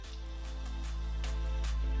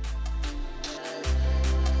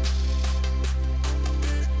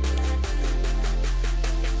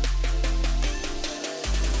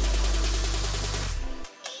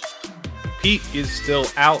Pete is still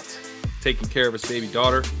out taking care of his baby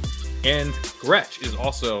daughter, and Gretch is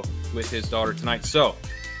also with his daughter tonight. So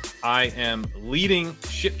I am leading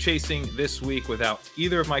ship chasing this week without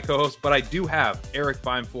either of my co-hosts, but I do have Eric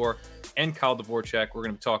Beimfohr and Kyle Dvorak. We're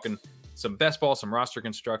going to be talking some best ball, some roster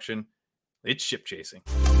construction. It's ship chasing.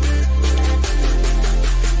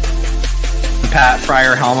 Pat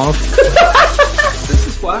Fryer-Helmuth. This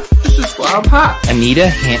is why I'm hot. Anita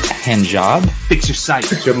Handjob. Fix your sight.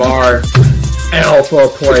 Jamar. Alpha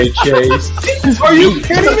play chase. Are you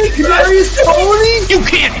kidding me? Kadarius Toney? You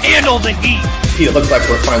can't handle the heat. It looks like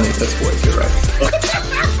we're finally this boys. You're right.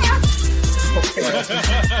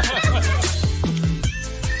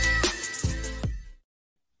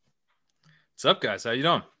 What's up, guys? How you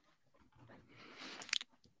doing?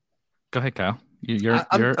 Go ahead, Kyle.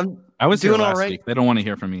 I was doing here last all right. week. They don't want to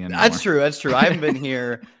hear from me anymore. That's true. I haven't been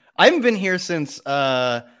here. I haven't been here since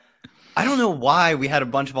I don't know why we had a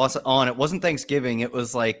bunch of us on. It wasn't Thanksgiving. It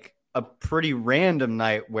was like a pretty random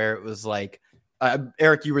night where it was like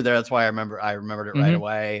Eric, you were there. That's why I remembered it right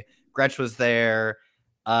away. Gretch was there,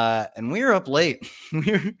 and we were up late.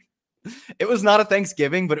 It was not a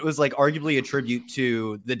Thanksgiving, but it was like arguably a tribute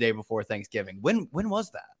to the day before Thanksgiving. When was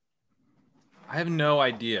that? I have no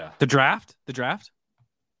idea. The draft?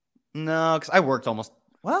 No, because I worked almost.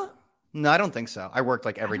 Well, no, I don't think so. I worked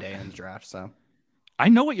like every day in the draft, so. I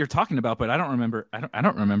know what you're talking about, but I don't remember. I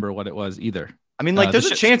don't remember what it was either. I mean, like, there's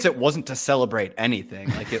a chance it wasn't to celebrate anything.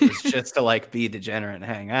 Like, it was just to like be degenerate and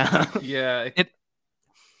hang out. Yeah,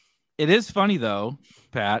 it is funny though,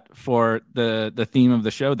 Pat, for the theme of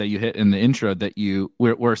the show that you hit in the intro that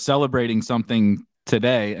we're celebrating something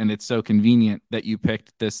today, and it's so convenient that you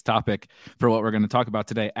picked this topic for what we're going to talk about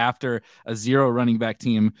today. After a 0 running back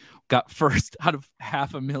team got first out of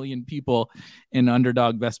 500,000 people in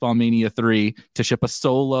Underdog Best Ball Mania 3 to ship a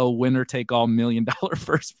solo winner take all $1 million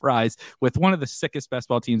first prize with one of the sickest best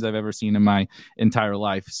ball teams I've ever seen in my entire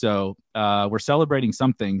life. So we're celebrating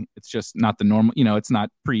something. It's just not the normal, it's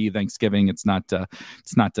not pre-Thanksgiving. It's not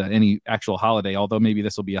any actual holiday, although maybe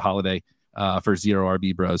this will be a holiday for Zero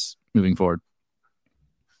RB Bros moving forward.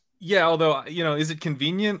 Yeah, although, is it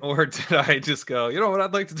convenient, or did I just go, you know what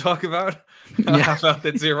I'd like to talk about? How about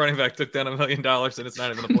that zero running back took down $1 million and it's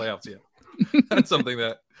not even the playoffs yet? That's something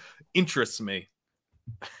that interests me.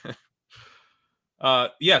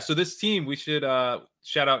 So this team, we should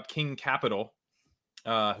shout out King Capital,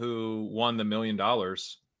 who won the $1 million,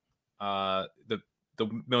 the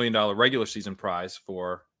 $1 million regular season prize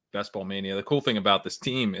for Best Ball Mania. The cool thing about this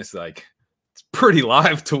team is like it's pretty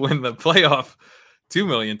live to win the playoff $2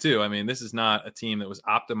 million too. I mean, this is not a team that was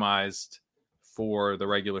optimized for the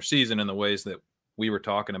regular season in the ways that we were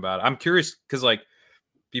talking about. I'm curious because right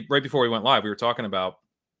before we went live, we were talking about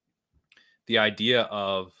the idea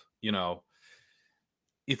of,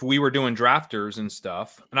 if we were doing drafters and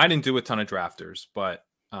stuff, and I didn't do a ton of drafters, but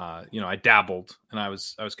I dabbled and I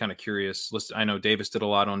was kind of curious. Listen, I know Davis did a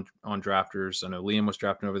lot on drafters. I know Liam was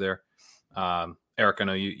drafting over there. Eric, I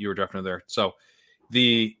know you were drafting over there. So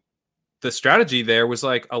the strategy there was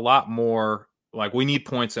like a lot more like we need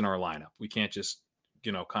points in our lineup. We can't just,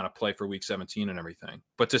 kind of play for week 17 and everything.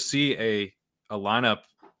 But to see a lineup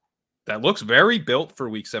that looks very built for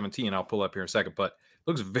week 17, I'll pull up here in a second, but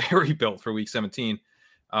looks very built for week 17,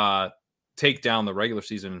 take down the regular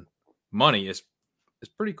season money is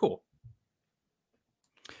pretty cool.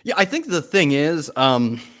 Yeah, I think the thing is, there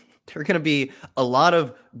are going to be a lot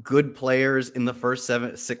of good players in the first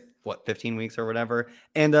 15 weeks or whatever.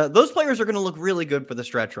 And those players are going to look really good for the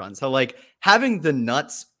stretch run. So like having the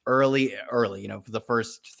nuts early, for the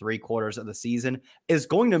first 3 quarters of the season is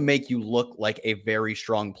going to make you look like a very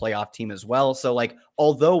strong playoff team as well. So like,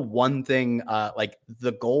 although one thing, like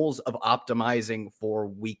the goals of optimizing for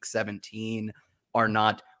week 17 are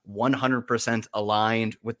not 100%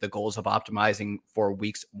 aligned with the goals of optimizing for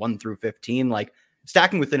weeks 1 through 15, like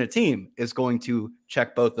stacking within a team is going to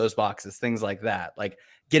check both those boxes, things like that. Like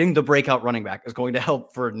getting the breakout running back is going to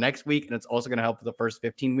help for next week, and it's also going to help for the first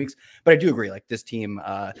 15 weeks. But I do agree, like this team,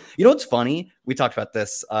 what's funny? We talked about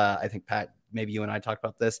this. I think, Pat, maybe you and I talked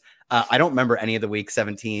about this. I don't remember any of the week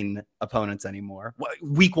 17 opponents anymore.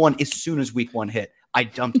 Week 1, as soon as week 1 hit, I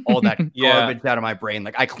dumped all that garbage out of my brain.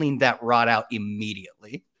 Like I cleaned that rot out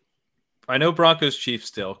immediately. I know Broncos Chiefs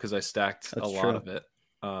still because I stacked a lot of it.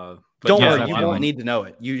 Don't worry, you don't need to know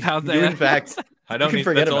it. You in fact, I don't need.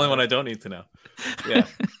 That's the only one I don't need to know. Yeah.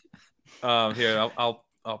 Here, I'll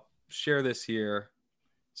share this here.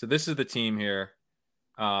 So this is the team here.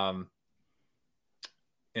 And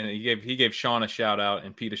he gave Sean a shout out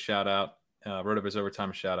and Pete a shout out. Wrote of his overtime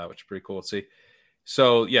a shout out, which is pretty cool to see.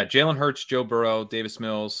 So yeah, Jalen Hurts, Joe Burrow, Davis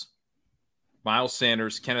Mills, Miles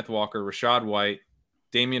Sanders, Kenneth Walker, Rashad White,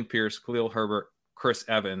 Damian Pierce, Khalil Herbert, Chris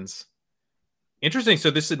Evans. Interesting.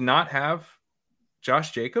 So this did not have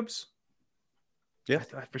Josh Jacobs? Yeah.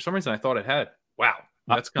 For some reason, I thought it had. Wow.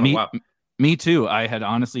 That's kind of wild. Me too. I had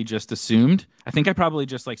honestly just assumed. I think I probably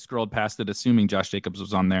just like scrolled past it, assuming Josh Jacobs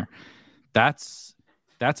was on there. That's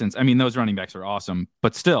I mean, those running backs are awesome,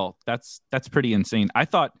 but still, that's pretty insane. I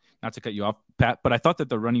thought, not to cut you off, Pat, but I thought that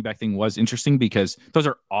the running back thing was interesting because those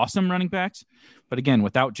are awesome running backs. But again,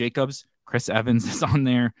 without Jacobs, Chris Evans is on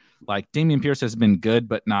there. Like Damian Pierce has been good,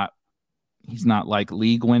 but he's not like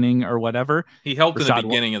league winning or whatever. He helped in the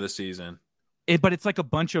beginning of the season. But it's like a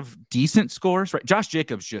bunch of decent scores, right? Josh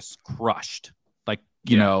Jacobs just crushed, like,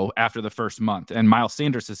 you know, after the first month. And Miles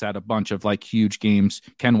Sanders has had a bunch of like huge games.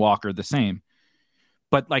 Ken Walker, the same.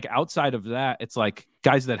 But like outside of that, it's like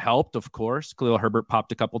guys that helped, of course. Khalil Herbert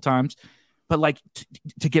popped a couple times. But like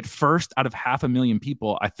to get first out of 500,000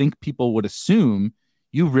 people, I think people would assume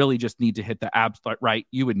you really just need to hit the abs right.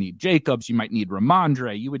 You would need Jacobs. You might need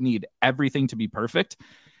Ramondre. You would need everything to be perfect.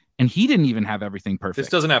 And he didn't even have everything perfect. This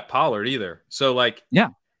doesn't have Pollard either. So, like,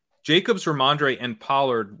 Jacobs, Ramondre, and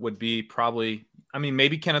Pollard would be probably, I mean,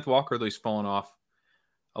 maybe Kenneth Walker, though he's fallen off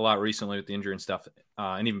a lot recently with the injury and stuff,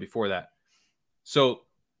 and even before that. So,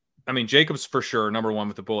 I mean, Jacobs for sure, number one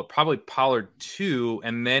with the bullet, probably Pollard two,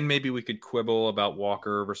 and then maybe we could quibble about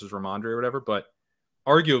Walker versus Ramondre or whatever, but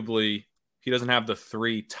arguably he doesn't have the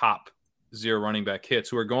 3 top 0 running back hits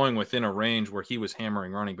who are going within a range where he was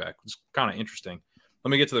hammering running back. It's kind of interesting. Let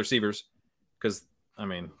me get to the receivers because, I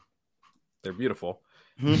mean, they're beautiful.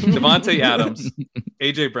 Devontae Adams,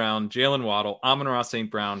 A.J. Brown, Jalen Waddle, Amon-Ra St.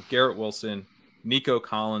 Brown, Garrett Wilson, Nico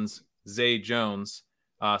Collins, Zay Jones.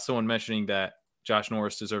 Someone mentioning that Josh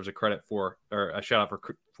Norris deserves a credit for, or a shout out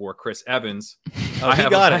for Chris Evans. I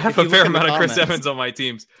have a fair amount of Chris Evans on my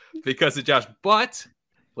teams because of Josh. But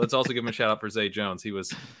let's also give him a shout out for Zay Jones. He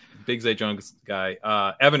was a big Zay Jones guy.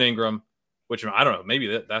 Evan Ingram, which I don't know,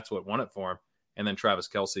 maybe that's what won it for him. And then Travis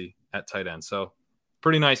Kelce at tight end. So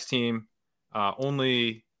pretty nice team.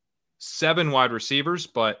 Only 7 wide receivers,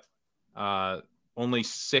 but only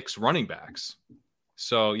 6 running backs.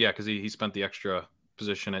 So, yeah, because he spent the extra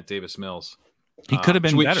position at Davis Mills. He could have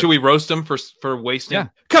been better. Should we roast him for wasting? Yeah.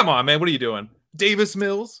 Come on, man. What are you doing? Davis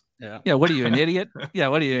Mills? Yeah. What are you, an idiot? Yeah.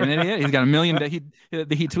 What are you, an idiot? He's got $1 million. He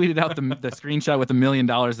tweeted out the screenshot with $1 million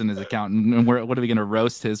in his account. And what are we going to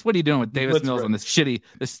roast his? What are you doing with Davis Mills on this stupid,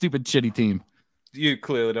 shitty team? You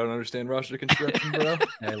clearly don't understand roster construction, bro.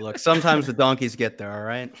 Hey, look, sometimes the donkeys get there, all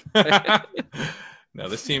right? No,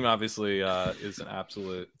 this team obviously is an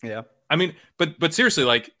absolute. Yeah. I mean, but seriously,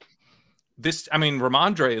 like this, I mean,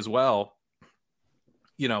 Ramondre as well.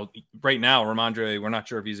 You know, right now, Ramondre, we're not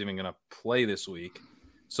sure if he's even going to play this week.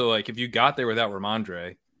 So, like, if you got there without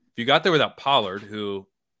Ramondre, if you got there without Pollard, who,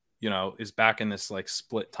 you know, is back in this like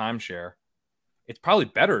split timeshare, it's probably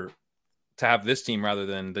better to have this team rather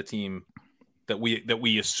than the team that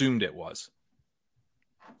we assumed it was.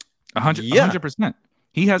 100%.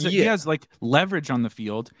 He has like leverage on the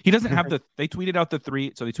field. He doesn't have they tweeted out the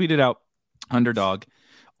 3. So they tweeted out underdog,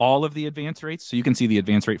 all of the advance rates. So you can see the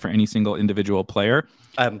advance rate for any single individual player.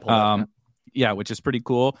 I haven't pulled up. Yeah, which is pretty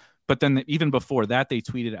cool. But then even before that, they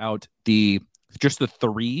tweeted out just the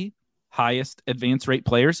 3 highest advance rate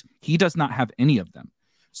players. He does not have any of them.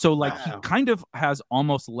 So, like, he kind of has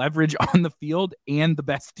almost leverage on the field and the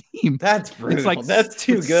best team. That's brutal. It's like, that's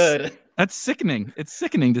too good. That's sickening. It's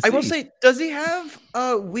sickening to see. I will say, does he have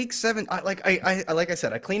week 7? Like I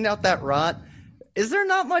said, I cleaned out that rot. Is there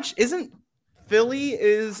not much? Isn't Philly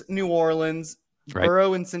is New Orleans, right.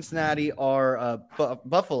 Burrow and Cincinnati are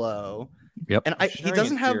Buffalo. Yep. And he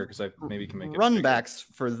doesn't have maybe can make run backs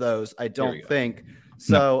for those, I don't think.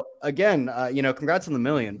 So, again, congrats on the $1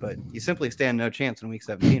 million, but you simply stand no chance in week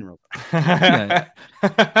 17.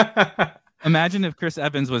 Imagine if Chris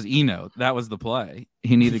Evans was Eno. That was the play.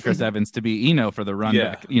 He needed Chris Evans to be Eno for the run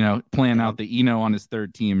back. Plan out the Eno on his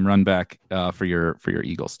third team run back for your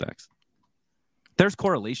Eagle stacks. There's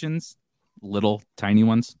correlations, little tiny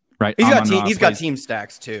ones, right? He's got team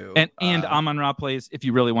stacks too, and Amon-Ra plays. If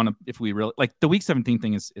you really want to, if we really like the week 17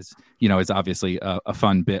 thing is obviously a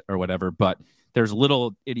fun bit or whatever, but there's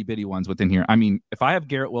little itty bitty ones within here. I mean, if I have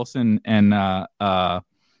Garrett Wilson and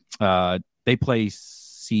they play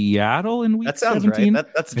Seattle in week 17. Right.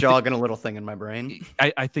 That's jogging a little thing in my brain.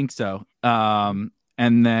 I think so. And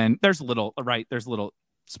then there's little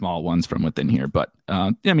small ones from within here, but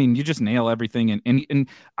I mean, you just nail everything. And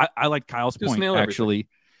I like Kyle's point actually,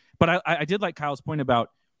 but I did like Kyle's point about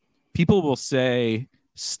people will say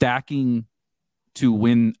stacking to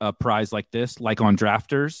win a prize like this, like on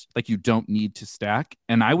drafters. Like, you don't need to stack.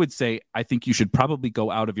 And I would say, I think you should probably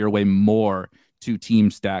go out of your way more to team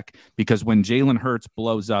stack, because when Jalen Hurts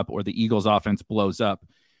blows up or the Eagles offense blows up,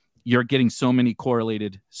 you're getting so many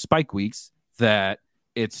correlated spike weeks that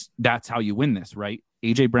that's how you win this, right?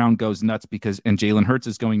 AJ Brown goes nuts and Jalen Hurts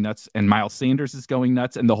is going nuts, and Miles Sanders is going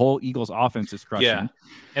nuts, and the whole Eagles offense is crushing. Yeah.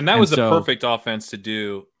 And that was the perfect offense to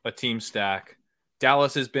do a team stack.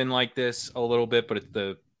 Dallas has been like this a little bit, but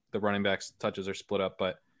the running backs touches are split up.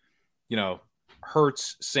 But, you know,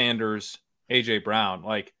 Hurts, Sanders, AJ Brown,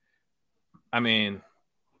 like, I mean,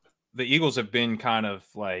 the Eagles have been kind of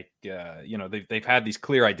like, you know, they've had these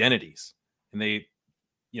clear identities, and they,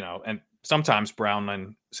 you know, and sometimes Brown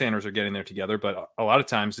and Sanders are getting there together, but a lot of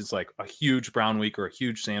times it's like a huge Brown week or a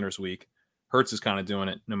huge Sanders week. Hurts is kind of doing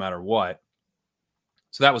it no matter what.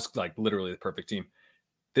 So that was like literally the perfect team.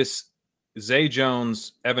 This Zay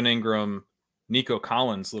Jones, Evan Ingram, Nico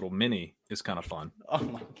Collins little mini is kind of fun. Oh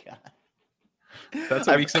my God. That's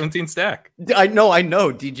a week 17 stack. I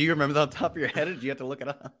know. Did you remember that off the top of your head, or did you have to look it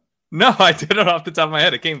up? No, I did it off the top of my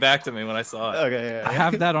head. It came back to me when I saw it. Okay, yeah. I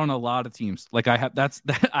have that on a lot of teams. Like, I have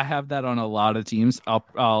that on a lot of teams.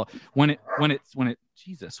 I'll when it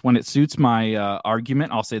suits my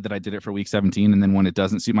argument, I'll say that I did it for week 17, and then when it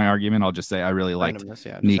doesn't suit my argument, I'll just say I really liked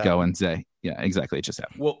Nico and Zay. Yeah, exactly. It just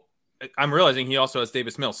happened. Well, I'm realizing he also has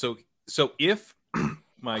Davis Mills. So if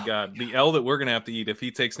my God, the L that we're gonna have to eat if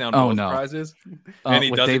he takes down both prizes, and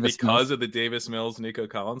he does it because of the Davis Mills Nico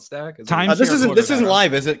Collins stack. This isn't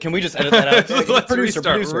live, is it? Can we just edit that out? Let's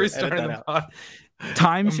restart the pod.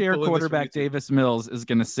 Timeshare quarterback Davis Mills is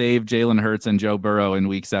going to save Jalen Hurts and Joe Burrow in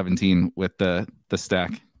week 17 with the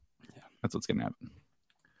stack. Yeah, that's what's going to happen.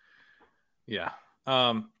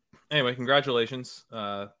 Yeah. Anyway, congratulations.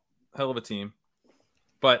 Hell of a team.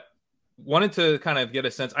 But wanted to kind of get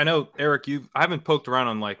a sense. I know, Eric, I haven't poked around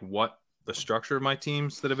on like what the structure of my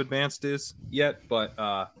teams that have advanced is yet, but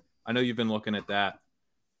I know you've been looking at that.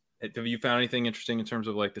 Have you found anything interesting in terms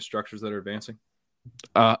of like the structures that are advancing?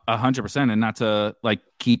 100%, and not to like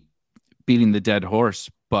keep beating the dead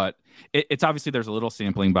horse, but it's obviously there's a little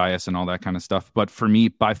sampling bias and all that kind of stuff. But for me,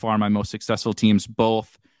 by far my most successful teams,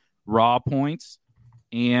 both raw points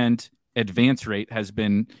and advance rate, has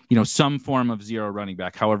been, you know, some form of zero running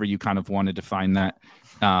back, however you kind of want to define that.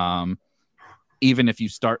 Even if you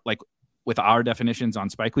start like with our definitions on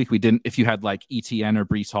Spike Week, we didn't, if you had like ETN or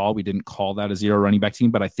Breece Hall, we didn't call that a zero running back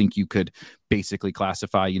team, but I think you could basically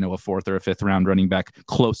classify, you know, a 4th or a 5th round running back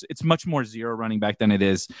close. It's much more zero running back than it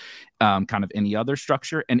is kind of any other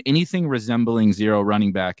structure. And anything resembling zero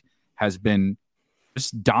running back has been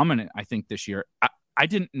just dominant, I think, this year. I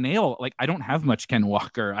didn't nail, like, I don't have much Ken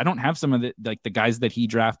Walker. I don't have some of the guys that he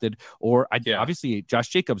drafted, or obviously Josh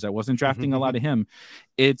Jacobs. I wasn't drafting a lot of him.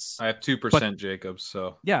 I have 2% Jacobs,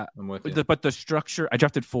 so yeah, I'm with you. But the structure, I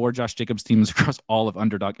drafted 4 Josh Jacobs teams across all of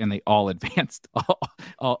Underdog, and they all advanced.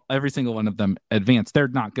 Every single one of them advanced. They're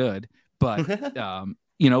not good, but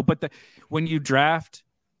you know, but when you draft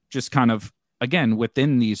just kind of again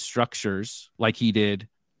within these structures like he did,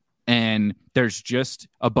 and there's just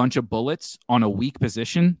a bunch of bullets on a weak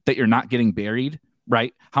position that you're not getting buried,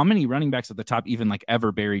 right? How many running backs at the top even like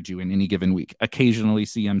ever buried you in any given week? Occasionally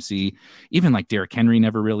CMC, even like Derrick Henry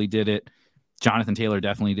never really did it. Jonathan Taylor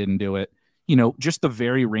definitely didn't do it. You know, just the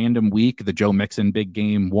very random week, the Joe Mixon big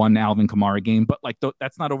game, one Alvin Kamara game, but like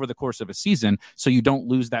that's not over the course of a season. So you don't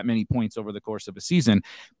lose that many points over the course of a season,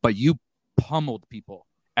 but you pummeled people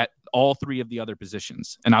at all 3 of the other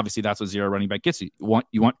positions. And obviously that's what zero running back gets you.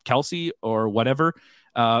 You want Kelsey or whatever,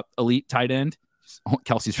 elite tight end.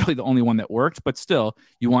 Kelsey's really the only one that worked, but still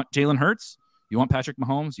you want Jalen Hurts, you want Patrick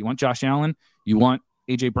Mahomes, you want Josh Allen, you want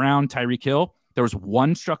AJ Brown, Tyreek Hill. There was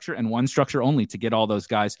one structure and one structure only to get all those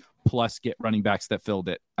guys, plus get running backs that filled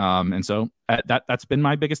it. And so that's been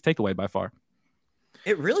my biggest takeaway by far.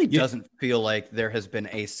 It really doesn't feel like there has been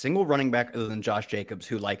a single running back other than Josh Jacobs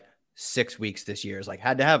who like 6 weeks this year is like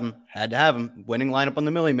had to have him winning lineup on the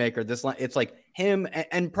Millie Maker. It's like him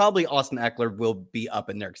and probably Austin Eckler will be up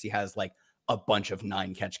in there because he has like a bunch of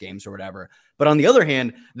 9 catch games or whatever. But on the other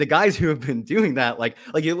hand, the guys who have been doing that, like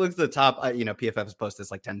you look at the top, PFF has posted this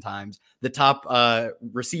like 10 times, the top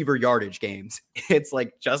receiver yardage games. It's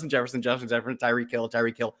like Justin Jefferson, Tyreek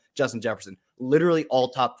Hill, Justin Jefferson, literally all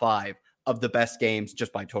top 5 of the best games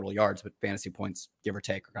just by total yards, but fantasy points, give or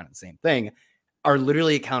take, are kind of the same thing, are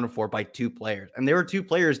literally accounted for by 2 players. And there were 2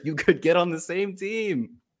 players you could get on the same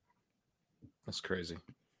team. That's crazy.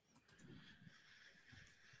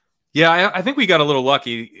 Yeah, I think we got a little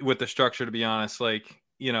lucky with the structure, to be honest, like,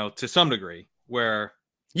 you know, to some degree, where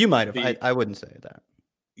you might have. I wouldn't say that.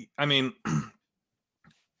 I mean,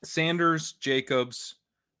 Sanders, Jacobs,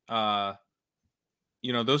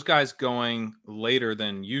 those guys going later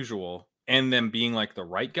than usual, and them being like the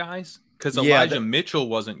right guys, because Elijah Mitchell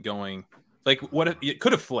wasn't going. Like, what if it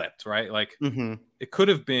could have flipped, right? Like, it could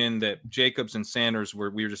have been that Jacobs and Sanders we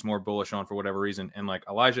were just more bullish on for whatever reason, and like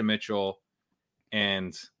Elijah Mitchell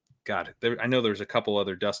and I know there's a couple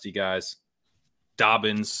other dusty guys,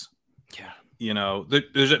 Dobbins. Yeah,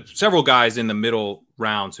 there's several guys in the middle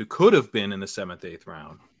rounds who could have been in the 7th, 8th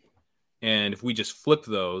round, and if we just flip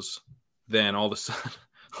those, then all of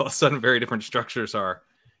a sudden, very different structures are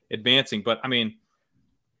advancing. But I mean,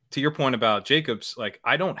 to your point about Jacobs, like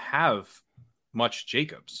I don't have much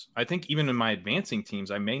Jacobs. I think even in my advancing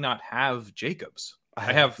teams, I may not have Jacobs.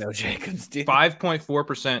 I have no Jacobs,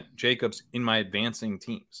 5.4% Jacobs in my advancing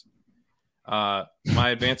teams. My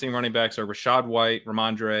advancing running backs are Rachaad White,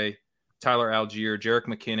 Ramondre, Tyler Algier, Jerick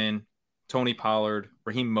McKinnon, Tony Pollard,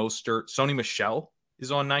 Raheem Mostert, Sony Michel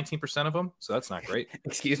is on 19% of them, so that's not great.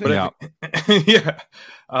 Excuse me? Yeah.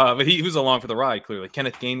 But he was along for the ride, clearly.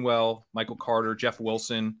 Kenneth Gainwell, Michael Carter, Jeff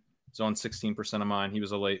Wilson is on 16% of mine. He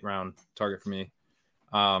was a late round target for me.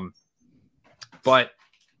 But,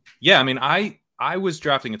 yeah, I mean, I was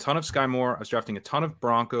drafting a ton of Sky Moore. I was drafting a ton of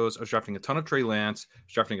Broncos. I was drafting a ton of Trey Lance. I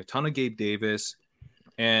was drafting a ton of Gabe Davis.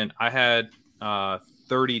 And I had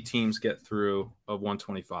 30 teams get through of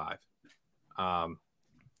 125. I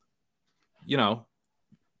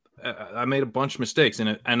made a bunch of mistakes in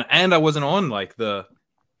it, and I wasn't on like the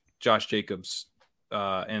Josh Jacobs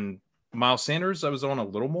and Miles Sanders. I was on a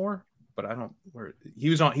little more, but I don't.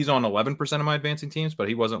 He's on 11% of my advancing teams, but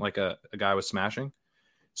he wasn't like a guy I was smashing.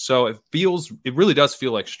 So it really does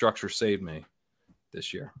feel like structure saved me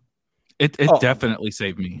this year. It definitely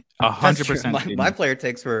saved me 100%. My player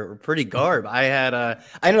takes were pretty garb. I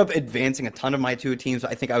ended up advancing a ton of my 2 teams.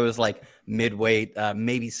 I think I was like midweight,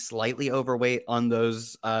 maybe slightly overweight on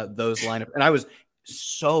those lineup, and I was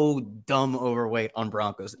so dumb overweight on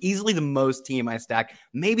Broncos. Easily the most team I stacked.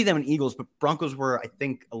 Maybe them and Eagles, but Broncos were, I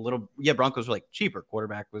think, Broncos were like cheaper.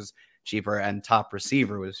 Quarterback was cheaper, and top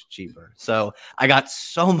receiver was cheaper. So I got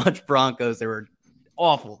so much Broncos. They were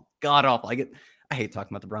awful, god awful. I hate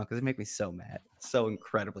talking about the Broncos. They make me so mad, so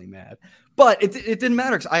incredibly mad. But it didn't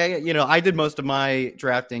matter because I did most of my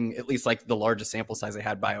drafting, at least like the largest sample size I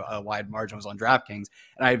had by a wide margin was on DraftKings,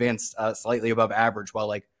 and I advanced slightly above average. While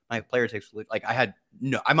like my player takes, like I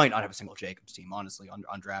might not have a single Jacobs team honestly on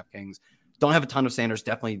DraftKings. Don't have a ton of Sanders.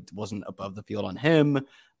 Definitely wasn't above the field on him.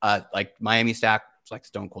 Like Miami stack was like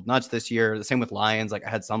stone cold nuts this year. The same with Lions. Like I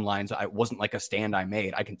had some Lions. I wasn't like a stand I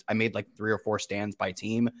made. I made like 3 or 4 stands by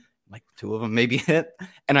team. Like 2 of them maybe hit,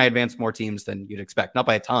 and I advanced more teams than you'd expect, not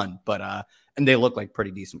by a ton, but and they look like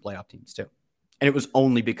pretty decent playoff teams too. And it was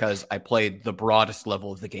only because I played the broadest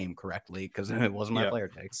level of the game correctly, because it wasn't my player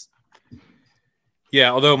takes.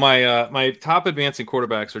 Yeah, although my top advancing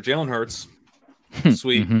quarterbacks are Jalen Hurts,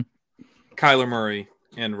 sweet, Kyler Murray,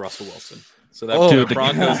 and Russell Wilson. So that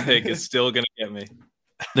Broncos take is still going to get me.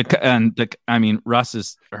 Russ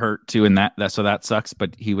is hurt too, and so that sucks.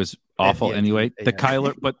 But he was awful anyway. The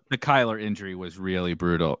Kyler injury was really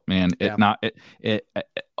brutal, man.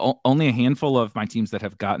 Only a handful of my teams that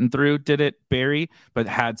have gotten through did it, Barry, but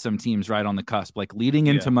had some teams right on the cusp, like leading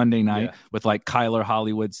into Monday night with like Kyler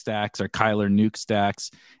Hollywood stacks or Kyler Nuke stacks.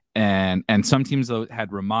 And some teams though had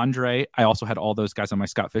Ramondre. I also had all those guys on my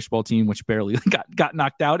Scott Fishbowl team, which barely got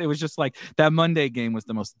knocked out. It was just like that Monday game was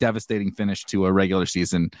the most devastating finish to a regular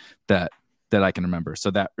season that I can remember. So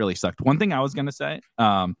that really sucked. One thing I was gonna say,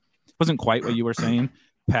 wasn't quite what you were saying,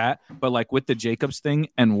 Pat, but like with the Jacobs thing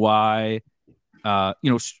and why,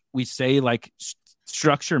 we say like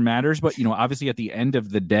structure matters, but obviously at the end of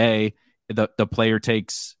the day, the player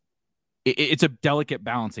takes. It's a delicate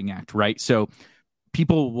balancing act, right? So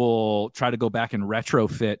people will try to go back and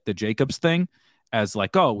retrofit the Jacobs thing as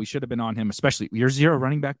like, oh, we should have been on him, especially you're 0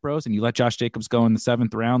 running back bros and you let Josh Jacobs go in the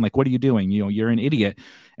 7th round. Like, what are you doing? You're an idiot.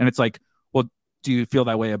 And it's like, well, do you feel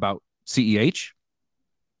that way about CEH?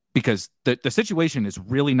 Because the situation is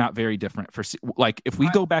really not very different for like, if we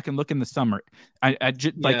go back and look in the summer,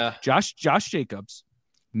 Josh Jacobs,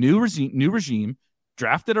 new regime,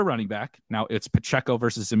 drafted a running back. Now it's Pacheco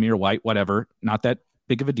versus Zamir White, whatever. Not that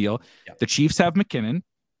big of a deal. Yep. The Chiefs have McKinnon.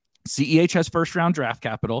 CEH has 1st round draft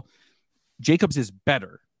capital. Jacobs is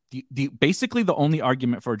better. Basically the only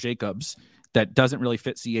argument for Jacobs that doesn't really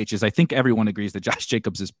fit CEH is I think everyone agrees that Josh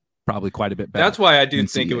Jacobs is probably quite a bit better. That's why I do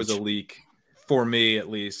think CEH. It was a leak for me, at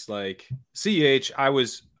least. Like CEH,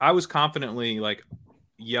 I was confidently like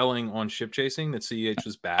yelling on ship chasing that CEH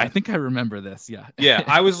was bad. I think I remember this. Yeah. Yeah.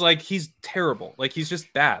 I was like, he's terrible. Like he's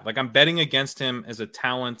just bad. Like I'm betting against him as a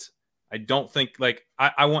talent. I don't think like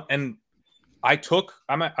I want, and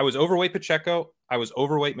I was overweight Pacheco. I was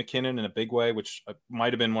overweight McKinnon in a big way, which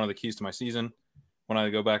might have been one of the keys to my season when I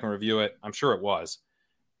go back and review it. I'm sure it was.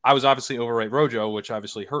 I was obviously overweight Rojo, which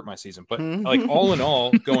obviously hurt my season. But like all in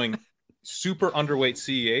all, going super underweight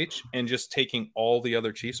CEH and just taking all the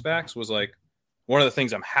other Chiefs backs was like one of the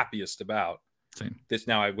things I'm happiest about. Same. This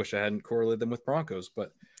now I wish I hadn't correlated them with Broncos,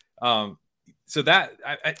 but so that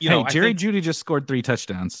Jerry Jeudy just scored 3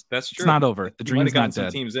 touchdowns. That's true. It's not over. The dream's not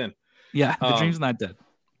dead. Teams in. Yeah, the dream's not dead.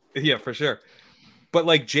 Yeah, for sure. But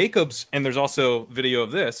like Jacobs, and there's also video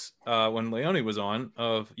of this when Leone was on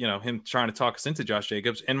of him trying to talk us into Josh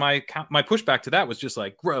Jacobs, and my pushback to that was just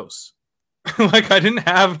like gross. Like I didn't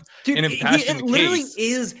have an impassioned It literally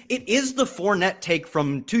case. It is the Fournette take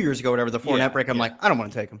from 2 years ago, whatever the Fournette break. I'm like, I don't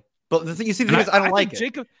want to take him. But the thing you see, the thing is, I don't like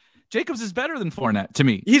it. Jacobs is better than Fournette to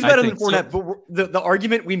me. He's better than Fournette. But the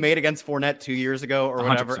argument we made against Fournette 2 years ago or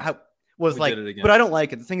whatever. Was like, but I don't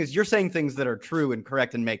like it. The thing is, you're saying things that are true and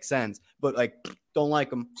correct and make sense, but like, don't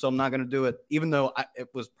like them, so I'm not going to do it. Even though it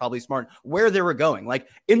was probably smart where they were going. Like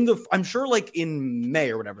I'm sure, like in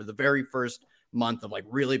May or whatever, the very first month of like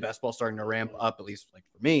really best ball starting to ramp up, at least like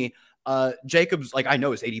for me, Jacobs, like I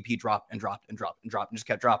know his ADP dropped and just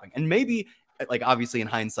kept dropping. And maybe, like obviously in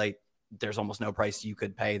hindsight, there's almost no price you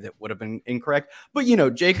could pay that would have been incorrect. But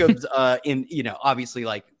Jacobs, obviously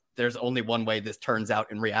like. There's only one way this turns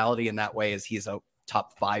out in reality, and that way is he's a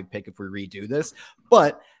top 5 pick if we redo this.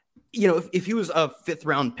 But, if he was a 5th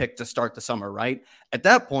round pick to start the summer, right? At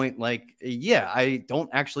that point, like, yeah, I don't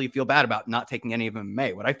actually feel bad about not taking any of him in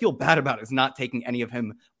May. What I feel bad about is not taking any of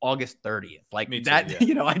him August 30th. Like that,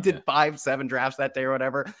 yeah. I did 5-7 drafts that day or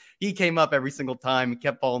whatever. He came up every single time. He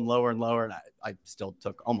kept falling lower and lower, and I still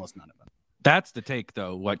took almost none of them. That's the take,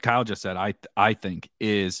 though. What Kyle just said, I think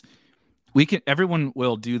is – everyone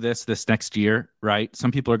will do this next year, right?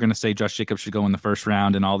 Some people are going to say Josh Jacobs should go in the first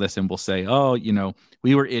round and all this, and we'll say, oh,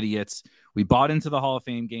 we were idiots. We bought into the Hall of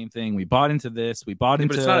Fame game thing. We bought into this. We bought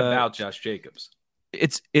into. But it's not about Josh Jacobs.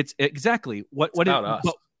 It's exactly what about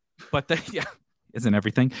us. But isn't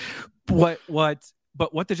everything? But what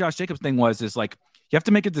the Josh Jacobs thing is like you have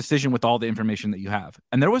to make a decision with all the information that you have,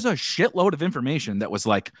 and there was a shitload of information that was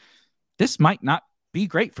like, this might not be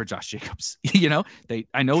great for Josh Jacobs.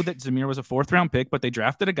 I know that Zamir was a 4th round pick, but they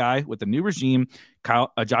drafted a guy with a new regime.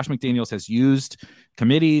 Josh McDaniels has used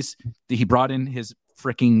committees. He brought in his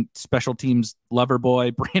freaking special teams lover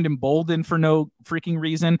boy, Brandon Bolden, for no freaking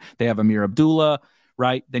reason. They have Amir Abdullah,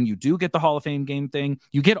 right? Then you do get the Hall of Fame game thing.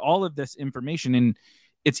 You get all of this information, and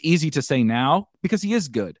it's easy to say now because he is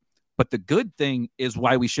good. But the good thing is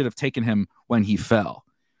why we should have taken him when he fell.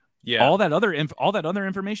 Yeah, all that other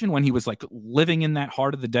information when he was like living in that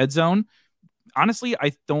heart of the dead zone. Honestly,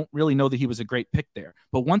 I don't really know that he was a great pick there.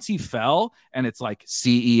 But once he fell, and it's like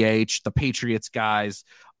CEH, the Patriots guys,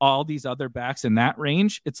 all these other backs in that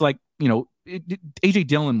range, it's like AJ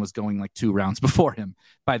Dillon was going like 2 rounds before him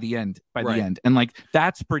by the end, and like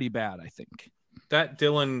that's pretty bad. I think that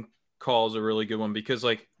Dillon call is a really good one because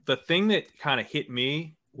like the thing that kind of hit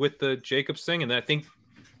me with the Jacobs thing, and I think.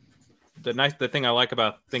 The thing I like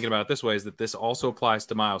about thinking about it this way is that this also applies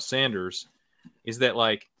to Miles Sanders, is that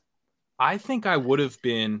like I think I would have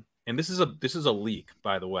been, and this is a leak,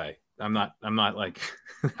 by the way. I'm not like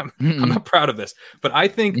I'm not proud of this, but I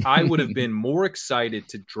think I would have been more excited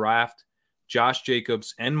to draft Josh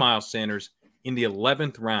Jacobs and Miles Sanders in the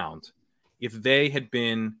 11th round if they had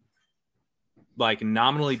been like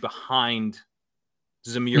nominally behind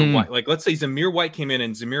Zamir White. Like let's say Zamir White came in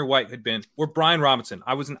and Zamir White had been, or Brian Robinson.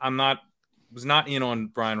 I was not in on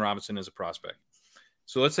Brian Robinson as a prospect.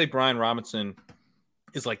 So let's say Brian Robinson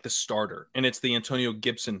is like the starter and it's the Antonio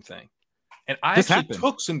Gibson thing. And I actually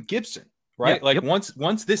took some Gibson, right? Yeah, like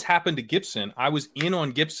once this happened to Gibson, I was in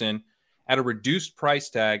on Gibson at a reduced price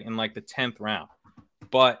tag in like the 10th round.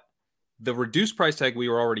 But the reduced price tag we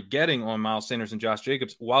were already getting on Miles Sanders and Josh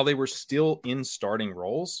Jacobs while they were still in starting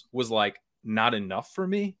roles was like not enough for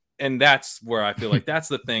me. And that's where I feel like that's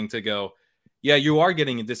the thing to go, yeah, you are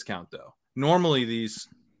getting a discount though. Normally these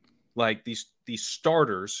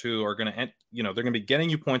starters who are going to, they're going to be getting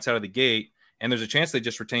you points out of the gate and there's a chance they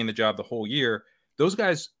just retain the job the whole year. Those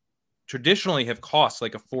guys traditionally have cost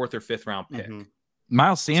like a 4th or 5th round pick. Mm-hmm.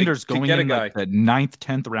 Miles Sanders going in like the 9th,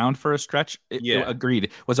 10th round for a stretch. Agreed.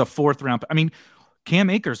 It was a 4th round. I mean, Cam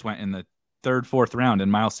Akers went in the 3rd, 4th round and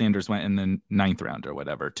Miles Sanders went in the 9th round or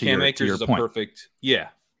whatever. Cam Akers is a perfect. Yeah.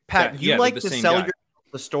 Pat, you like to sell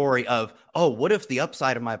the story of, oh, what if the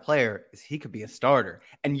upside of my player is he could be a starter?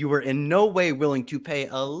 And you were in no way willing to pay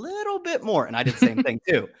a little bit more. And I did the same thing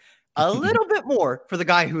too. A little bit more for the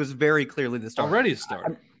guy who is very clearly the starter. Already a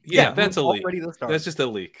starter. Yeah, that's a leak. Already the starter. That's just a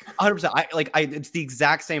leak. 100%. It's the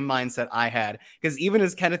exact same mindset I had, because even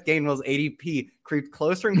as Kenneth Gainwell's ADP creeped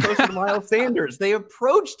closer and closer to Miles Sanders, they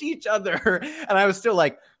approached each other, and I was still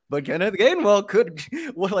like, but Kenneth Gainwell could,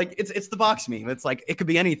 well, like, it's the box meme. It's like, it could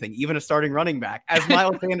be anything, even a starting running back, as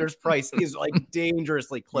Miles Sanders' price is like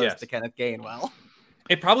dangerously close to Kenneth Gainwell.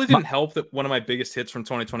 It probably didn't help that one of my biggest hits from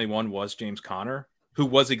 2021 was James Conner, who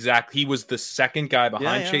was he was the second guy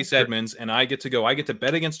behind Chase Edmonds, and I get to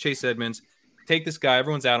bet against Chase Edmonds, take this guy,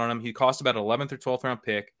 everyone's out on him. He cost about 11th or 12th round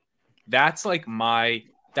pick. That's like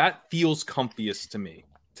that feels comfiest to me,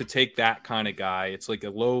 to take that kind of guy. It's like a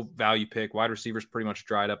low value pick. Wide receivers pretty much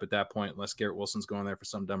dried up at that point, unless Garrett Wilson's going there for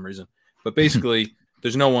some dumb reason. But basically,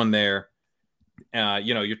 there's no one there.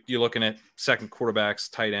 You're looking at second quarterbacks,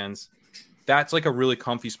 tight ends. That's like a really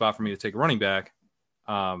comfy spot for me to take a running back.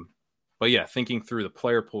 But yeah, thinking through the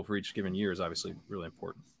player pool for each given year is obviously really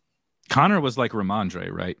important. Connor was like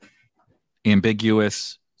Ramondre, right?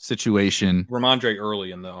 Ambiguous situation. Ramondre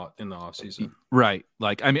early in the offseason. Right.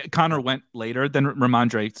 Like, I mean, Connor went later than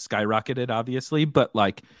Ramondre skyrocketed, obviously, but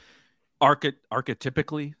like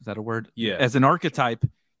archetypically, is that a word? Yeah. As an archetype,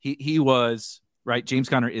 he was, right? James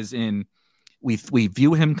Conner is in, we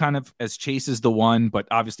view him kind of as Chase is the one, but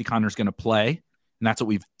obviously Connor's going to play. And that's what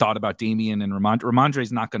we've thought about Damian and Ramondre.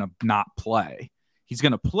 Ramondre's not going to not play. He's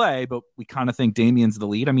going to play, but we kind of think Damian's the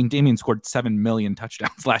lead. I mean, Damian scored 7 million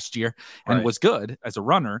touchdowns last year and was good as a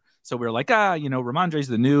runner. So we were like, Ramondre's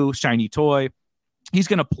the new shiny toy. He's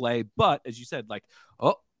going to play. But as you said, like,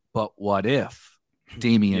 but what if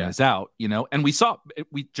Damian is out, And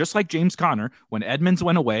we just like James Conner, when Edmonds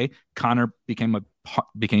went away, Conner became a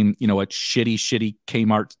shitty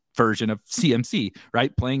Kmart version of CMC,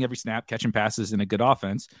 right? Playing every snap, catching passes in a good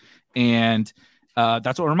offense. And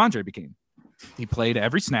that's what Ramondre became. He played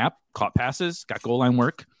every snap, caught passes, got goal line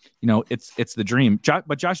work. It's the dream.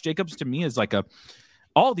 But Josh Jacobs to me is like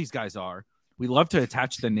all these guys are. We love to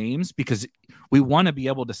attach the names because we want to be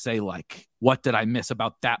able to say, like, what did I miss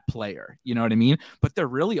about that player? You know what I mean? But they're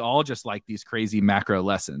really all just like these crazy macro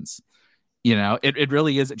lessons. It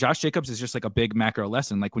really is. Josh Jacobs is just like a big macro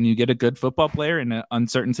lesson. Like when you get a good football player in an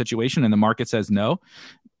uncertain situation and the market says no,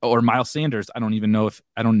 or Miles Sanders, I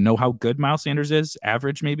don't know how good Miles Sanders is,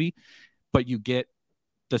 average maybe, but you get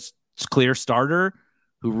this clear starter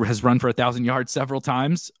who has run for 1,000 yards several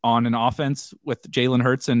times on an offense with Jalen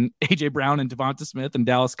Hurts and AJ Brown and Devonta Smith and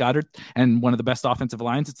Dallas Goedert and one of the best offensive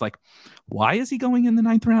lines. It's like, why is he going in the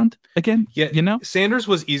 9th round again? Yeah, Sanders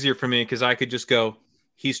was easier for me because I could just go,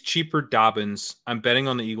 he's cheaper Dobbins. I'm betting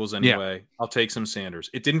on the Eagles anyway. Yeah. I'll take some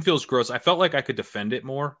Sanders. It didn't feel as gross. I felt like I could defend it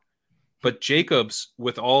more. But Jacobs,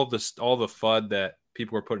 with all the FUD that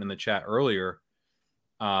people were putting in the chat earlier,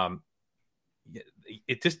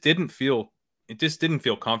 it just didn't feel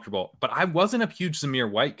comfortable. But I wasn't a huge Zamir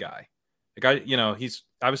White guy. Like he's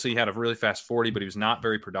obviously he had a really fast 40, but he was not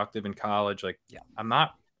very productive in college. Like, I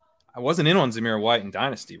wasn't in on Zamir White in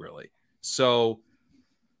Dynasty really. So,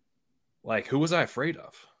 like, who was I afraid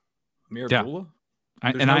of? Amir Abdullah?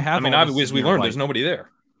 As we learned, there's nobody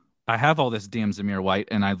there. I have all this damn Zamir White,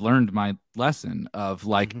 and I learned my lesson of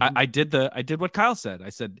like, I did what Kyle said. I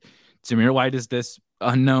said, Zamir White is this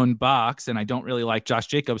unknown box, and I don't really like Josh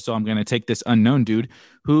Jacobs, so I'm going to take this unknown dude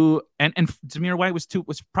who, and Zamir White was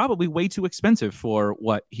probably way too expensive for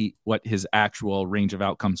what his actual range of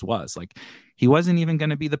outcomes was. Like, he wasn't even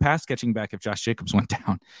going to be the pass catching back if Josh Jacobs went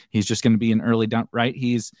down. He's just going to be an early down, right?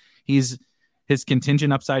 His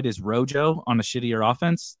contingent upside is Rojo on a shittier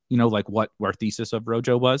offense, like what our thesis of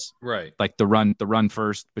Rojo was, right? Like the run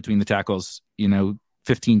first between the tackles,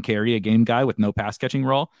 15 carry a game guy with no pass catching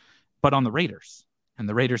role, but on the Raiders. And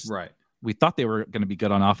the Raiders, right? We thought they were going to be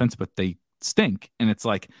good on offense, but they stink. And it's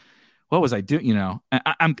like, what was I doing?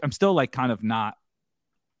 I'm still like kind of not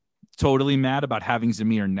totally mad about having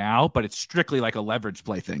Zamir now, but it's strictly like a leverage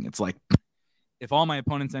play thing. It's like, if all my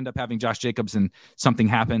opponents end up having Josh Jacobs and something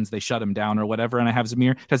happens, they shut him down or whatever, and I have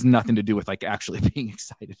Zamir, it has nothing to do with like actually being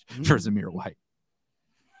excited for Zamir White.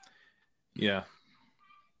 Yeah.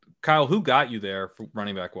 Kyle, who got you there for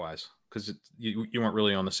running back wise? Because you weren't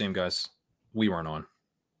really on the same guys we weren't on.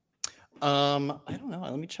 I don't know.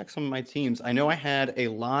 Let me check some of my teams. I know I had a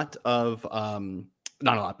lot of,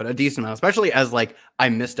 not a lot, but a decent amount, especially as like I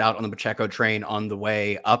missed out on the Pacheco train on the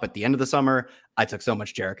way up at the end of the summer. I took so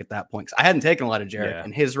much Jarek at that point because I hadn't taken a lot of Jarek,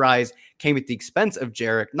 and his rise came at the expense of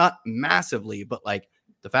Jarek, not massively, but like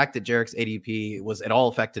the fact that Jarek's ADP was at all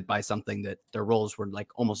affected by something that their roles were like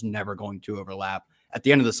almost never going to overlap. At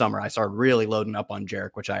the end of the summer, I started really loading up on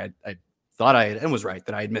Jarek, which I thought I had, and was right,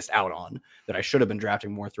 that I had missed out on, that I should have been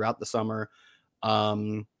drafting more throughout the summer.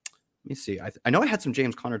 Let me see. I know I had some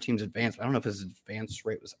James Conner teams advanced. I don't know if his advance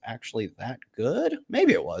rate was actually that good.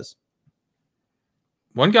 Maybe it was.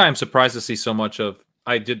 One guy I'm surprised to see so much of.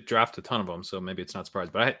 I did draft a ton of them, so maybe it's not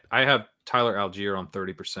surprising. But I have Tyler Algier on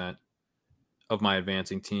 30% of my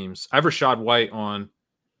advancing teams. I have Rachaad White on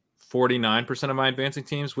 49% of my advancing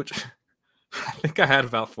teams, which I think I had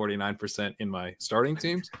about 49% in my starting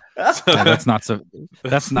teams. Yeah, that's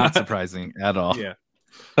not surprising at all. Yeah.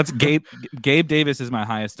 That's Gabe Davis is my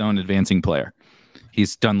highest owned advancing player.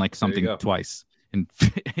 He's done like something twice, and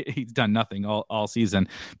he's done nothing all season.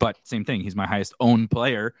 But same thing, he's my highest owned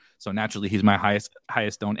player, so naturally he's my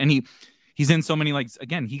highest owned. And he's in so many leagues.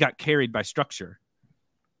 Again, he got carried by structure.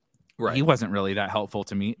 Right. He wasn't really that helpful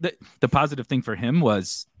to me. The positive thing for him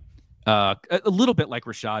was a little bit like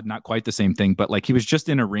Rashad, not quite the same thing, but like he was just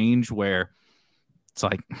in a range where it's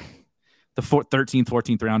like the 13th,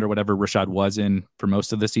 14th round or whatever Rashad was in for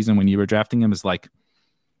most of the season when you were drafting him is like,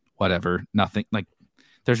 whatever, nothing. Like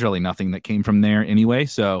there's really nothing that came from there anyway.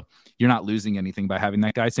 So you're not losing anything by having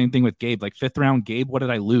that guy. Same thing with Gabe, like 5th round Gabe. What did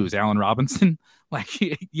I lose? Allen Robinson? Like,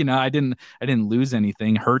 you know, I didn't lose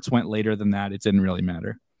anything. Hurts went later than that. It didn't really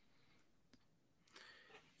matter.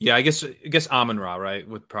 Yeah, I guess Amon-Ra, right,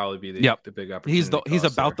 would probably be the big opportunity. He's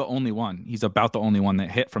about the only one. He's about the only one that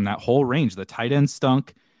hit from that whole range. The tight end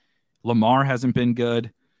stunk. Lamar hasn't been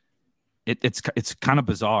good. It's kind of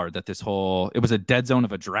bizarre that it was a dead zone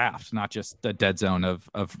of a draft, not just a dead zone of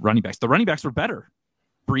running backs. The running backs were better.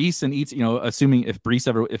 Brees and Etienne, you know, assuming if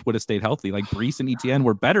Brees would have stayed healthy, like Brees and Etienne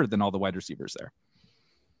were better than all the wide receivers there.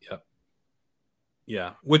 Yep.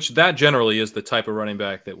 Yeah, which that generally is the type of running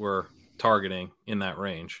back that we're targeting in that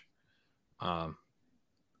range. Kyle,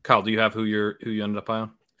 do you have who you ended up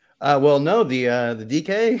on? Well, no, the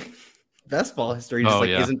DK best ball history just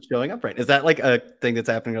isn't showing up right. Is that like a thing that's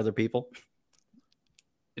happening to other people?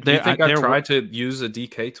 Do you think I tried to use a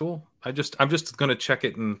DK tool? I'm just going to check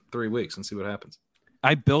it in 3 weeks and see what happens.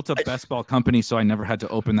 I built a best ball company, so I never had to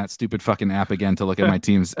open that stupid fucking app again to look at my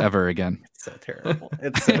teams ever again. It's so terrible.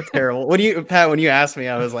 It's so terrible. When you asked me,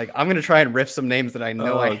 I was like, I'm gonna try and riff some names that I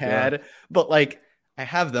know I had, but like I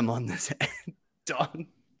have them on this done.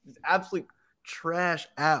 Absolute trash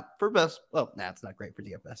app for best. Well, it's not great for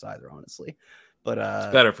DFS either, honestly. But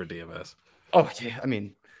it's better for DFS. Oh yeah, I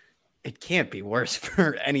mean, it can't be worse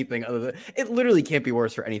for anything other than it. Literally can't be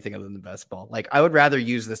worse for anything other than the best ball. Like I would rather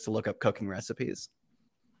use this to look up cooking recipes.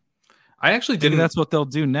 I actually didn't. Maybe that's what they'll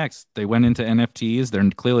do next. They went into NFTs. They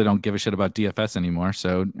clearly don't give a shit about DFS anymore.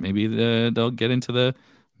 So maybe they'll get into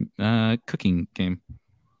the cooking game.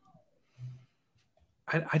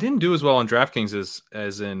 I didn't do as well on DraftKings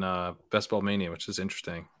as in Best Ball Mania, which is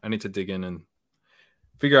interesting. I need to dig in and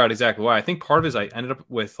figure out exactly why. I think part of it is I ended up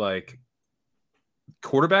with like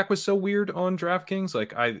quarterback was so weird on DraftKings.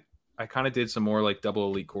 Like I kind of did some more like double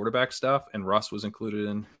elite quarterback stuff, and Russ was included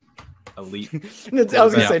in elite. I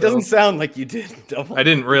was gonna say, it doesn't sound like you did double. I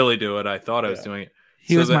didn't really do it. I thought I was doing it.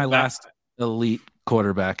 He was my last elite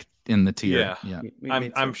quarterback in the tier. Yeah.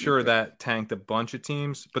 I'm sure that tanked a bunch of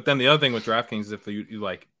teams. But then the other thing with DraftKings is if you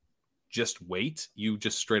like just wait, you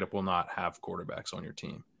just straight up will not have quarterbacks on your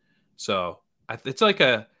team. So it's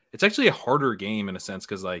actually a harder game in a sense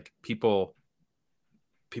because like people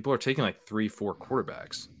are taking like 3-4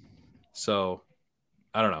 quarterbacks. So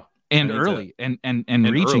I don't know. And early and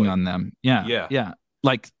reaching early on them. Yeah.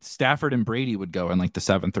 Like Stafford and Brady would go in like the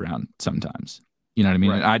 7th round sometimes. You know what I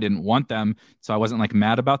mean? Right. I didn't want them, so I wasn't like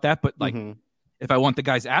mad about that. But like, if I want the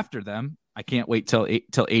guys after them, I can't wait till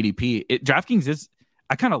ADP. DraftKings is.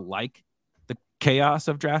 I kind of like the chaos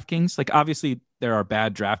of DraftKings. Like, obviously, there are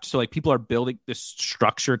bad drafts, so like people are building this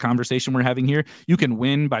structure conversation we're having here. You can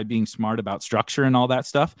win by being smart about structure and all that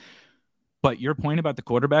stuff. But your point about the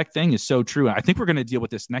quarterback thing is so true. I think we're going to deal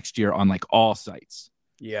with this next year on like all sites.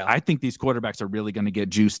 Yeah, I think these quarterbacks are really going to get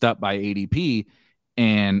juiced up by ADP,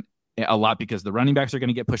 and a lot because the running backs are going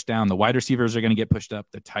to get pushed down. The wide receivers are going to get pushed up.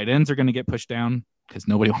 The tight ends are going to get pushed down because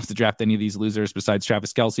nobody wants to draft any of these losers besides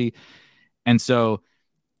Travis Kelce. And so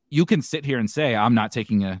you can sit here and say, I'm not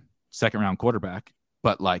taking a 2nd round quarterback,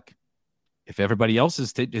 but like if everybody else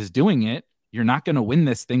is doing it, you're not going to win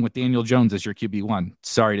this thing with Daniel Jones as your QB1.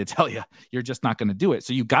 Sorry to tell you, you're just not going to do it.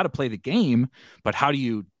 So you got to play the game, but how do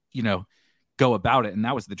you go about it? And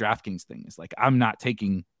that was the DraftKings thing. It's like, I'm not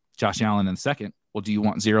taking Josh Allen in 2nd. Well, do you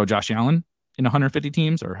want 0 Josh Allen in 150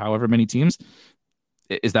 teams or however many teams?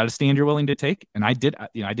 Is that a stand you're willing to take? And I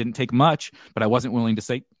didn't take much, but I wasn't willing to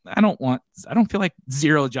say, I don't feel like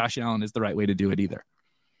 0 Josh Allen is the right way to do it either.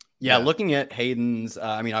 Yeah. Looking at Hayden's,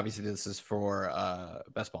 I mean, obviously this is for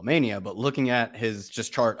Best Ball Mania, but looking at his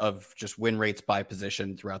just chart of just win rates by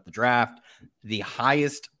position throughout the draft, the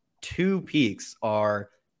highest 2 peaks are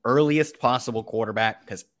earliest possible quarterback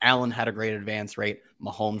because Allen had a great advance rate.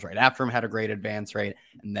 Mahomes right after him had a great advance rate.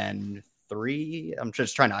 And then I'm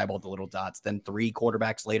just trying to eyeball the little dots. Then 3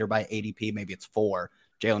 quarterbacks later by ADP, maybe it's 4.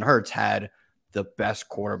 Jalen Hurts had the best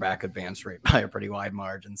quarterback advance rate by a pretty wide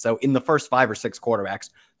margin. So in the first 5 or 6 quarterbacks,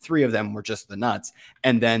 3 of them were just the nuts.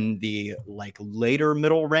 And then the like later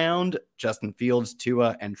middle round, Justin Fields,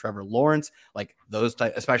 Tua, and Trevor Lawrence, like those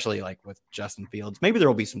type, especially like with Justin Fields, maybe there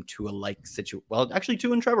will be some Tua-like well, actually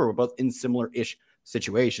Tua and Trevor were both in similar-ish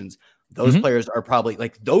situations. Those players are probably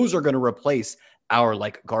like, those are going to replace our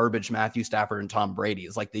like garbage Matthew Stafford and Tom Brady.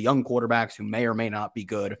 Is like the young quarterbacks who may or may not be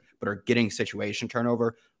good, but are getting situation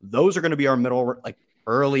turnover. Those are going to be our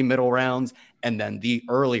early middle rounds. And then the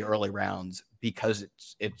early rounds, because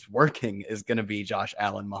it's working, is going to be Josh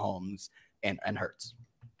Allen, Mahomes, and Hurts.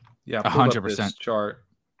 Yeah, 100% chart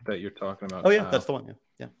that you're talking about. Oh yeah, that's the one.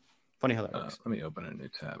 Yeah. Funny how that works. Let me open a new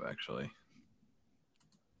tab actually.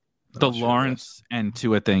 The Lawrence and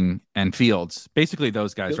Tua thing and Fields, basically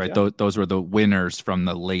those guys, right? Yeah. Those were the winners from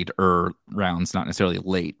the later rounds, not necessarily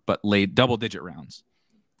late, but late double-digit rounds.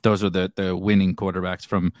 Those are the winning quarterbacks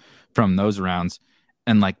from those rounds,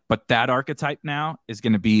 and like, but that archetype now is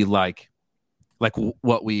going to be like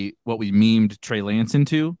what we memed Trey Lance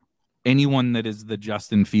into. Anyone that is the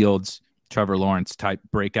Justin Fields, Trevor Lawrence type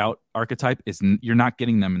breakout archetype you're not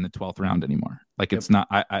getting them in the 12th round anymore. Like it's not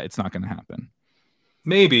going to happen.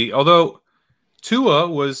 Maybe, although Tua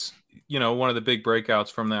was, one of the big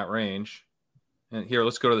breakouts from that range. And here,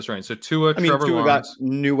 let's go to this range. So Tua, Trevor Tua Lawrence. Got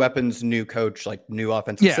new weapons, new coach, like new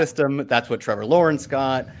offensive system. That's what Trevor Lawrence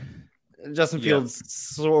got. Justin Fields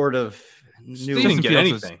sort of knew. He didn't get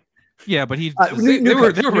anything. But he they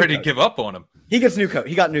were ready to give up on him. He gets new coach.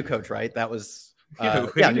 He got new coach, right? That was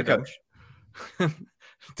new coach.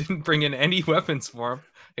 Didn't bring in any weapons for him.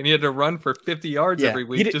 And he had to run for 50 yards every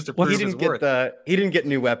week just to prove his worth. He didn't get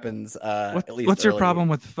new weapons. At least what's your problem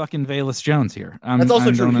with fucking Velus Jones here? That's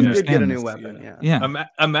also true. He did get a new weapon. Yeah.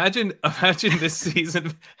 Imagine this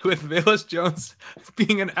season with Velus Jones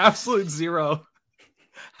being an absolute zero.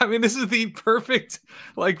 I mean, this is the perfect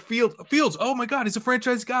Fields. Oh my God, he's a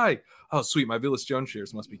franchise guy. Oh sweet, my Velus Jones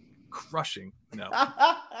shares must be crushing. No,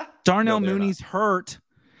 Darnell Mooney's hurt,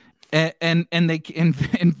 and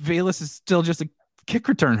Velus is still just a kick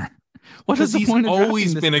returner. What is the point? He's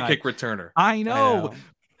always been a kick returner. I know.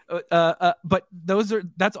 But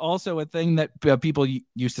that's also a thing that people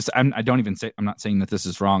used to say. I'm not saying that this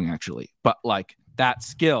is wrong actually, but like that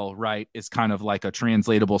skill, right, is kind of like a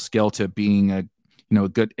translatable skill to being a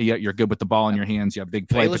good. You're good with the ball in your hands. You have big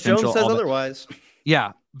play Velus potential. Jones says otherwise.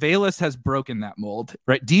 Yeah, Velus has broken that mold,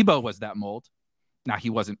 right? Debo was that mold. Now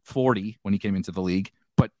he wasn't 40 when he came into the league,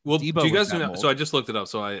 but Debo do you guys know? So I just looked it up.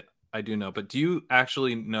 So I do know, but do you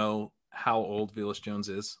actually know how old Velus Jones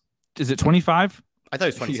is? Is it 25? I thought he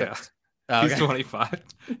was 26. Yeah. He's 25.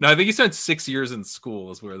 No, I think he spent 6 years in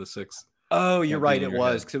school is where the 6. Oh, you're right. It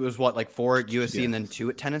was because it was 4 at USC and then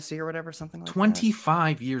 2 at Tennessee or whatever, something like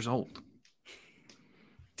 25 years old.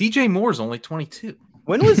 DJ Moore's only 22.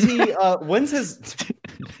 When was he? When's his?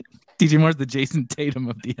 DJ Moore's the Jason Tatum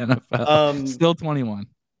of the NFL. Still 21.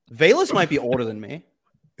 Velus might be older than me.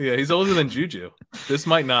 Yeah, he's older than Juju. This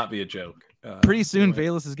might not be a joke. Pretty soon,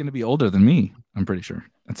 Velus is going to be older than me. I'm pretty sure.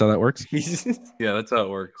 That's how that works. Yeah, that's how it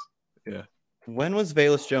works. Yeah. When was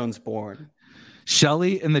Velus Jones born?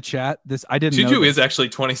 Shelly in the chat. I didn't know. Juju is actually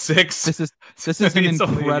 26. This is an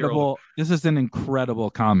incredible. This is an incredible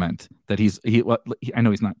comment that I know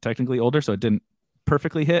he's not technically older, so it didn't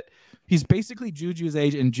perfectly hit. He's basically Juju's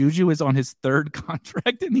age, and Juju is on his 3rd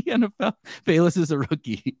contract in the NFL. Velus is a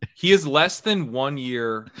rookie. He is less than 1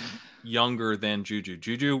 year younger than Juju.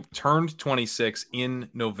 Juju turned 26 in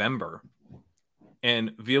November,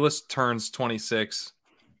 and Velus turns 26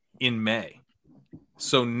 in May.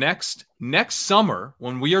 So next summer,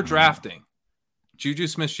 when we are drafting, Juju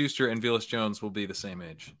Smith-Schuster and Velus Jones will be the same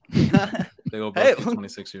age. They will both be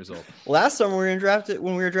 26 years old. Last summer when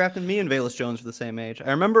we were drafting me and Velus Jones for the same age. I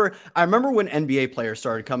remember when NBA players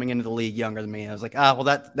started coming into the league younger than me. I was like,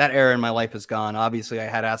 that era in my life is gone. Obviously, I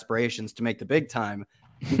had aspirations to make the big time.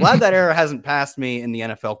 I'm glad that era hasn't passed me in the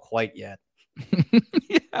NFL quite yet.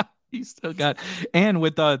 Yeah, you still got, and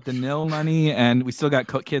with the nil money, and we still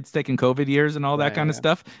got kids taking COVID years and all that kind of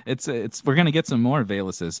stuff. We're gonna get some more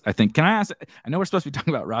Veluses, I think. Can I ask? I know we're supposed to be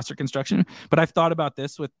talking about roster construction, but I've thought about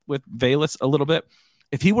this with Velus a little bit.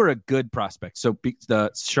 If he were a good prospect, so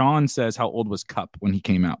Sean says, how old was Kupp when he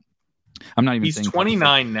came out? I'm not even. He's saying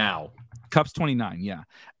 29 now. Kupp's 29. Yeah,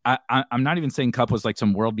 I'm not even saying Kupp was like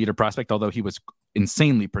some world beater prospect, although he was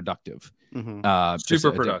insanely productive. Mm-hmm.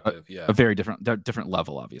 Super productive. A very different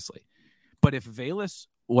level, obviously. But if Velus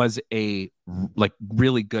was a like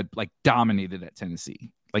really good, like dominated at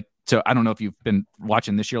Tennessee. Like, so I don't know if you've been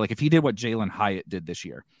watching this year. Like if he did what Jalen Hyatt did this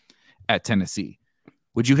year at Tennessee,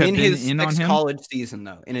 would you have in been his in on sixth him? college season,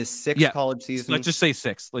 though, in his sixth college season, Let's just say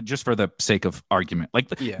 6, like, just for the sake of argument.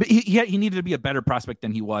 Like, Yeah. but he needed to be a better prospect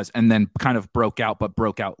than he was, and then kind of broke out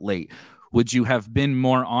late. Would you have been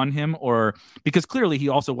more on him, or because clearly he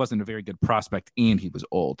also wasn't a very good prospect and he was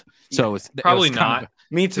old? So Probably it was kind not. of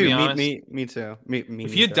me to too. be honest. Me too. Me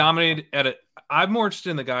If you had dominated at it, I'm more interested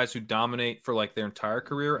in the guys who dominate for like their entire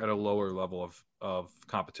career at a lower level of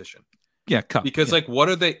competition. yeah, Cup, Because yeah. like, what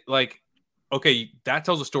are they like? Okay, that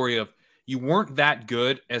tells a story of you weren't that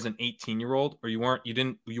good as an 18-year-old, or you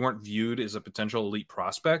weren't viewed as a potential elite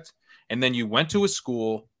prospect, and then you went to a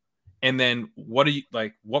school, and then what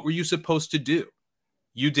were you supposed to do?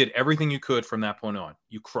 You did everything you could from that point on.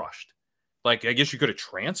 You crushed. Like, I guess you could have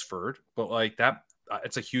transferred, but like that,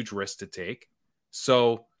 it's a huge risk to take.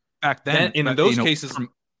 So back then in those cases,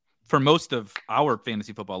 for most of our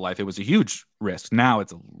fantasy football life, it was a huge risk. Now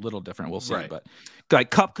it's a little different. We'll see. Right. But like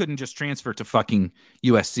Cup couldn't just transfer to fucking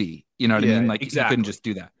USC. You know what I mean? Like exactly. he couldn't just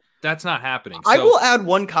do that. that's not happening. I So- will add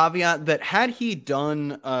one caveat that had he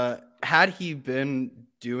been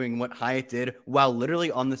doing what Hyatt did while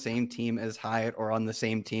literally on the same team as Hyatt or on the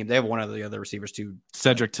same team, they have one of the other receivers too.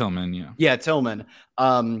 Cedric Tillman, yeah. Yeah, Tillman.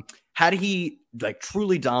 Had he like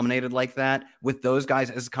truly dominated like that with those guys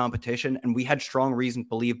as competition, and we had strong reason to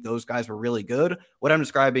believe those guys were really good, what I'm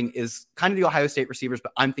describing is kind of the Ohio State receivers,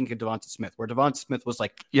 but I'm thinking Devonta Smith, where Devonta Smith was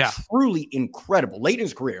like truly incredible late in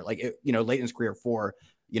his career, late in his career for,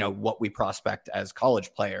 what we prospect as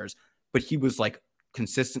college players, but he was like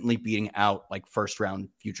consistently beating out like first round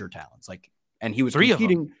future talents. Like, and he was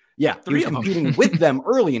competing. Yeah. He was competing with them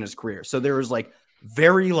early in his career. So there was like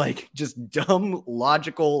very like just dumb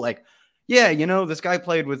logical, like, yeah, this guy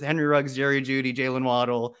played with Henry Ruggs, Jerry Jeudy, Jalen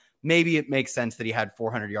Waddle. Maybe it makes sense that he had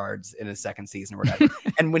 400 yards in his second season or whatever.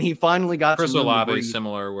 And when he finally got Chris Olave,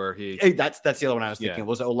 similar where that's the other one I was thinking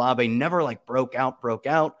was Olave never like broke out.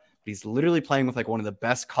 But he's literally playing with like one of the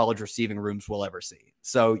best college receiving rooms we'll ever see.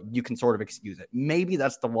 So you can sort of excuse it. Maybe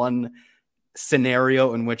that's the one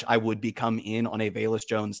scenario in which I would become in on a Velus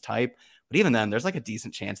Jones type. But even then, there's like a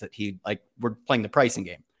decent chance that we're playing the pricing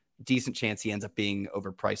game. Decent chance he ends up being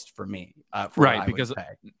overpriced for me. Right, because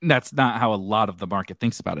that's not how a lot of the market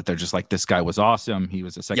thinks about it. They're just like, this guy was awesome. He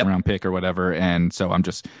was a second round pick or whatever, and so I'm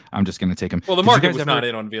just going to take him. Well, the market was not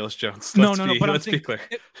in on Velus Jones. No. But let's be clear.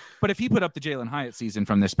 But if he put up the Jalen Hyatt season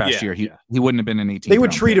from this past year, he wouldn't have been an 18. They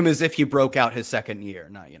would treat him as if he broke out his second year.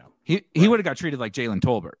 Not he would have got treated like Jalen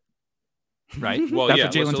Tolbert, right? Well, that's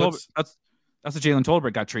what Jalen Tolbert. That's what Jalen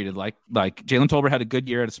Tolbert got treated like. Like Jalen Tolbert had a good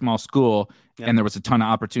year at a small school, and there was a ton of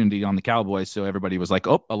opportunity on the Cowboys. So everybody was like,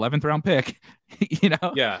 "Oh, 11th round pick," Yeah,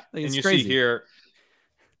 like, and you crazy. see here,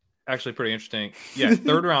 actually pretty interesting. Yeah,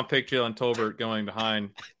 third round pick Jalen Tolbert going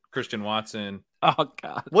behind Christian Watson. Oh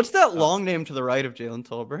God, what's that long name to the right of Jalen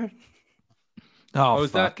Tolbert? Oh,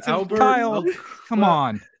 is that Albert? Kyle, come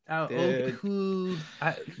on. Do you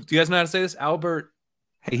guys know how to say this? Albert.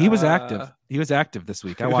 Hey, he was active. He was active this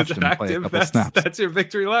week. I watched him play a couple snaps. That's your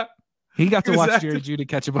victory lap. He got to watch Jerry Jeudy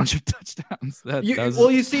catch a bunch of touchdowns.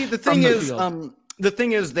 You see, the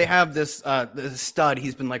thing is, they have this stud.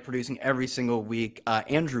 He's been like producing every single week.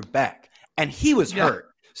 Andrew Beck, and he was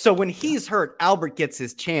hurt. So when he's hurt, Albert gets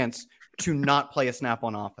his chance to not play a snap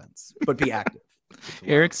on offense, but be active.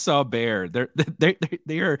 Eric Saubert.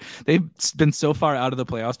 They've been so far out of the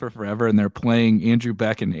playoffs for forever, and they're playing Andrew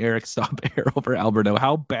Beck and Eric Saubert over Alberto.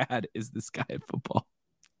 How bad is this guy at football?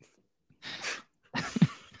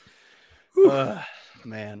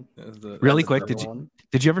 Man, really quick, did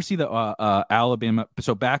you ever see the Alabama?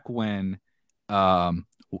 So back when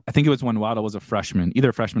I think it was when Waddle was a freshman, either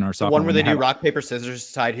a freshman or a sophomore. The one where they do rock, paper, scissors,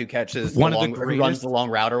 decide who catches who runs the long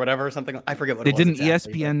route or whatever, or something. I forget what they it was did an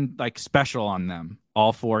exactly, ESPN like special on them,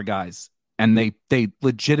 all four guys. And they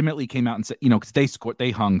legitimately came out and said, because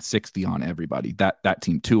they hung 60 on everybody, that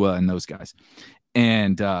team, Tua and those guys.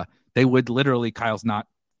 And they would literally, Kyle's not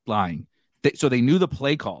lying. So they knew the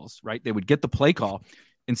play calls, right? They would get the play call.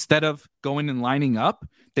 Instead of going and lining up,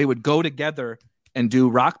 they would go together and do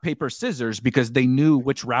rock, paper, scissors because they knew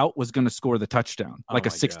which route was going to score the touchdown, like a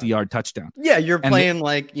 60-yard touchdown. Yeah, you're playing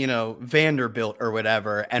Vanderbilt or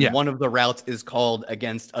whatever, and one of the routes is called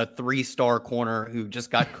against a 3-star corner who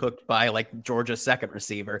just got cooked by like Georgia's second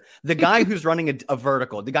receiver. The guy who's running a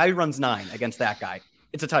vertical, the guy who runs 9 against that guy,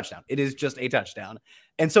 it's a touchdown. It is just a touchdown.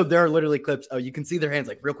 And so there are literally clips. Oh, you can see their hands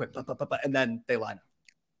like real quick, and then they line up.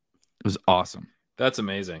 It was awesome. That's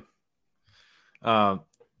amazing.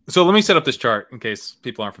 So let me set up this chart in case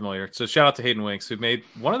people aren't familiar. So shout out to Hayden Winks, who made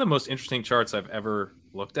one of the most interesting charts I've ever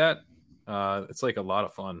looked at. It's like a lot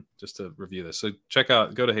of fun just to review this. So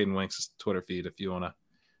go to Hayden Winks' Twitter feed if you want to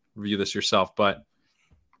review this yourself. But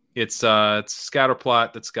it's a scatter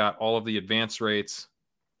plot that's got all of the advance rates,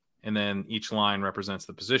 and then each line represents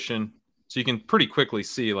the position. So you can pretty quickly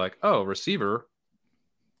see like, oh, receiver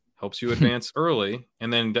helps you advance early,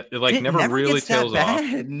 and then it never really tails off.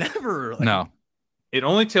 Never. No. It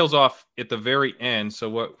only tails off at the very end.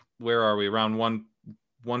 So where are we? Around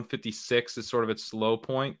 156 is sort of its low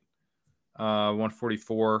point.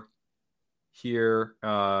 144 here.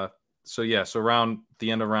 So around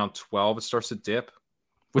the end of round 12, it starts to dip.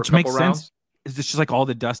 Which makes sense. Is this just like all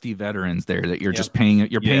the dusty veterans there that you're just paying?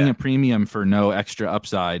 You're paying a premium for no extra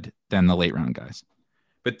upside than the late round guys.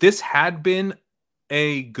 But this had been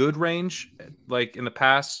a good range, like in the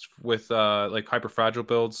past with like hyper fragile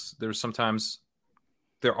builds. There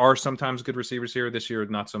are sometimes good receivers here. This year,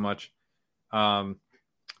 not so much.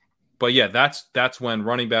 But yeah, that's when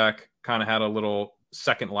running back kind of had a little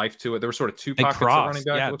second life to it. There were sort of two pockets of running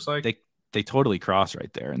back. It looks like they totally cross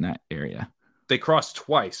right there in that area. They crossed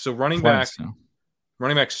twice. So running back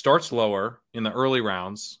starts lower in the early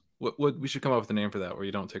rounds. What we should come up with a name for that, where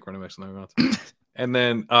you don't take running backs in the early rounds. And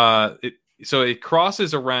then it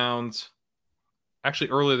crosses around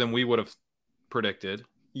actually earlier than we would have predicted.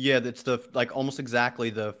 Yeah, that's almost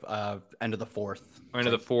exactly the end of the fourth. End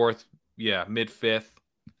of the fourth, yeah, mid-fifth.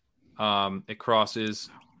 It crosses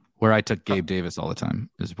where I took Gabe Davis all the time,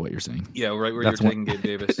 is what you're saying. Yeah, right where you're taking Gabe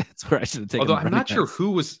Davis. That's where I should have taken. Although I'm not sure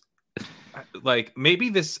who was like, maybe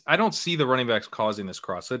this. I don't see the running backs causing this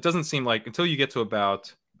cross. So it doesn't seem like until you get to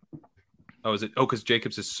about. Oh, is it? Oh, because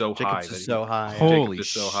Jacobs is so high. Holy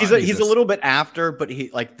shit! He's a little bit after, but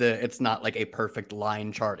it's not like a perfect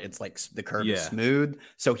line chart. It's like the curve is smooth,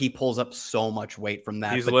 so he pulls up so much weight from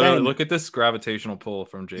that. He's literally look at this gravitational pull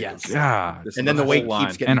from Jacobs. Yes. God. And then the weight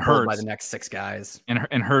keeps getting pulled by the next six guys.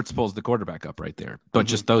 And Hurts pulls the quarterback up right there. But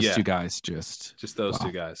just those two guys, just those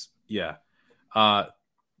two guys. Yeah.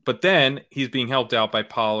 But then he's being helped out by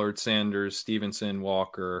Pollard, Sanders, Stevenson,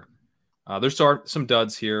 Walker. There's some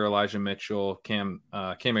duds here: Elijah Mitchell, Cam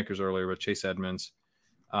Akers earlier, but Chase Edmonds.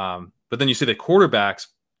 But then you see the quarterbacks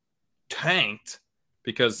tanked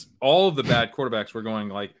because all of the bad quarterbacks were going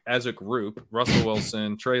like as a group: Russell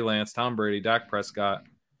Wilson, Trey Lance, Tom Brady, Dak Prescott.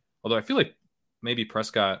 Although I feel like maybe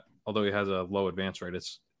Prescott, although he has a low advance rate,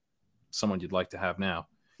 it's someone you'd like to have now.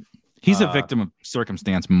 He's a victim of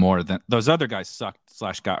circumstance more than those other guys sucked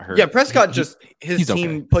 / got hurt. Yeah, Prescott his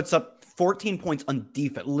team puts up 14 points on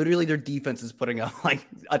defense. Literally, their defense is putting up like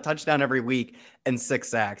a touchdown every week and 6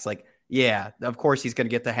 sacks. Like, yeah, of course he's going to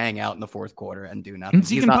get to hang out in the fourth quarter and do nothing. And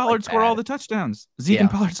Zeke and Pollard score all the touchdowns.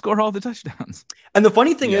 And the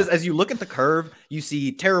funny thing is, as you look at the curve, you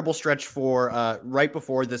see terrible stretch for right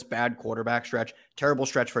before this bad quarterback stretch, terrible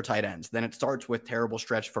stretch for tight ends. Then it starts with terrible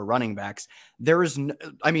stretch for running backs. There is,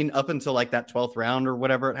 up until like that 12th round or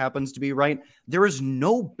whatever it happens to be, right? There is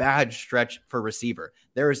no bad stretch for receiver.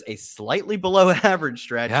 There is a slightly below average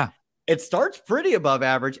stretch. Yeah. It starts pretty above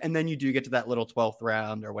average, and then you do get to that little 12th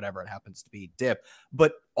round or whatever it happens to be dip.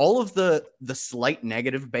 But all of the slight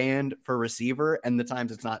negative band for receiver and the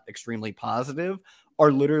times it's not extremely positive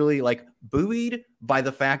are literally like buoyed by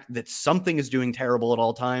the fact that something is doing terrible at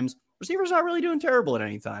all times. Receiver's not really doing terrible at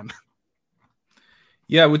any time.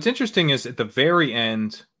 Yeah, what's interesting is at the very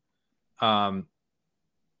end,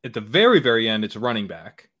 very end, it's running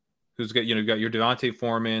back. Who's got you've got your Devontae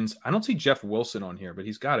Foremans. I don't see Jeff Wilson on here, but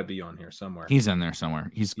he's got to be on here somewhere. He's in there somewhere.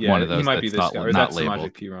 He's one of those. He might be this guy. Or not that's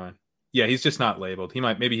labeled. Piron. Yeah, he's just not labeled.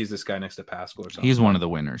 Maybe he's this guy next to Pascal or something. He's one of the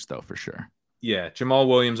winners though, for sure. Yeah, Jamal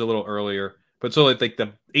Williams a little earlier, but so like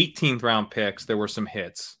the 18th round picks, there were some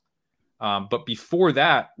hits. But before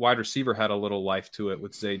that, wide receiver had a little life to it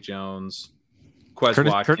with Zay Jones,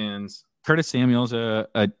 Watkins. Curtis Samuel's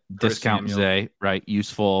a discount Zay, right?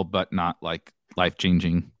 Useful, but not like life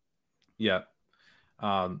changing. Yeah.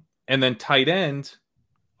 And then tight end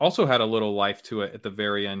also had a little life to it at the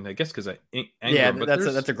very end, I guess, because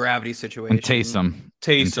that's a gravity situation. And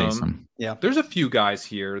Taysom. Yeah. There's a few guys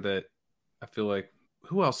here that I feel like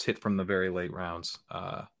who else hit from the very late rounds?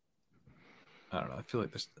 I don't know. I feel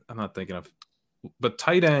like I'm not thinking of, but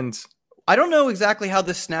tight ends. I don't know exactly how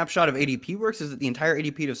this snapshot of ADP works. Is it the entire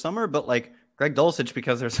ADP of summer? But like Greg Dulcich,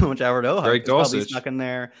 because there's so much Howard O. Greg Dulcich probably stuck in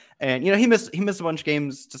there, and he missed a bunch of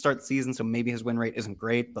games to start the season, so maybe his win rate isn't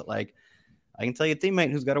great. But like, I can tell you a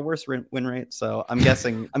teammate who's got a worse win rate, so I'm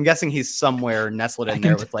guessing he's somewhere nestled in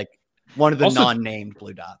there with like one of the non-named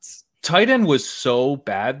blue dots. Tight end was so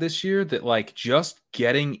bad this year that like just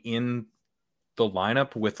getting in the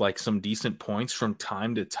lineup with like some decent points from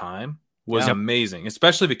time to time was Yeah. amazing,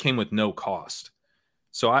 especially if it came with no cost.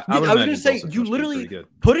 So I Yeah, would I was imagine going to say, Dulcich you must be literally pretty good.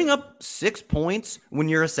 putting up 6 points when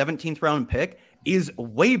you're a 17th round pick is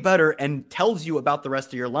way better and tells you about the rest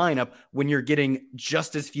of your lineup when you're getting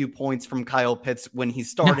just as few points from Kyle Pitts when he's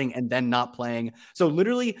starting and then not playing. So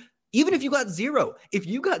literally, even if you got 0, if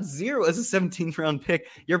you got 0 as a 17th round pick,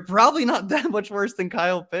 you're probably not that much worse than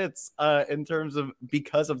Kyle Pitts in terms of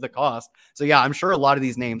because of the cost. So yeah, I'm sure a lot of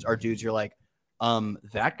these names are dudes you're like,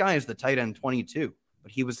 that guy is the tight end 22,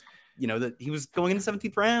 but he was, that he was going in the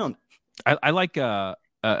 17th round. I like a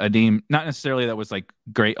name, not necessarily that was like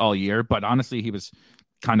great all year, but honestly, he was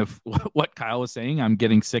kind of what Kyle was saying. I'm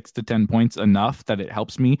getting 6 to 10 points enough that it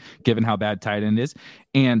helps me given how bad tight end is.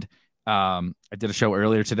 And I did a show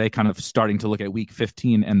earlier today, kind of starting to look at week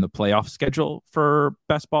 15 and the playoff schedule for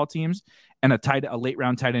best ball teams. And a late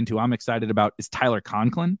round tight end who I'm excited about is Tyler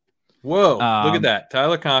Conklin. Whoa, look at that.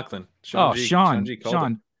 Tyler Conklin. Sean,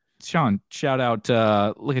 shout out.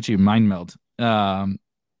 Look at you, mind meld.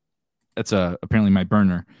 That's apparently my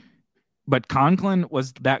burner. But Conklin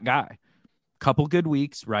was that guy. Couple good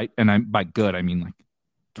weeks, right? And by good, I mean like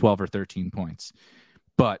 12 or 13 points.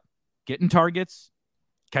 But getting targets,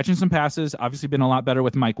 catching some passes, obviously been a lot better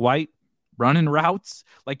with Mike White, running routes.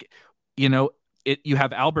 Like, you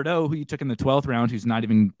have Albert O, who you took in the 12th round, who's not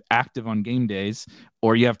even active on game days,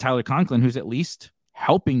 or you have Tyler Conklin, who's at least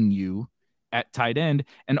helping you at tight end.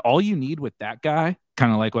 And all you need with that guy,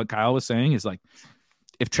 kind of like what Kyle was saying, is like,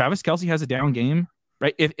 if Travis Kelce has a down game,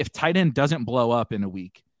 right? If tight end doesn't blow up in a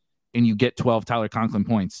week and you get 12 Tyler Conklin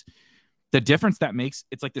points, the difference that makes,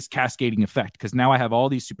 it's like this cascading effect, because now I have all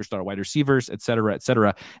these superstar wide receivers, et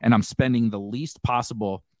cetera, and I'm spending the least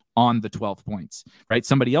possible on the 12 points, right?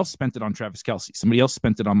 Somebody else spent it on Travis Kelce. Somebody else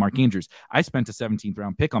spent it on Mark Andrews. I spent a 17th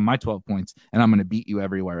round pick on my 12 points, and I'm going to beat you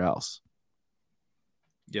everywhere else.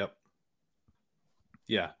 Yep.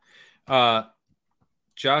 Yeah.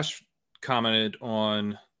 Josh commented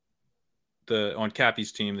on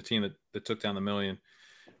Cappy's team, the team that took down the million.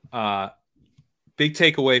 Big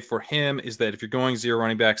takeaway for him is that if you're going 0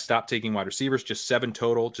 running back, stop taking wide receivers, just 7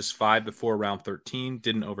 total, just 5 before round 13,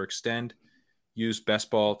 didn't overextend. Use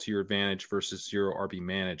best ball to your advantage versus 0 RB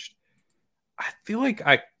managed. I feel like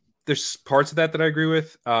there's parts of that I agree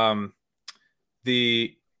with. What's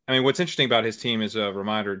interesting about his team is a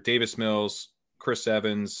reminder, Davis Mills, Chris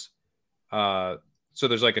Evans. So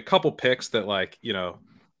there's like a couple picks that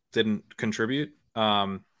didn't contribute.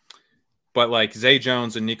 But like Zay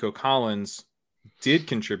Jones and Nico Collins did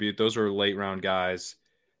contribute. Those were late round guys.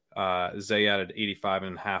 Zay added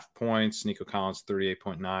 85.5 points. Nico Collins,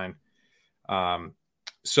 38.9.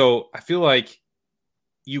 So I feel like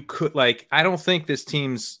you could I don't think this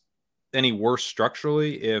team's any worse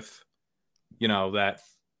structurally if, that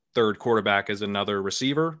third quarterback is another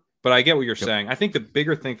receiver, but I get what you're saying. I think the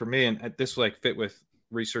bigger thing for me, and this fit with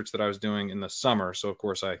research that I was doing in the summer. So of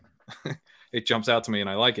course it jumps out to me and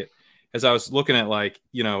I like it, as I was looking at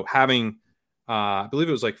having, I believe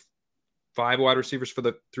it was 5 wide receivers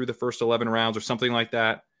through the first 11 rounds or something like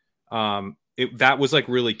that. That was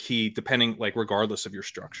really key, depending regardless of your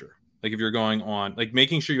structure. If you're going on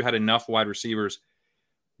making sure you had enough wide receivers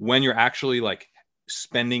when you're actually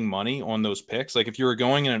spending money on those picks. If you were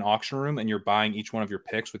going in an auction room and you're buying each one of your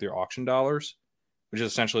picks with your auction dollars, which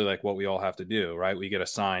is essentially what we all have to do, right? We get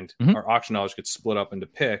assigned, our auction dollars get split up into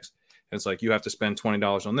picks. And it's you have to spend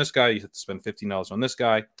 $20 on this guy. You have to spend $15 on this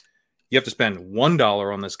guy. You have to spend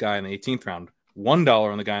 $1 on this guy in the 18th round,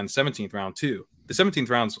 $1 on the guy in the 17th round too. The 17th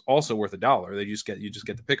round's also worth $1. You just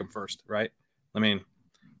get to pick them first, right?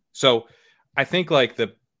 So I think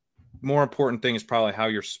the more important thing is probably how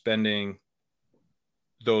you're spending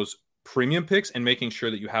those premium picks and making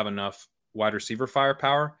sure that you have enough wide receiver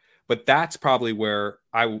firepower. But that's probably where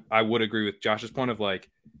I would agree with Josh's point of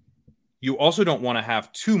you also don't want to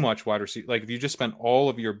have too much wide receiver. If you just spend all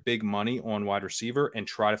of your big money on wide receiver and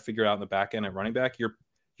try to figure out in the back end at running back,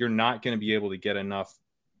 you're not going to be able to get enough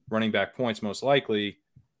running back points, most likely,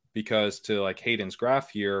 because to Hayden's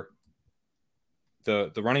graph here,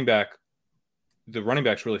 the running backs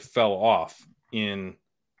really fell off in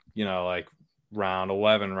round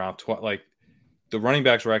 11, round 12. The running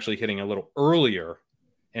backs were actually hitting a little earlier,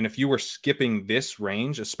 and if you were skipping this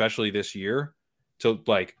range, especially this year, to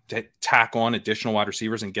tack on additional wide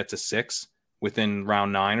receivers and get to 6 within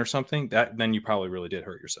round 9 or something, then you probably really did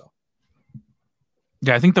hurt yourself.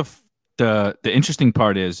 Yeah, I think the interesting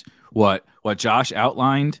part is what Josh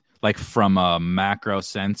outlined, from a macro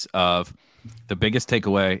sense of the biggest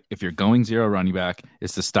takeaway, if you're going 0 running back,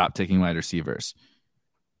 is to stop taking wide receivers.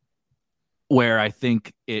 Where I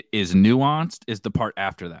think it is nuanced is the part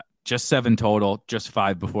after that. just 7 total, just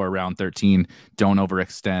 5 before round 13. Don't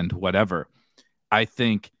overextend, whatever. I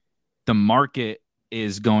think the market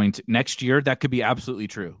is going to next year. That could be absolutely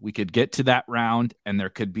true. We could get to that round and there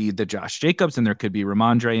could be the Josh Jacobs and there could be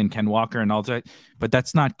Ramondre and Ken Walker and all that, but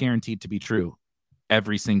that's not guaranteed to be true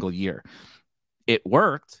every single year. It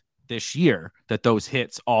worked this year that those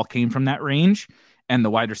hits all came from that range and the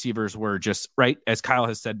wide receivers were just right. As Kyle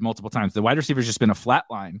has said multiple times, the wide receivers just been a flat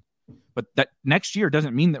line, but that next year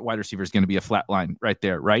doesn't mean that wide receiver is going to be a flat line right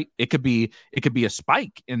there. Right. It could be a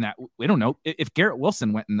spike in that. We don't know if Garrett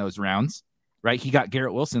Wilson went in those rounds, right? He got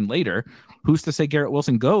Garrett Wilson later. Who's to say Garrett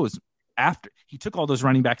Wilson goes after he took all those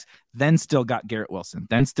running backs, then still got Garrett Wilson,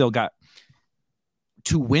 then still got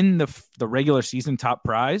to win the regular season top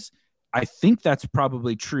prize. I think that's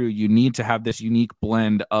probably true. You need to have this unique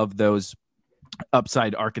blend of those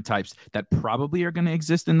upside archetypes that probably are going to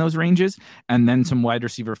exist in those ranges, and then some wide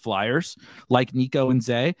receiver flyers like Nico and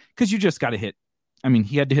Zay, because you just got to hit. I mean,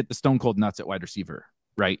 he had to hit the stone cold nuts at wide receiver,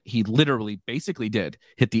 right? He literally basically did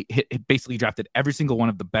basically drafted every single one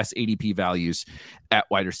of the best ADP values at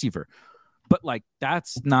wide receiver. But like,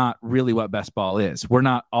 that's not really what best ball is. We're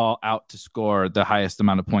not all out to score the highest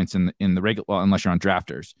amount of points in the regular, well, unless you're on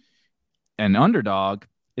drafters. And underdog,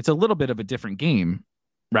 it's a little bit of a different game,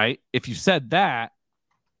 right? If you said that,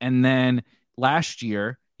 and then last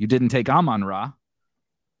year you didn't take Amon-Ra,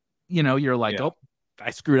 you're like, oh, I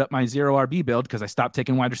screwed up my 0 RB build because I stopped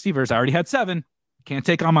taking wide receivers. I already had 7. Can't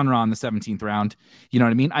take Amon-Ra in the 17th round. You know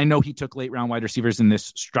what I mean? I know he took late round wide receivers in this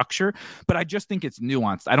structure, but I just think it's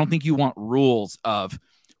nuanced. I don't think you want rules of,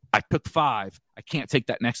 I took 5, I can't take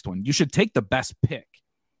that next one. You should take the best pick,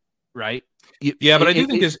 right? But I do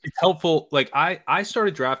think it's helpful. Like I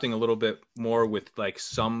started drafting a little bit more with like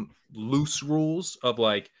some loose rules of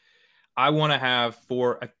like, I want to have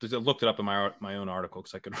 4. I looked it up in my own article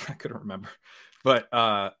because I couldn't remember, but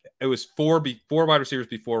it was 4 wide receivers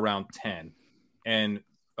before round 10 and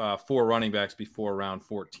 4 running backs before round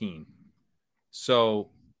 14. So,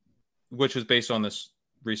 which was based on this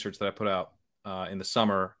research that I put out in the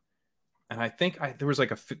summer. And I think there was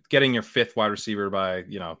like getting your 5th wide receiver by,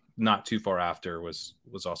 not too far after was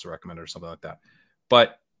also recommended or something like that.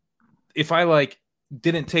 But if I like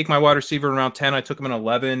didn't take my wide receiver in round 10, I took him in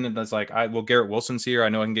 11 and I was like, Garrett Wilson's here. I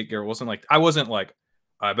know I can get Garrett Wilson. Like, I wasn't like,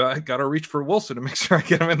 I got to reach for Wilson to make sure I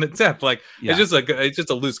get him in the 10th. Like, it's just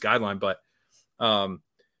a loose guideline. But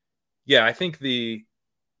I think the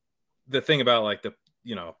thing about like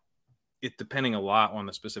it depending a lot on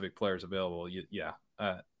the specific players available.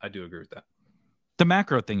 I do agree with that. The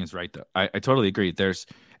macro thing is right, though. I totally agree. There's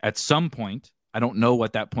at some point, I don't know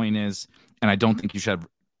what that point is, and I don't think you should have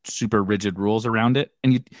super rigid rules around it.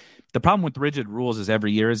 And the problem with rigid rules is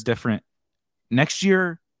every year is different. Next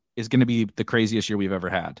year is going to be the craziest year we've ever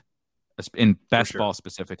had in best ball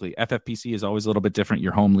specifically. FFPC is always a little bit different.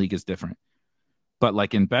 Your home league is different. But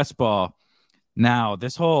like in best ball, now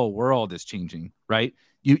this whole world is changing, right?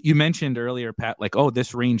 You mentioned earlier, Pat, like, oh,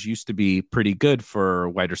 this range used to be pretty good for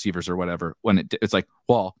wide receivers or whatever. When it's like,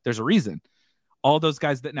 well, there's a reason. All those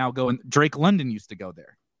guys that now go in, Drake London used to go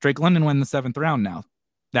there. Drake London went in the 7th round now.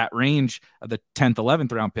 That range of the 10th,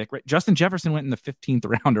 11th round pick, right? Justin Jefferson went in the 15th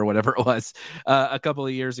round or whatever it was a couple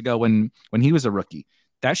of years ago when he was a rookie.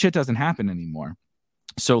 That shit doesn't happen anymore.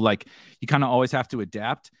 So like you kind of always have to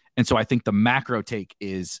adapt. And so I think the macro take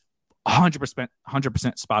is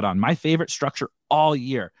 100% spot on. My favorite structure all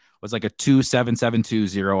year was like a 2-7-7-2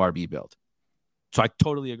 0 RB build. So I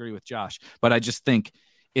totally agree with Josh, but I just think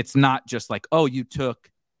it's not just like, oh, you took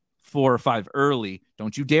 4 or 5 early.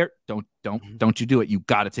 Don't you dare. Don't you do it. You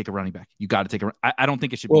got to take a running back. You got to take I don't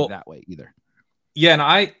think it should be that way either. Yeah.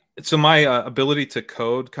 And so my ability to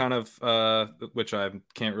code kind of, which I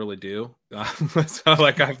can't really do. So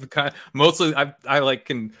like I've kind mostly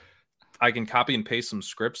I can copy and paste some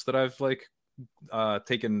scripts that I've like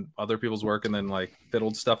taken other people's work and then like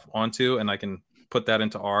fiddled stuff onto, and I can put that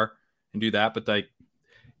into R and do that. But I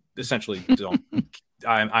essentially don't.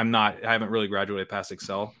 I haven't really graduated past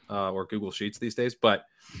Excel or Google Sheets these days. But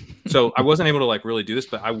so I wasn't able to like really do this.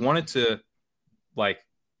 But I wanted to like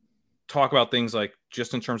talk about things like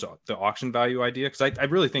just in terms of the auction value idea, because I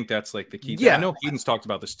really think that's like the key thing. I know Hayden's talked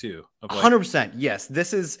about this too. Of like, 100%. Yes,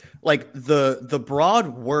 this is like the broad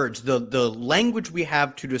words, the language we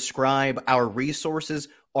have to describe our resources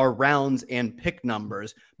are rounds and pick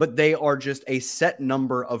numbers, but they are just a set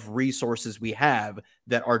number of resources we have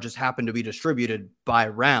that are just happen to be distributed by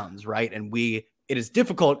rounds, right? And it is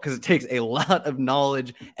difficult because it takes a lot of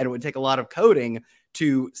knowledge and it would take a lot of coding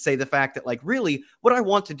to say the fact that like really what I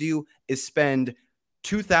want to do is spend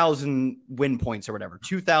 2,000 win points or whatever,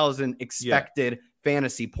 2,000 expected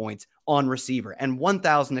fantasy points on receiver and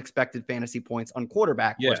 1,000 expected fantasy points on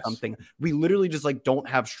quarterback or something. We literally just like don't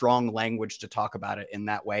have strong language to talk about it in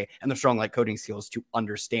that way, and the strong like coding skills to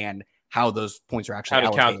understand how those points are actually how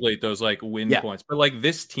to calculate those like win points. But like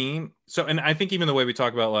this team, so, and I think even the way we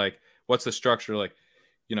talk about like what's the structure, like,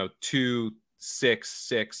 you know, 2, 6,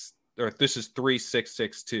 6, or this is 3, 6,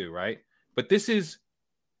 6, 2, right? But this is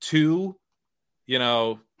 2, you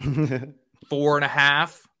know,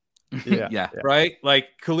 4.5. Yeah. Right? Like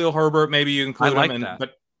Khalil Herbert, maybe you include like him, that.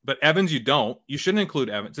 but Evans, you don't. You shouldn't include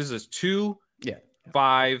Evans. This is 2,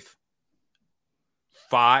 5,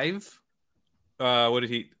 5. What did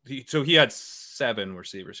he? So he had 7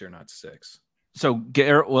 receivers here, not 6. So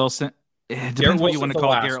Garrett Wilson. It depends what you want to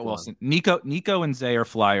call Garrett Wilson. Nico and Zay are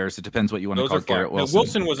flyers. It depends what you want to call Garrett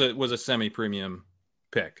Wilson. Wilson was a semi-premium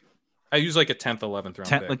pick. I use like a 10th, 11th round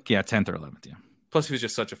pick. Like, 10th or 11th. Yeah. Plus, he was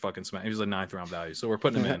just such a fucking smash. He was a 9th round value, so we're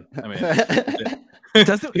putting him in. I mean,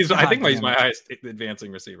 I think he's my highest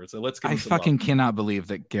advancing receiver. So let's get. I fucking cannot believe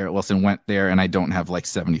that Garrett Wilson went there, and I don't have like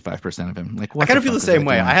 75% of him. Like, what I kind of feel the same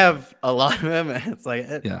way. I have a lot of him, and it's like,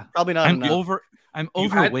 probably not. I'm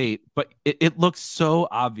overweight, but it looks so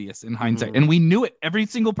obvious in hindsight, and we knew it. Every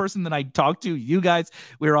single person that I talked to, you guys,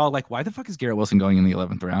 we were all like, "Why the fuck is Garrett Wilson going in the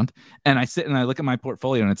 11th round?" And I sit and I look at my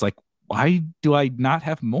portfolio, and it's like, why do I not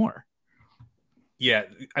have more? Yeah,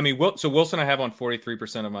 I mean, so Wilson I have on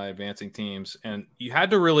 43% of my advancing teams, and you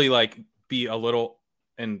had to really like be a little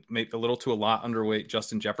and make a little to a lot underweight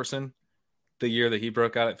Justin Jefferson the year that he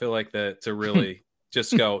broke out. I feel like that to really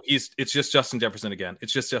just go, it's just Justin Jefferson again.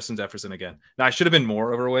 It's just Justin Jefferson again. Now I should have been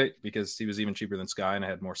more overweight because he was even cheaper than Sky, and I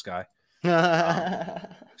had more Sky.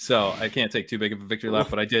 So I can't take too big of a victory lap,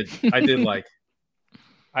 but I did like,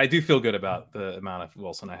 I do feel good about the amount of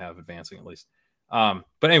Wilson I have advancing at least. But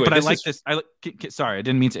anyway, I like this. Sorry, I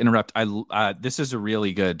didn't mean to interrupt. This is a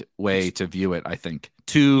really good way to view it. I think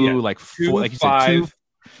 2, like 4, like you said, 2,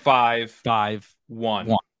 5, 5,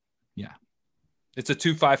 1. Yeah, it's a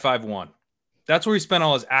 2, 5, 5, 1. That's where he spent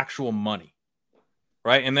all his actual money,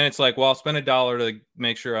 right? And then it's like, well, I'll spend $1 to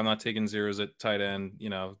make sure I'm not taking zeros at tight end. You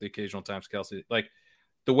know, the occasional times Kelsey. Like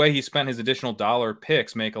the way he spent his additional $1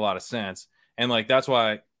 picks make a lot of sense, and like that's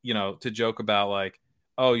why, you know, to joke about like,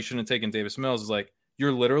 oh, you shouldn't have taken Davis Mills, is like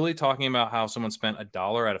you're literally talking about how someone spent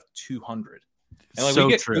 $1 out of 200. And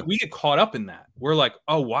like so we get caught up in that. We're like,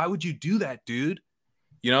 oh, why would you do that, dude?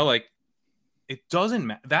 You know, like it doesn't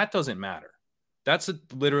matter. That doesn't matter. That's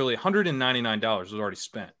literally $199 was already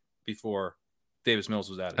spent before Davis Mills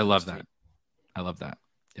was added. I love that.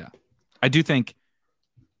 Yeah. I do think,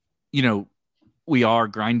 you know, we are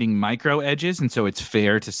grinding micro edges, and so it's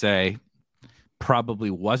fair to say probably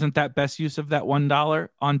wasn't that best use of that $1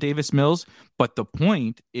 on Davis Mills, but the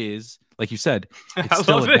point is, like you said, it's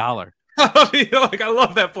still $1. I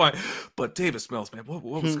love that point. But Davis Mills, man, what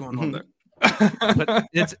was going on there? But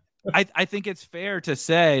I think it's fair to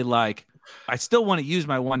say, like, I still want to use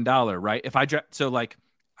my $1, right? If I draft, so like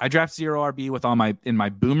I draft 0 RB with all in my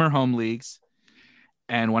Boomer home leagues,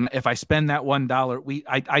 and if I spend that $1,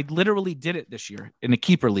 I literally did it this year in a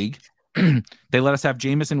keeper league. They let us have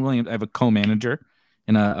Jameson Williams. I have a co-manager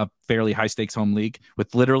in a fairly high stakes home league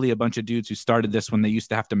with literally a bunch of dudes who started this when they used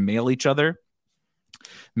to have to mail each other.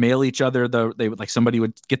 They would, like, somebody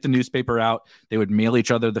would get the newspaper out. They would mail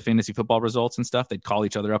each other the fantasy football results and stuff. They'd call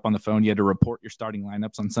each other up on the phone. You had to report your starting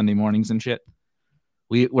lineups on Sunday mornings and shit.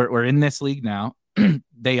 We're in this league now.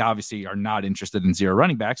 They obviously are not interested in 0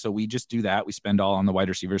 running back. So we just do that. We spend all on the wide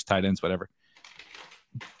receivers, tight ends, whatever.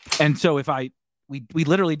 And so we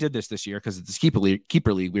literally did this year because it's keeper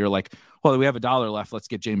league. We were like, well, we have $1 left. Let's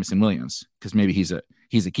get Jameson Williams because maybe he's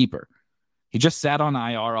a keeper. He just sat on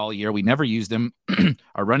IR all year. We never used him.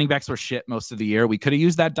 Our running backs were shit most of the year. We could have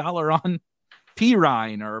used that $1 on P.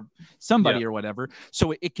 Ryan or somebody or whatever.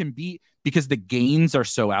 So it can be, because the gains are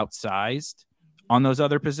so outsized on those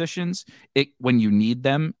other positions, when you need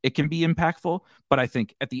them, it can be impactful. But I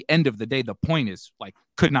think at the end of the day, the point is, like,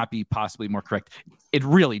 could not be possibly more correct. It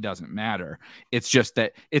really doesn't matter. It's just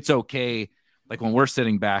that it's okay, like when we're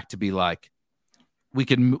sitting back, to be like, we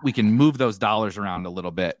can move those dollars around a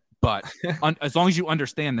little bit, but as long as you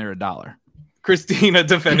understand they're $1. Christina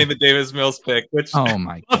defending the Davis Mills pick, which oh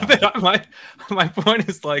my god, my point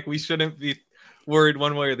is, like, we shouldn't be worried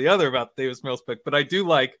one way or the other about Davis Mills pick, but I do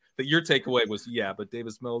like that your takeaway was but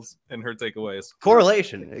Davis Mills, and her takeaway is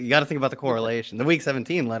correlation. You got to think about the correlation. The week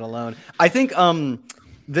 17, let alone. I think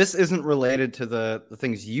This isn't related to the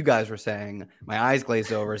things you guys were saying. My eyes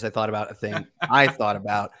glazed over as I thought about a thing I thought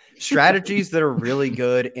about. Strategies that are really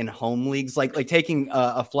good in home leagues, like taking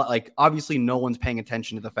a flat, like obviously no one's paying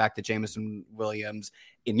attention to the fact that Jameson Williams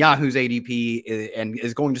in Yahoo's ADP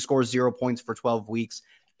is going to score 0 points for 12 weeks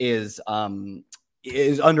is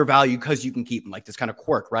undervalued because you can keep them, like this kind of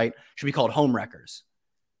quirk, right? Should be called home wreckers.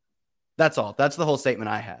 That's all. That's the whole statement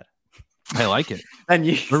I had. I like it. And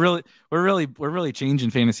we're really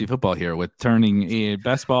changing fantasy football here with turning a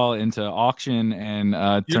best ball into auction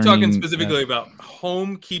and you're talking specifically about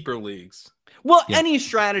home keeper leagues. Well, any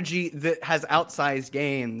strategy that has outsized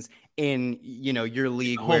gains in your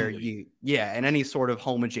league in any sort of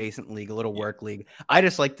home adjacent league, a little work league. I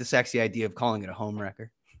just like the sexy idea of calling it a home wrecker.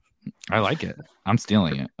 I like it. I'm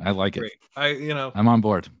stealing it. I like it. I'm on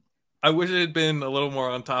board. I wish it had been a little more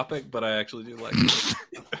on topic, but I actually do like it.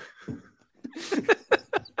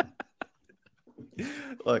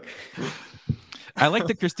 Look, I like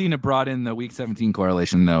that Christina brought in the week 17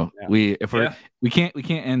 correlation though. Yeah. We can't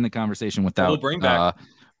end the conversation without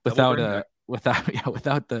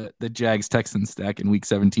the Jags Texans stack in week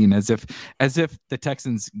 17 as if the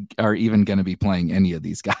Texans are even going to be playing any of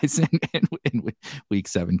these guys in week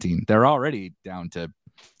 17. They're already down to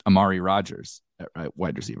Amari Rodgers at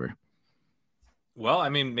wide receiver. Well, I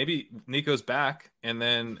mean, maybe Nico's back, and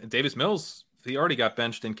then Davis Mills, he already got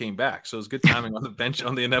benched and came back, so it was good timing on the bench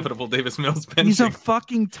on the inevitable Davis Mills bench. He's a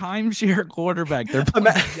fucking timeshare quarterback. They're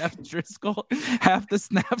playing Jeff Driscoll half the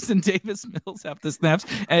snaps and Davis Mills half the snaps.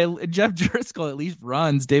 And Jeff Driscoll at least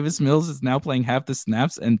runs. Davis Mills is now playing half the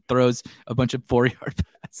snaps and throws a bunch of 4-yard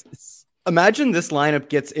passes. Imagine this lineup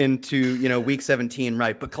gets into, week 17,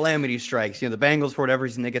 right? But calamity strikes. The Bengals, for whatever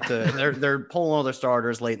reason, they get to they're pulling all their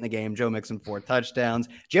starters late in the game. Joe Mixon 4 touchdowns.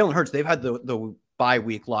 Jalen Hurts, they've had the bye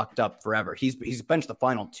week locked up forever. He's benched the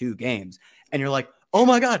final 2 games, and you're like, oh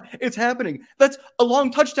my god, it's happening. That's a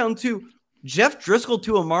long touchdown to Jeff Driscoll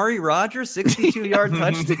to Amari Rodgers, 62-yard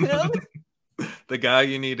touchdown. The guy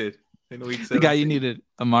you needed in week 17. The guy you needed,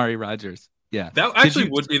 Amari Rodgers. Yeah, that actually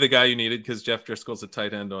would be the guy you needed because Jeff Driscoll's a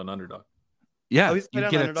tight end on underdog. Yeah, you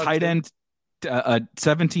get a tight end, a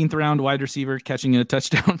 17th round wide receiver catching a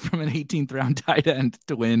touchdown from an 18th round tight end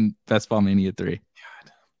to win Best Ball Mania 3.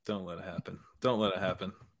 God, don't let it happen. Don't let it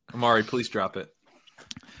happen. Amari, please drop it.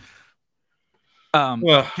 On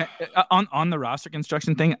the roster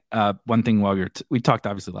construction thing, one thing while we talked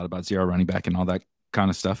obviously a lot about zero running back and all that kind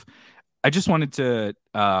of stuff. I just wanted to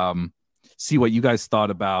see what you guys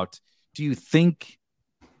thought about. Do you think,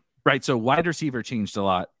 right? So wide receiver changed a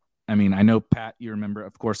lot. I mean, I know Pat, you remember,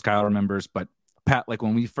 of course, Kyle remembers, but Pat, like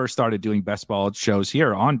when we first started doing best ball shows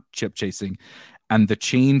here on Chip Chasing, and the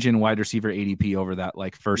change in wide receiver ADP over that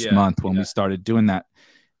first month when we started doing that,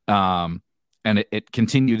 and it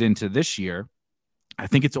continued into this year. I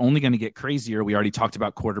think it's only going to get crazier. We already talked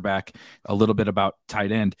about quarterback, a little bit about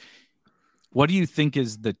tight end. What do you think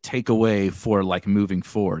is the takeaway for moving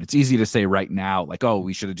forward? It's easy to say right now, oh,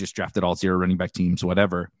 we should have just drafted all 0 running back teams,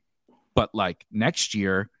 whatever. But next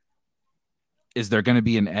year, is there going to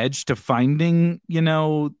be an edge to finding,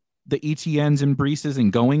 the ETNs and Breeses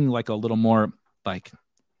and going a little more I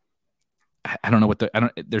don't know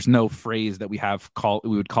there's no phrase that we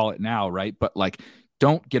would call it now, right? But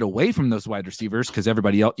don't get away from those wide receivers because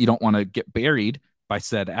everybody else, you don't want to get buried by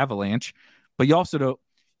said avalanche, but you also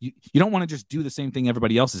you don't want to just do the same thing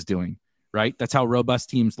everybody else is doing, right? That's how robust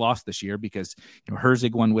teams lost this year because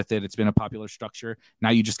Herzig won with it. It's been a popular structure. Now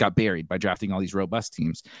you just got buried by drafting all these robust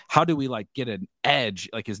teams. How do we get an edge?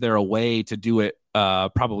 Is there a way to do it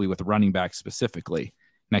probably with running back specifically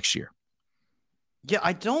next year? Yeah,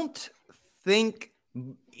 I don't think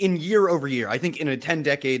in year over year, I think in a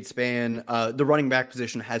 10-decade span, the running back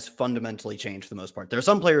position has fundamentally changed for the most part. There are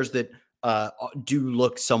some players that do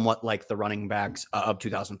look somewhat like the running backs of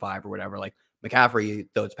 2005 or whatever, like McCaffrey,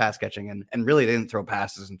 though it's pass catching, and really they didn't throw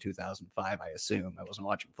passes in 2005, I assume. I wasn't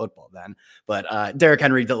watching football then. But Derrick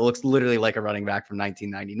Henry looks literally like a running back from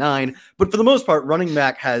 1999. But for the most part, running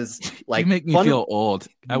back has you make me feel old.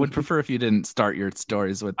 I would prefer if you didn't start your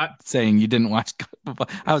stories with saying you didn't watch football.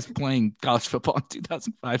 I was playing college football in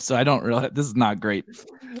 2005, so I don't realize this is not great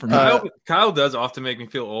for me. Kyle does often make me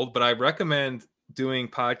feel old, but I recommend doing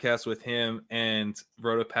podcasts with him and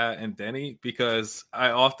Rotopat and Denny because I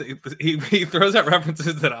often he throws out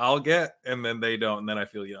references that I'll get and then they don't, and then I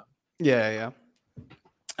feel young. Yeah.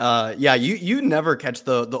 You never catch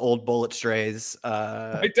the old bullet strays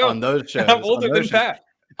on those shows. I'm older than Pat.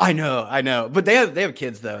 I know, but they have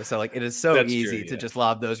kids though, so it is so easy to just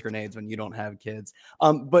lob those grenades when you don't have kids.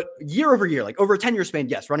 But year over year, over a 10-year span,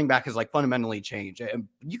 yes, running back has fundamentally changed. And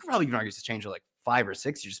you could probably even argue it's changed 5 or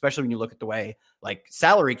 6 years, especially when you look at the way like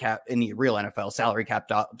salary cap in the real NFL, salary cap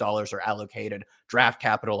dollars are allocated, draft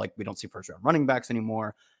capital. Like we don't see first round running backs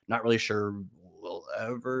anymore. Not really sure we'll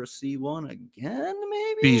ever see one again.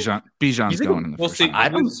 Maybe Bijan's going in the we'll first see. round. I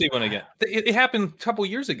don't see one again. It happened a couple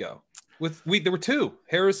years ago. There were 2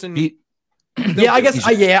 Harrison. Yeah, I guess.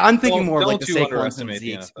 I'm thinking more of like the too Saquons and underestimate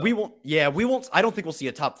the Zeke's. NFL. We won't. Yeah, we won't. I don't think we'll see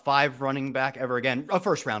a top 5 running back ever again. A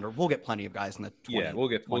first rounder. We'll get plenty of guys in the 20, Yeah, we'll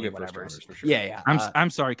get first whatevers. rounders for sure. Yeah. I'm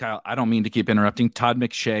sorry, Kyle. I don't mean to keep interrupting. Todd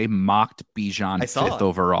McShay mocked Bijan I saw 5th it.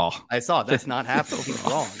 overall. I saw it. That's not happening. He's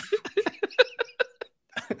wrong.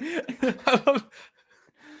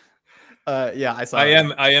 Yeah, I saw.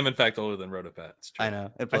 I am in fact older than Rotopat. It's true. I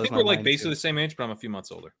know. It I blows think my we're like mind, basically too. the same age, but I'm a few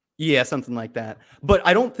months older. Yeah, something like that. But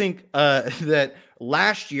I don't think that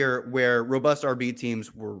last year where robust RB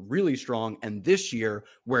teams were really strong and this year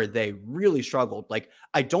where they really struggled, like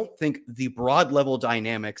I don't think the broad level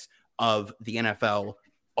dynamics of the NFL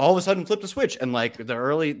all of a sudden flipped a switch and like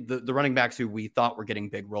the running backs who we thought were getting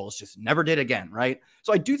big roles just never did again, right?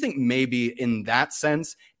 So I do think maybe in that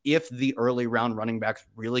sense, if the early round running backs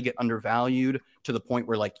really get undervalued to the point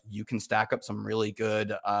where like you can stack up some really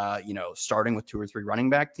good, starting with 2 or 3 running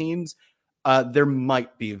back teams, there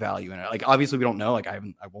might be value in it. Like obviously we don't know. Like I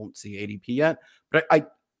won't see ADP yet, but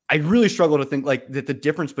I really struggle to think like that the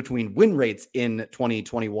difference between win rates in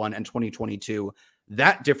 2021 and 2022,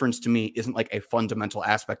 that difference to me isn't like a fundamental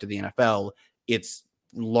aspect of the NFL. It's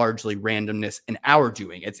largely randomness in our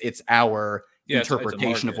doing. It's our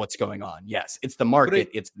interpretation of what's going on. Yes, it's the market.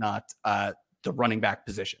 It's not the running back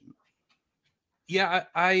position. Yeah,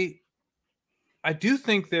 I do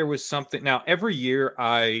think there was something. Now, every year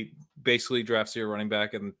I basically draft 0 running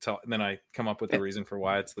back and then I come up with a reason for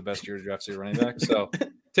why it's the best year to draft 0 running back. So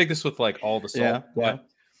take this with like all the salt. Yeah.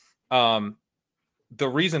 But the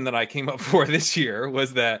reason that I came up for this year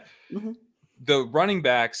was that the running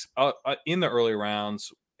backs in the early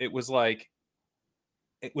rounds, it was a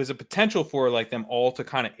potential for like them all to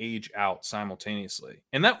kind of age out simultaneously.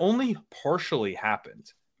 And that only partially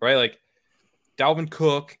happened, right? Like Dalvin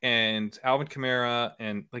Cook and Alvin Kamara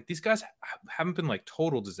and like these guys haven't been like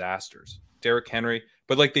total disasters. Derrick Henry,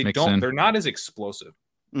 but like they're not as explosive.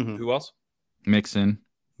 Mm-hmm. Who else? Mixon.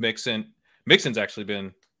 Mixon's actually been,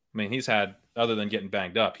 I mean, he's had, other than getting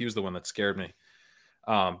banged up, he was the one that scared me.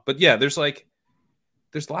 But yeah, there's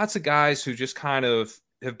lots of guys who just kind of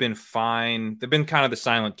have been fine. They've been kind of the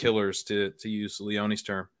silent killers, to use Leone's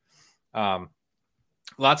term.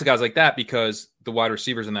 Lots of guys like that because the wide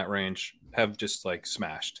receivers in that range have just like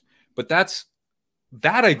smashed. But that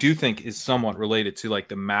I do think is somewhat related to like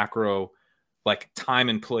the macro, like time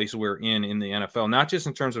and place we're in the NFL, not just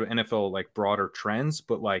in terms of NFL like broader trends,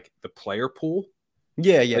 but like the player pool.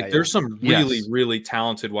 Yeah. There's some really, really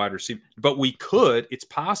talented wide receivers, but it's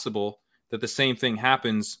possible that the same thing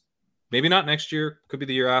happens. Maybe not next year, could be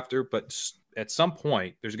the year after, but at some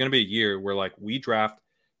point there's going to be a year where like we draft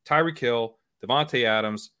Tyreek Hill, Devontae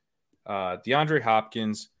Adams, DeAndre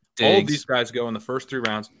Hopkins, all of these guys go in the first 3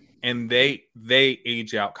 rounds and they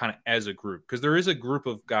age out kind of as a group. Cause there is a group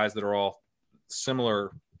of guys that are all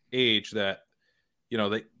similar age that,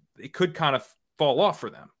 they could kind of fall off for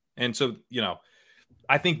them. And so,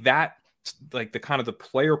 I think that like the kind of the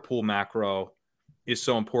player pool macro is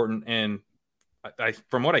so important. And I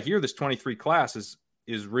from what I hear, this 23 class is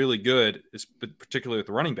really good, particularly with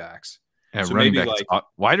the running backs. Yeah, so running maybe back, like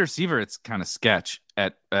wide receiver, it's kind of sketch.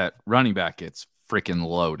 At running back, it's freaking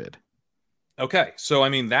loaded. Okay, so I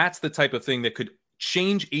mean that's the type of thing that could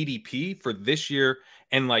change ADP for this year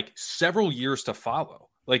and like several years to follow.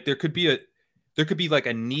 Like there could be like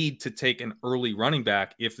a need to take an early running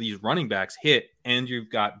back if these running backs hit, and you've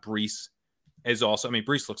got Breece as also. I mean,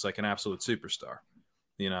 Breece looks like an absolute superstar,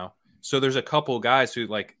 So there's a couple of guys who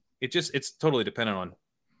like it's totally dependent on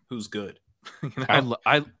who's good.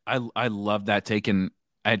 I love that take, and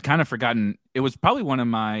I had kind of forgotten. It was probably one of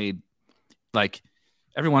my like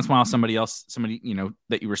every once in a while somebody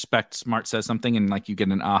that you respect smart says something and like you get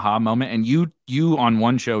an aha moment. And you on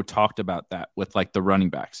one show talked about that with like the running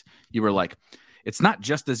backs. You were like, it's not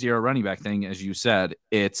just the 0 running back thing, as you said.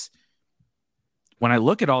 It's when I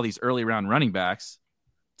look at all these early round running backs,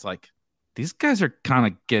 it's like these guys are kind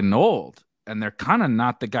of getting old and they're kind of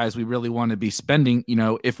not the guys we really want to be spending.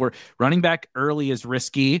 If we're running back early is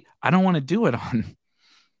risky, I don't want to do it on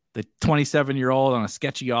the 27-year-old on a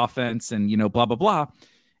sketchy offense and, blah, blah, blah.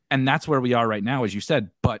 And that's where we are right now, as you said,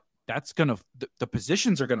 but that's going to, the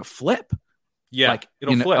positions are going to flip. Yeah. Like,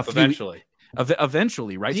 it'll flip eventually.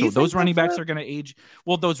 Eventually, right? So those running backs are going to age.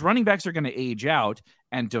 Well, those running backs are going to age out.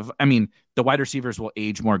 And the wide receivers will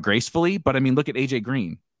age more gracefully. But look at AJ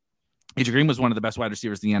Green. AJ Green was one of the best wide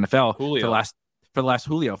receivers in the NFL. Julio. for the last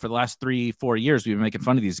 3-4 years, we've been making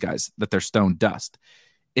fun of these guys that they're stone dust.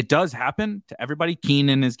 It does happen to everybody.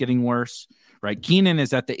 Keenan is getting worse, right? Keenan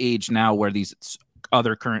is at the age now where these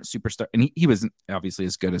other current superstar, and he wasn't obviously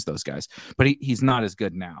as good as those guys, but he's not as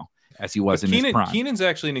good now as he was in his prime. Keenan's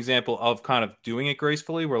actually an example of kind of doing it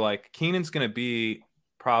gracefully, where like Keenan's going to be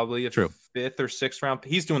probably a 5th or 6th round.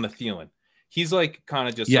 He's doing the Thielen. He's like kind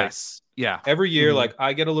of just every year, like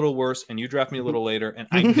I get a little worse and you draft me a little later, and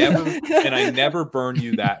I never burn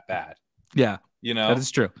you that bad. Yeah, that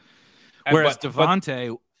is true. Whereas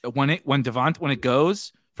Devontae, when it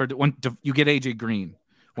goes for when you get AJ Green,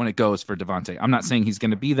 when it goes for Devontae, I'm not saying he's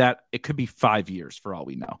going to be that. It could be 5 years for all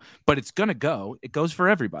we know, but it's going to go. It goes for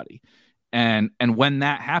everybody. And when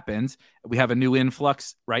that happens, we have a new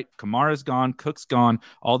influx, right? Kamara's gone, Cook's gone,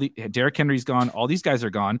 Derrick Henry's gone, all these guys are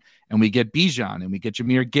gone, and we get Bijan, and we get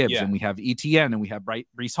Jahmyr Gibbs, and we have ETN, and we have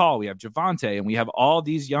Breece Hall, we have Javonte, and we have all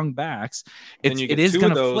these young backs. It is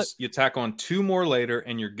going to flip. You tack on 2 more later,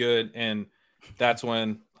 and you're good, and that's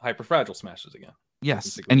when Hyperfragile smashes again.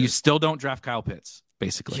 Yes, and you still don't draft Kyle Pitts,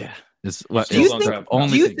 basically. Yeah. Do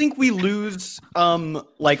you think we lose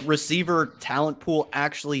like receiver talent pool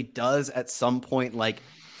actually does at some point like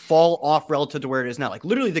fall off relative to where it is now? Like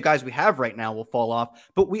literally the guys we have right now will fall off,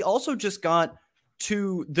 but we also just got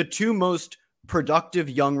the 2 most productive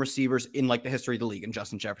young receivers in like the history of the league in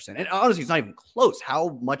Justin Jefferson. And honestly, it's not even close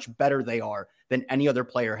how much better they are than any other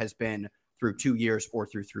player has been through 2 years or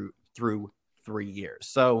through 3 years.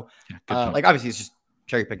 So like obviously it's just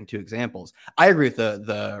cherry picking 2 examples. I agree with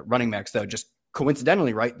the running backs though. Just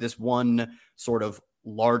coincidentally, right? This one sort of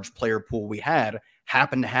large player pool we had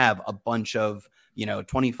happened to have a bunch of,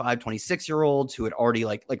 25, 26-year-olds who had already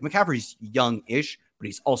like McCaffrey's young-ish, but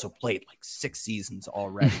he's also played like 6 seasons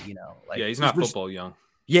already, like he's not football young.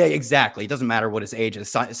 Yeah, exactly. It doesn't matter what his age is.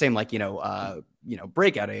 Same like,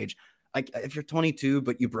 breakout age. Like if you're 22,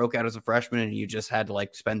 but you broke out as a freshman and you just had to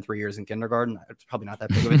like spend 3 years in kindergarten, it's probably not that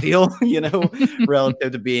big of a deal,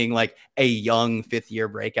 relative to being like a young 5th year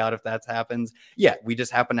breakout. If that happens. Yeah. We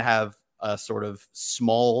just happen to have a sort of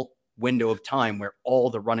small window of time where all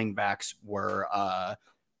the running backs were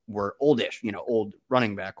oldish, old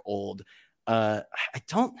running back, old.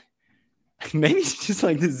 Maybe it's just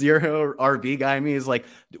like the 0 RB guy. I mean, is like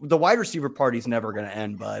the wide receiver party's never going to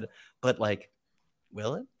end, bud. But like,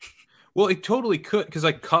 will it? Well, it totally could, because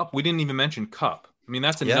like Kupp, we didn't even mention Kupp. I mean,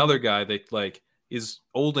 that's another guy that like is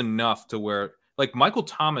old enough to where like Michael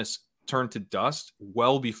Thomas turned to dust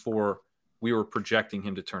well before we were projecting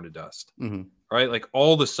him to turn to dust. Mm-hmm. Right? Like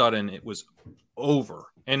all of a sudden it was over.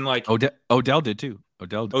 And like Odell did too.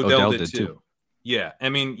 Odell did too. Yeah. I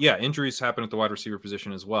mean, yeah, injuries happen at the wide receiver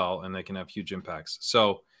position as well, and they can have huge impacts.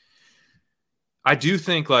 So I do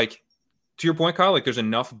think, like, to your point, Kyle, like there's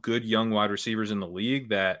enough good young wide receivers in the league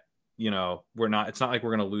that, it's not like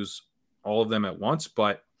we're going to lose all of them at once,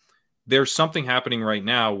 but there's something happening right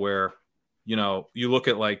now where, you look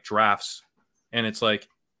at like drafts and it's like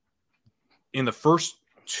in the first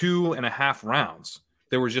 2.5 rounds,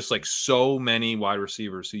 there was just like so many wide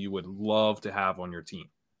receivers who you would love to have on your team.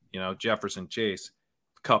 Jefferson, Chase,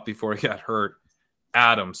 Kupp before he got hurt,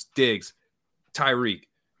 Adams, Diggs, Tyreek,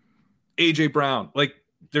 AJ Brown. Like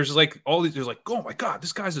there's like all these, there's like, oh my God,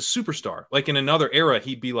 this guy's a superstar. Like in another era,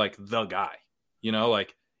 he'd be like the guy,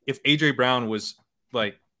 like if AJ Brown was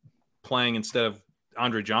like playing instead of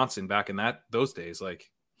Andre Johnson back in those days, like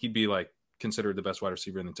he'd be like considered the best wide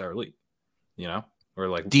receiver in the entire league, or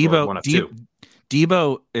like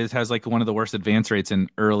Debo has like one of the worst advance rates in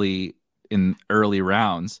early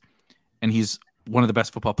rounds, and he's one of the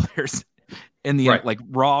best football players in the like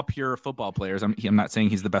raw pure football players. I'm not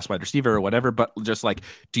saying he's the best wide receiver or whatever, but just like,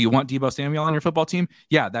 do you want Debo Samuel on your football team?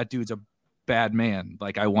 Yeah, that dude's a bad man.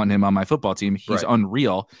 Like I want him on my football team. He's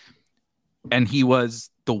unreal, and he was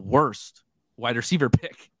the worst wide receiver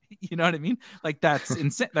pick. You know what I mean? Like that's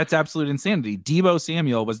insane. That's absolute insanity. Debo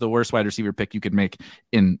Samuel was the worst wide receiver pick you could make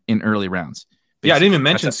in early rounds. Basically. Yeah, I didn't even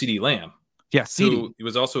mention CeeDee Lamb. Yeah, CeeDee. He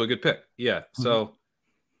was also a good pick. Yeah, so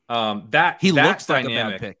looks dynamic. like a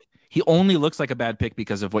bad pick. He only looks like a bad pick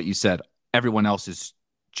because of what you said. Everyone else is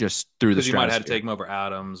just through the stratosphere. You might have to take him over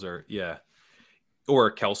Adams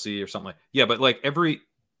or Kelsey or something like but like every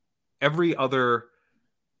other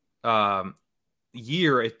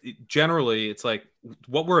year, generally it's like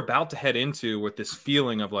what we're about to head into with this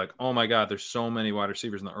feeling of like, oh my God, there's so many wide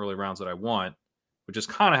receivers in the early rounds that I want, which is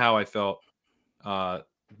kind of how I felt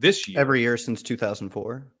this year. Every year since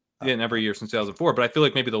 2004. Yeah, and every year since 2004. But I feel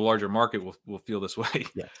like maybe the larger market will feel this way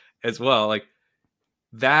as well. Like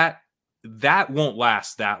that won't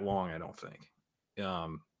last that long, I don't think.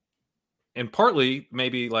 and partly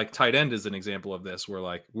maybe like tight end is an example of this, where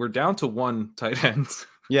like we're down to one tight end.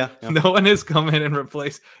 Yeah. No one has come in and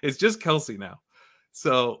replaced. It's just Kelsey now.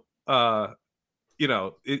 So,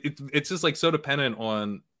 it's just like so dependent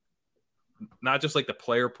on not just like the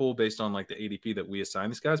player pool based on like the ADP that we assign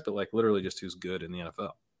these guys, but like literally just who's good in the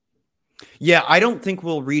NFL. Yeah, I don't think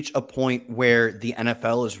we'll reach a point where the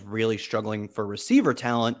NFL is really struggling for receiver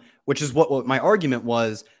talent, which is what my argument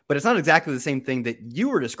was, but it's not exactly the same thing that you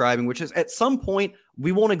were describing, which is at some point,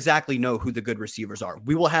 we won't exactly know who the good receivers are.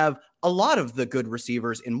 We will have a lot of the good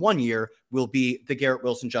receivers in one year will be the Garrett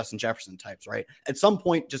Wilson, Justin Jefferson types, right? At some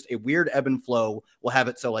point, just a weird ebb and flow will have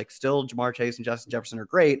it. So like still Jamar Chase and Justin Jefferson are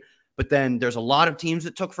great, but then there's a lot of teams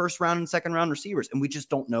that took first round and second round receivers, and we just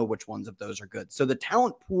don't know which ones of those are good. So the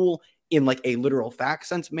talent pool in like a literal fact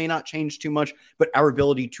sense may not change too much, but our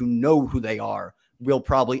ability to know who they are will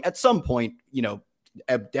probably at some point,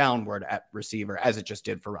 ebb downward at receiver as it just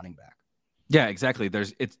did for running back. Yeah, exactly.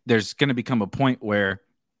 There's going to become a point where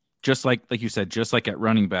just like you said, just like at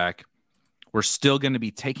running back, we're still going to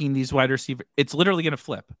be taking these wide receivers. It's literally going to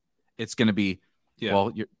flip. It's going to be,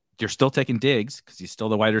 well, you're still taking Diggs because he's still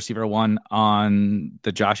the wide receiver one on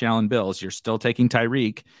the Josh Allen Bills. You're still taking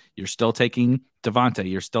Tyreek. You're still taking Devontae.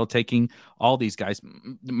 You're still taking all these guys.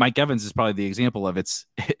 Mike Evans is probably the example of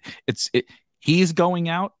he's going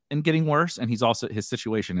out and getting worse, and his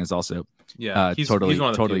situation is also he's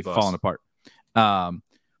totally falling apart.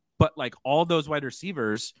 But like all those wide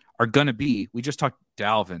receivers are going to be, we just talked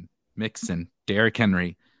Dalvin, Mixon, Derrick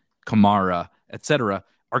Henry, Kamara, etc.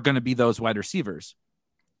 are going to be those wide receivers.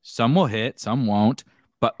 Some will hit, some won't,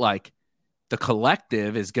 but like the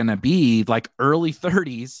collective is going to be like early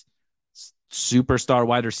 30s superstar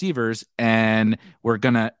wide receivers. And we're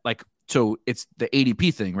going to like, so it's the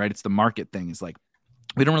ADP thing, right? It's the market thing. It's like,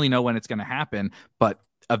 we don't really know when it's going to happen, but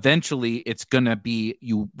eventually it's going to be,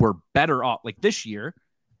 you were better off like this year,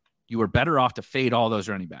 you were better off to fade all those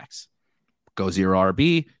running backs, go 0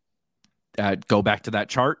 RB, go back to that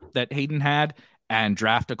chart that Hayden had and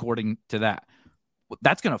draft according to that.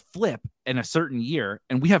 That's going to flip in a certain year,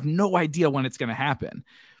 and we have no idea when it's going to happen.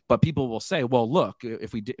 But people will say, well, look,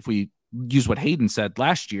 if we use what Hayden said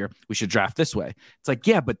last year, we should draft this way. It's like,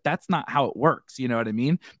 yeah, but that's not how it works. You know what I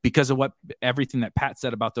mean? Because of everything that Pat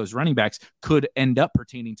said about those running backs could end up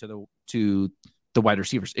pertaining to the wide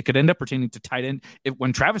receivers. It could end up pertaining to tight end.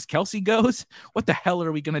 When Travis Kelce goes, what the hell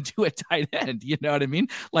are we going to do at tight end? You know what I mean?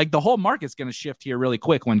 Like the whole market's going to shift here really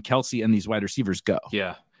quick when Kelce and these wide receivers go.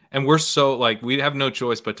 Yeah. And we're so like, we have no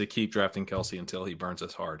choice but to keep drafting Kelce until he burns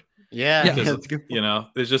us hard. Yeah. Because,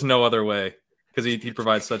 there's just no other way because he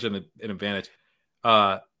provides such an advantage.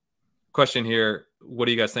 Question here. What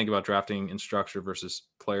do you guys think about drafting in structure versus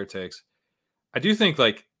player takes? I do think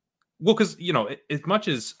because, as much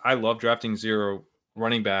as I love drafting zero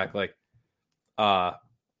running back, I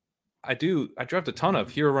draft a ton of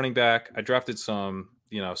hero running back. I drafted some,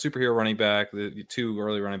 superhero running back, the two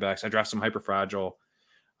early running backs. I drafted some hyper fragile.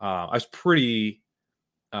 I was pretty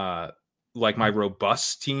like my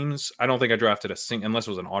robust teams. I don't think I drafted unless it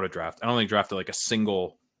was an auto draft. I don't think I drafted like a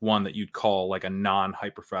single one that you'd call like a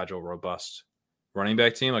non-hyper fragile robust running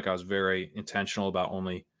back team. Like I was very intentional about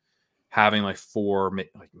only having like 4,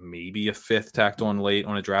 like maybe a 5th tacked on late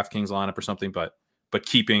on a DraftKings lineup or something, but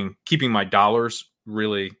keeping my dollars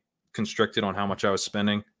really constricted on how much I was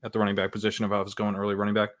spending at the running back position if I was going early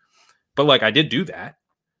running back. But like I did do that.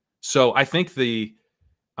 So I think the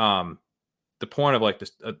point of like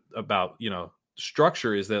this about,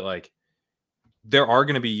 structure is that like there are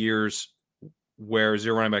going to be years where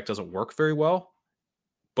zero running back doesn't work very well,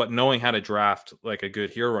 but knowing how to draft like a good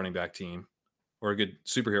hero running back team or a good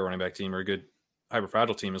superhero running back team or a good hyper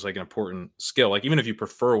fragile team is like an important skill. Like even if you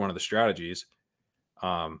prefer one of the strategies,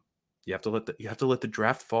 you have to let the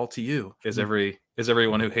draft fall to you, as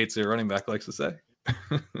everyone who hates zero running back likes to say.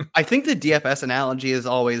 I think the DFS analogy is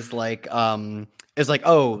always like, the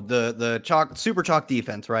super chalk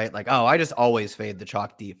defense, right? Like, I just always fade the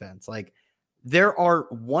chalk defense. Like there are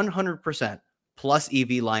 100% plus EV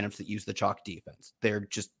lineups that use the chalk defense. There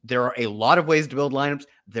are a lot of ways to build lineups.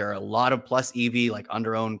 There are a lot of plus EV, like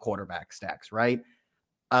under owned quarterback stacks, right?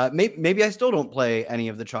 Maybe I still don't play any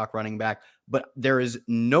of the chalk running back, but there is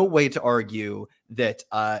no way to argue that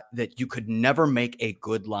you could never make a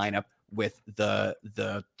good lineup with the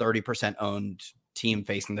 30% owned team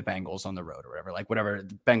facing the Bengals on the road or whatever. Like whatever,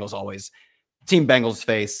 the Bengals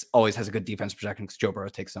face always has a good defense projection because Joe Burrow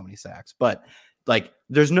takes so many sacks. But like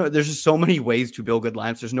there's just so many ways to build good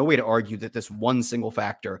lineups. There's no way to argue that this one single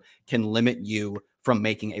factor can limit you from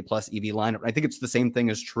making a plus EV lineup. I think it's the same thing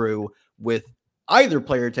is true with either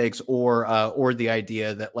player takes or the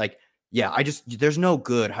idea that like yeah, there's no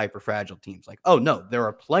good hyper-fragile teams. Like, oh no, there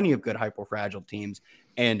are plenty of good hyper-fragile teams.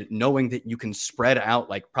 And knowing that you can spread out,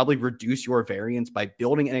 like probably reduce your variance by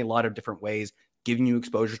building in a lot of different ways, giving you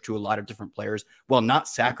exposure to a lot of different players while not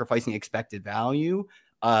sacrificing expected value.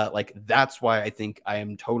 Like that's why I think I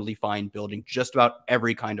am totally fine building just about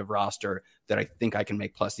every kind of roster that I think I can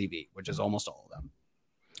make plus EV, which is almost all of them.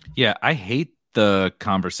 Yeah, I hate the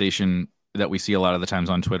conversation that we see a lot of the times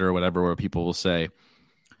on Twitter or whatever, where people will say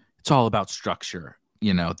it's all about structure.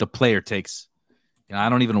 The player takes. I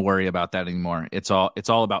don't even worry about that anymore. It's all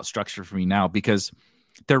about structure for me now, because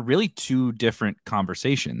they're really two different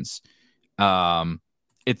conversations.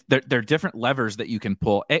 They're different levers that you can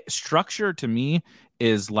pull. Structure to me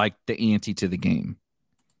is like the ante to the game.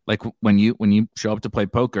 Like when you show up to play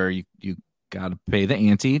poker, you got to pay the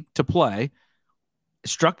ante to play.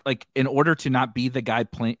 Like in order to not be the guy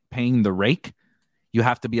paying the rake, you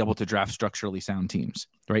have to be able to draft structurally sound teams,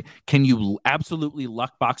 right? Can you absolutely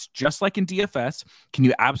luck box just like in DFS? Can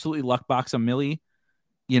you absolutely luck box a millie,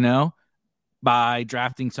 by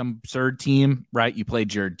drafting some absurd team, right? You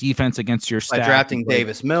played your defense against your stack. By drafting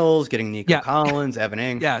Davis Mills, getting Nico Collins, Evan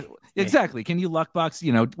Ingram. Yeah, exactly. Can you luck box?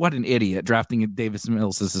 What an idiot drafting Davis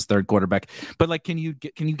Mills as his third quarterback. But like, can you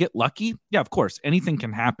get lucky? Yeah, of course. Anything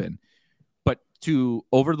can happen. But to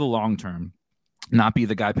over the long term, not be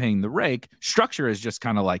the guy paying the rake, structure is just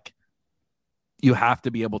kind of like, you have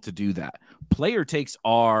to be able to do that. Player takes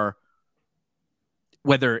are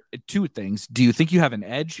whether two things. Do you think you have an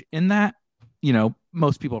edge in that?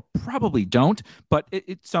 Most people probably don't, but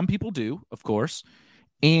some people do, of course.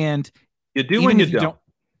 And you do when you don't.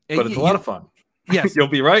 But it's a lot of fun. Yes. You'll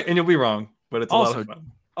be right and you'll be wrong, but it's a lot of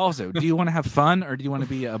fun. Also, do you want to have fun, or do you want to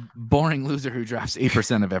be a boring loser who drafts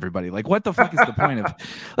 8% of everybody? Like, what the fuck is the point of,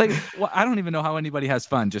 like, I don't even know how anybody has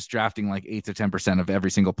fun just drafting like 8 to 10% of every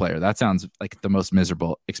single player. That sounds like the most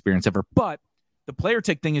miserable experience ever. But the player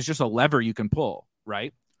take thing is just a lever you can pull,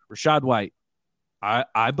 right? Rachaad White.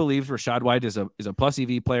 I believe Rachaad White is a plus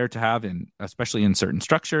EV player to have, especially in certain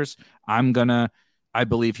structures. I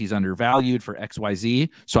believe he's undervalued for XYZ.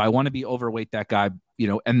 So I want to be overweight that guy,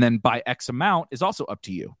 and then by X amount is also up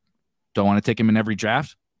to you. Don't want to take him in every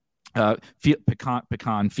draft.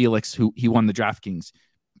 Pecan Felix, who he won the DraftKings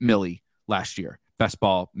Millie last year, best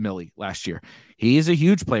ball Millie last year. He is a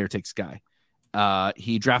huge player takes guy.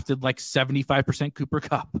 He drafted like 75% Cooper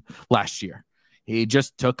Kupp last year. He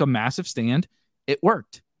just took a massive stand. It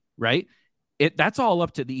worked, right? That's all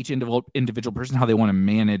up to each individual person, how they want to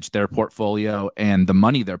manage their portfolio and the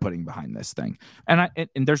money they're putting behind this thing. And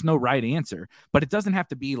there's no right answer, but it doesn't have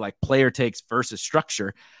to be like player takes versus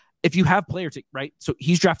structure. If you have player take, right? So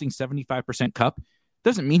he's drafting 75% Kupp,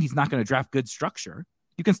 doesn't mean he's not going to draft good structure.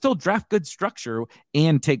 You can still draft good structure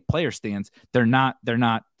and take player stands. They're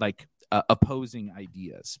not like opposing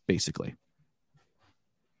ideas, basically.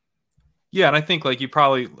 Yeah, and I think like you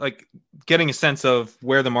probably like getting a sense of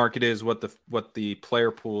where the market is, what the player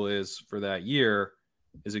pool is for that year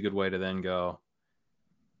is a good way to then go,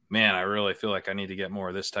 man, I really feel like I need to get more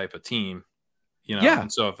of this type of team, Yeah.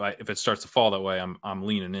 And so if it starts to fall that way, I'm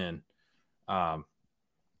leaning in. And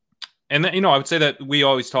then, I would say that we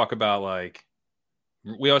always talk about in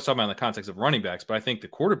the context of running backs, but I think the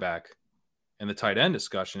quarterback and the tight end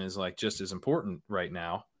discussion is like just as important right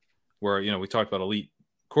now, where we talked about elite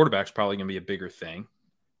quarterback's probably going to be a bigger thing.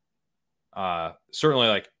 Certainly,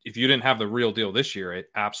 like if you didn't have the real deal this year, it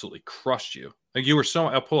absolutely crushed you. Like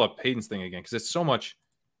I'll pull up Hayden's thing again because it's so much.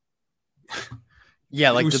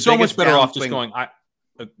 Yeah, like you're so much better off just going.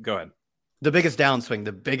 Go ahead. The biggest downswing,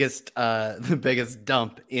 the biggest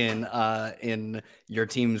dump in your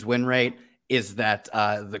team's win rate is that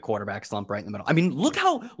the quarterback slump right in the middle. I mean, look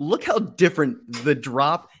how different the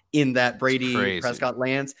drop in that Brady Prescott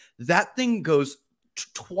Lance. That thing goes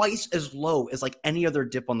twice as low as like any other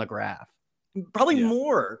dip on the graph, probably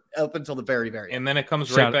more up until the very end. And then it comes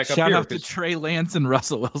right back up. Shout out to Trey Lance and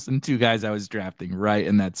Russell Wilson, two guys I was drafting right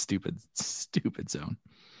in that stupid zone.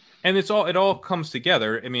 And it all comes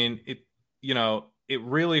together. I mean, it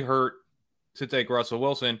really hurt to take Russell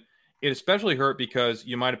Wilson. It especially hurt because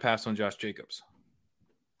you might have passed on Josh Jacobs.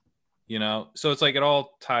 So it's like it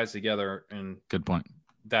all ties together. And good point.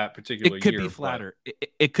 That particular year. It could be flatter.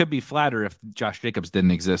 It could be flatter if Josh Jacobs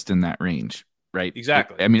didn't exist in that range, right?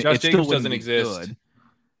 Exactly. I mean, Josh Jacobs doesn't exist.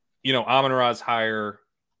 Good. Amon-Ra's higher.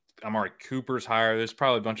 Amari Cooper's higher. There's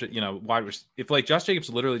probably a bunch of wide. If like Josh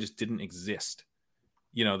Jacobs literally just didn't exist,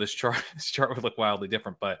 this chart would look wildly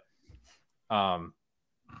different. But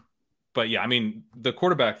yeah, I mean, the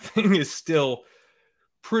quarterback thing is still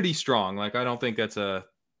pretty strong. Like I don't think that's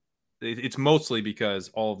it's mostly because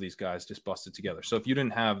all of these guys just busted together. So if you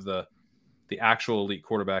didn't have the the actual elite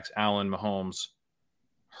quarterbacks, Allen, Mahomes.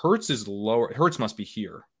 Hurts is lower. Hurts must be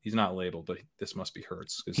here. He's not labeled, but this must be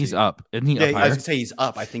Hurts. He's up. Isn't he Yeah, up I higher? was gonna say he's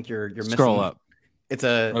up. I think you're Scroll missing. up. It's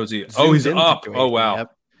a. Oh, is he? Oh, zoomed he's in up. situation. Oh, wow.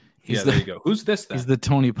 Yep. He's There you go. Who's this then? He's the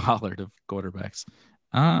Tony Pollard of quarterbacks.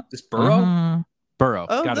 This Burrow? Burrow.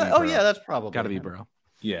 Oh, Gotta be oh Burrow. yeah, that's probably Gotta be him. Burrow.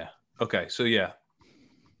 Yeah. Okay. So yeah.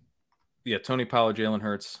 Yeah. Tony Pollard, Jalen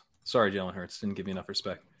Hurts. Sorry, Jalen Hurts. Didn't give you enough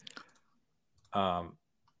respect.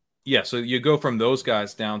 Yeah. So you go from those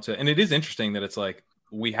guys down to, and it is interesting that it's like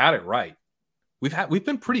we had it right. We've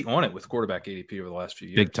been pretty on it with quarterback ADP over the last few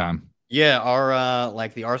years. Big time. Yeah, our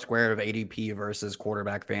like the R squared of ADP versus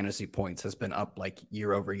quarterback fantasy points has been up like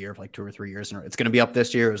year over year for like 2 or 3 years. It's going to be up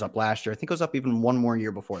this year. It was up last year. I think it was up even one more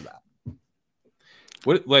year before that.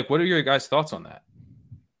 What are your guys' thoughts on that?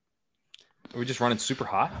 Are we just running super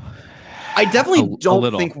hot? I definitely don't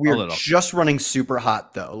little, think a we're little. just running super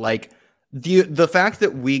hot though. Like the fact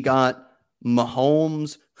that we got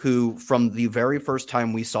Mahomes, who from the very first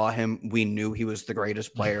time we saw him, we knew he was the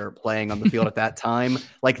greatest player playing on the field at that time.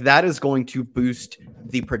 Like that is going to boost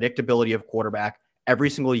the predictability of quarterback every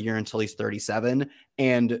single year until he's 37.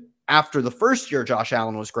 And after the first year, Josh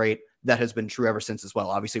Allen was great. That has been true ever since as well.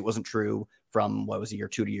 Obviously, it wasn't true from year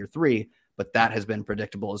 2 to year 3, but that has been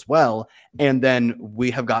predictable as well. And then we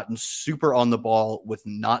have gotten super on the ball with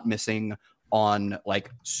not missing on like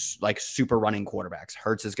super running quarterbacks.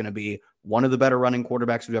 Hurts is going to be one of the better running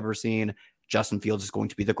quarterbacks we've ever seen. Justin Fields is going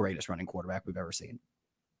to be the greatest running quarterback we've ever seen.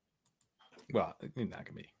 Well, he's not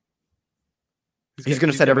gonna be. He's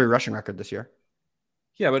going to set every rushing record this year.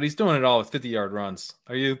 Yeah, but he's doing it all with 50-yard runs.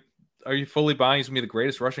 Are you fully buying he's gonna be the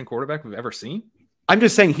greatest rushing quarterback we've ever seen? I'm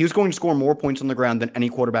just saying he was going to score more points on the ground than any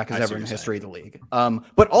quarterback has ever in the history of the league.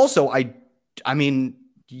 But also, I mean,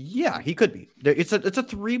 yeah, he could be. It's a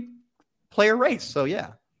 3-player race, so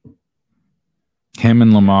yeah. Him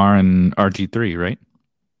and Lamar and RG3, right?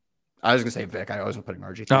 I was gonna say Vic. I wasn't putting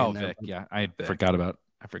RG3 Oh, in there. Vic. Yeah, I Vic. forgot about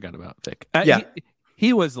Vic. Yeah.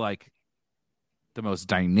 He was like the most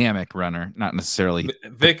dynamic runner, not necessarily.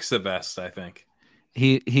 Vic's the best, I think.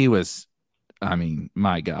 He was. I mean,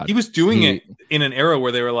 my God, He was doing it in an era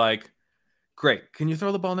where they were like, "Great, can you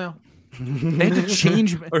throw the ball now?" They had to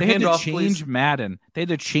change. Or They had hand to off, change please. Madden. They had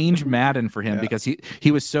to change Madden for him because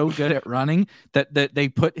he was so good at running that they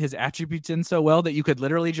put his attributes in so well that you could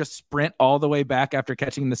literally just sprint all the way back after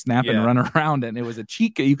catching the snap and Yeah. run around, and it was a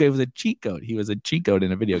cheat code. It was a cheat code. He was a cheat code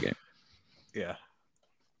in a video game. Yeah.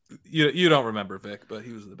 You don't remember Vic, but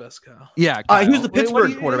he was the best guy. Yeah, He was the Kyle. Pittsburgh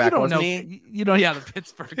You quarterback, don't wasn't know, he? You know, yeah, the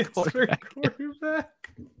Pittsburgh quarterback.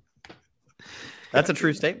 That's a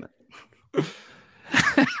true statement.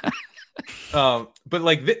 But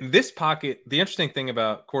like this pocket, the interesting thing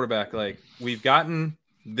about quarterback, like we've gotten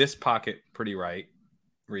this pocket pretty right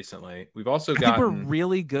recently. We've also I think we're gotten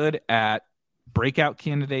really good at breakout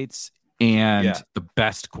candidates and the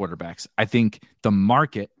best quarterbacks. I think the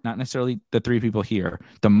market, not necessarily the 3 people here,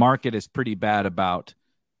 the market is pretty bad about.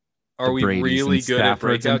 Are we Brady's really and good at Staffords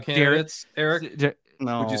breakout and candidates, Eric?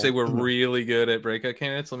 No. Would you say we're really good at breakout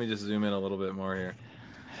candidates? Let me just zoom in a little bit more here.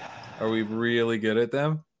 Are we really good at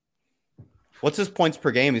them? What's his points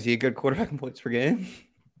per game? Is he a good quarterback in points per game?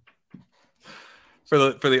 For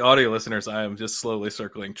the audio listeners, I am just slowly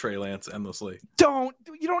circling Trey Lance endlessly. You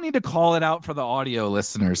don't need to call it out for the audio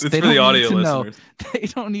listeners. It's They for the don't audio need to know. listeners. They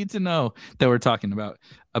don't need to know that we're talking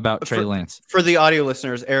about Trey Lance. For the audio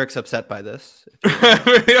listeners, Eric's upset by this. For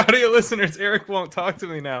the audio listeners, Eric won't talk to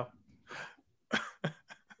me now.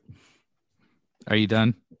 Are you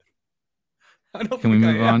done? I don't Can we think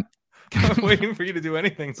I move am. on? I'm waiting for you to do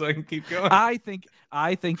anything so I can keep going. I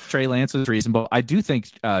think Trey Lance was reasonable. I do think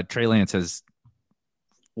Trey Lance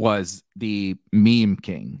was the meme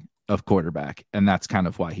king of quarterback, and that's kind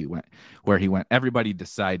of why he went where he went. Everybody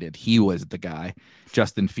decided he was the guy.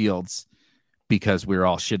 Justin Fields, because we were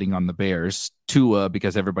all shitting on the Bears. Tua,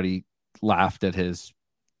 because everybody laughed at his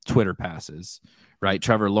Twitter passes. Right?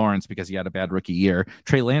 Trevor Lawrence, because he had a bad rookie year.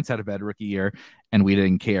 Trey Lance had a bad rookie year, and we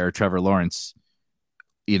didn't care. Trevor Lawrence,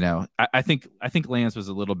 you know, I think Lance was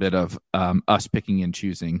a little bit of us picking and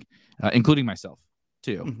choosing, including myself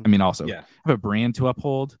too. Mhm. I mean, also, Yeah. I have a brand to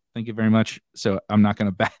uphold. Thank you very much. So I'm not going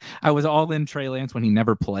to back. I was all in Trey Lance when he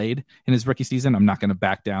never played in his rookie season. I'm not going to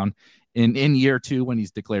back down in year 2 when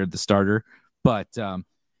he's declared the starter. But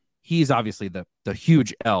he's obviously the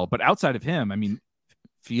huge L. But outside of him, I mean,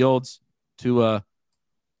 Fields, Tua,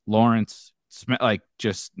 Lawrence, like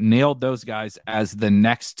just nailed those guys as the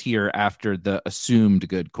next tier after the assumed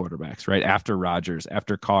good quarterbacks, right? After Rodgers,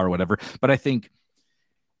 after Carr, whatever. But I think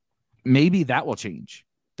maybe that will change.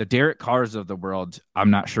 The Derek Carrs of the world, I'm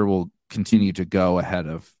not sure will continue to go ahead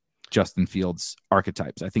of Justin Fields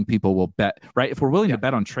archetypes. I think people will bet, right? If we're willing to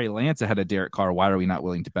bet on Trey Lance ahead of Derek Carr, why are we not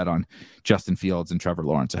willing to bet on Justin Fields and Trevor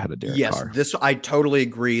Lawrence ahead of Derek Carr? Yes, I totally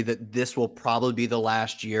agree that this will probably be the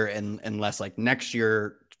last year, and unless like next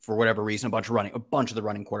year, for whatever reason, a bunch of the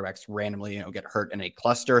running quarterbacks randomly, get hurt in a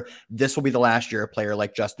cluster. This will be the last year a player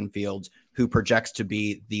like Justin Fields, who projects to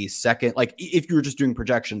be the second, like if you were just doing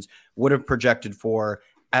projections, would have projected for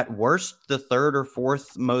at worst the third or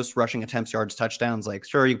fourth most rushing attempts, yards, touchdowns. Like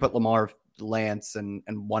sure, you put Lamar, Lance, and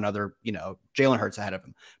one other, Jalen Hurts ahead of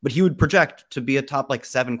him, but he would project to be a top like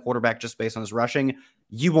 7 quarterback just based on his rushing.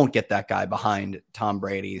 You won't get that guy behind Tom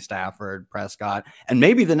Brady, Stafford, Prescott, and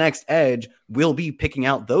maybe the next edge will be picking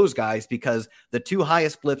out those guys because the 2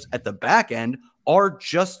 highest blips at the back end are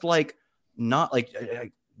just like not like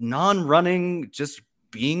non-running, just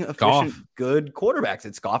being efficient, good quarterbacks.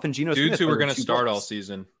 It's Goff and Geno Smith. Dudes who were going to start all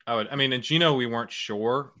season. And Geno, we weren't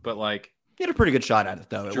sure, but like he had a pretty good shot at it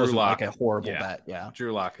though. It wasn't Lock, like a horrible bet. Yeah,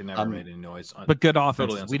 Drew Lock had never made any noise. But good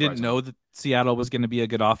offense. We didn't know that Seattle was going to be a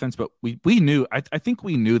good offense, but we knew. I think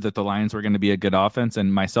we knew that the Lions were going to be a good offense,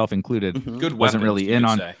 and myself included. Good wasn't weapons, really in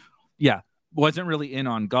on. Yeah, wasn't really in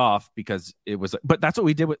on Goff because it was. But that's what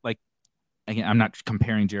we did with like. Again, I'm not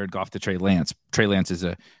comparing Jared Goff to Trey Lance. Trey Lance is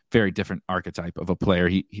a very different archetype of a player.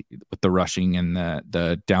 He with the rushing and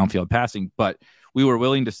the downfield passing. But we were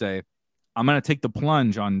willing to say, I'm going to take the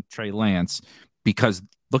plunge on Trey Lance because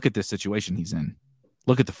look at this situation he's in.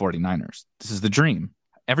 Look at the 49ers. This is the dream.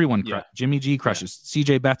 Everyone, Jimmy G crushes.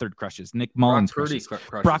 CJ Beathard crushes. Nick Mullins crushes.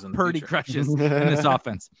 Brock Purdy crushes in this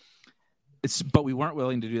offense. But we weren't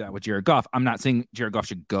willing to do that with Jared Goff. I'm not saying Jared Goff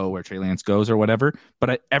should go where Trey Lance goes or whatever,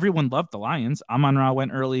 but everyone loved the Lions. Amon-Ra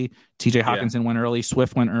went early. TJ Hawkinson went early.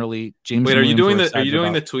 Swift went early. James. Wait, are you doing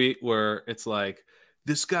the tweet where it's like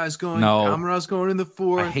this guy's going? No, Amon-Ra's going in the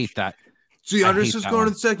 4th. I hate that. DeAndre's is going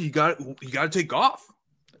in the 2nd. You got to take Goff.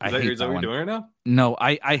 Is that what you're doing right now? No,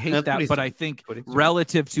 I hate that. But I think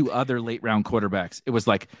relative to other late round quarterbacks, it was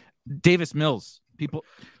like Davis Mills.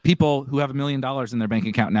 People who have $1 million in their bank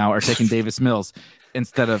account now are taking Davis Mills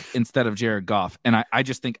instead of Jared Goff. And I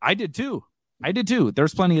just think I did too.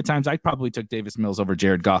 There's plenty of times I probably took Davis Mills over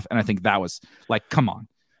Jared Goff. And I think that was like, come on,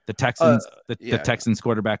 the Texans, the Texans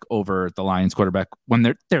quarterback over the Lions quarterback when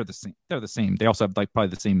they're the same. They're the same. They also have like probably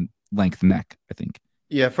the same length neck, I think.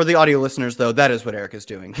 Yeah. For the audio listeners though, that is what Eric is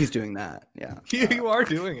doing. He's doing that. Yeah. You are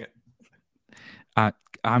doing it.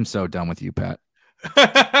 I'm so done with you, Pat.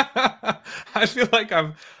 I feel like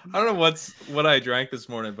I don't know what I drank this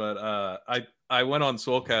morning, but I went on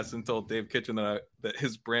Soulcast and told Dave Kitchen that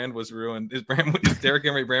his brand was ruined. His Derrick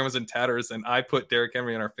Henry brand was in tatters, and I put Derrick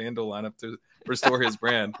Henry in our FanDuel lineup to restore his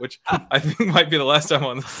brand, which I think might be the last time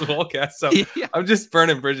on the Soulcast. So I'm just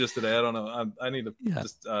burning bridges today. I don't know. I need to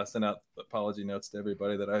just send out apology notes to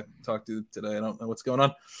everybody that I talked to today. I don't know what's going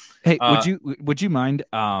on. Hey, would you mind?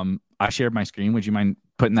 I shared my screen. Would you mind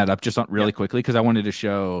putting that up just really quickly? Because I wanted to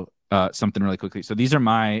show something really quickly. So these are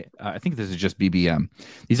my, I think this is just BBM.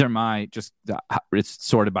 These are my it's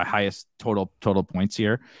sorted by highest total points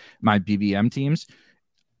here. My BBM teams.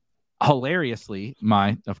 Hilariously,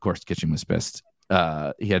 of course, Kitchen was pissed.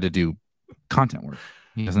 He had to do content work.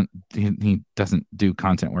 He doesn't do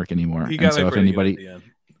content work anymore. He got so if anybody,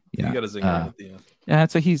 he got a zinger at the end. Yeah,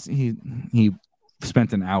 so he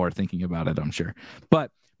spent an hour thinking about it, I'm sure. But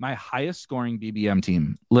my highest scoring BBM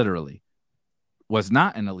team, literally, was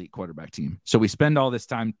not an elite quarterback team. So we spend all this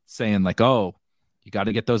time saying like, oh, you got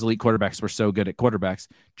to get those elite quarterbacks. We're so good at quarterbacks.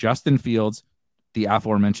 Justin Fields, the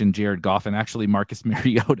aforementioned Jared Goff, and actually Marcus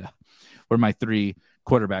Mariota were my 3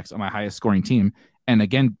 quarterbacks on my highest scoring team. And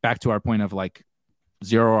again, back to our point of like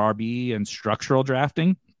 0 RB and structural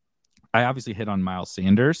drafting, I obviously hit on Miles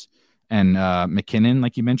Sanders and McKinnon,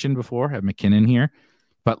 like you mentioned before. I have McKinnon here.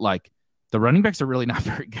 But like, the running backs are really not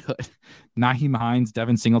very good. Nyheim Hines,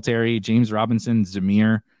 Devin Singletary, James Robinson,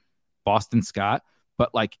 Zamir, Boston Scott.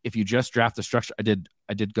 But like, if you just draft the structure, I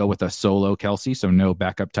did go with a solo Kelsey, so no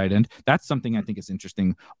backup tight end. That's something I think is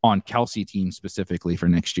interesting on Kelsey team specifically for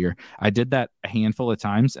next year. I did that a handful of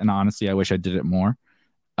times, and honestly, I wish I did it more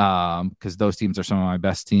because those teams are some of my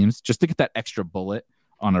best teams, just to get that extra bullet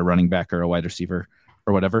on a running back or a wide receiver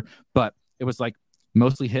or whatever. But it was like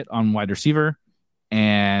mostly hit on wide receiver,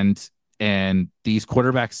 and these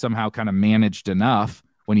quarterbacks somehow kind of managed enough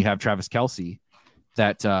when you have Travis Kelce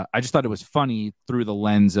that I just thought it was funny through the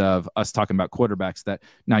lens of us talking about quarterbacks that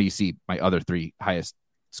now you see my other 3 highest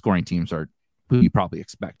scoring teams are who you probably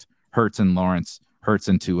expect. Hurts and Lawrence, Hurts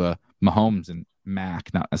and Tua, Mahomes and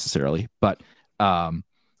Mac, not necessarily, but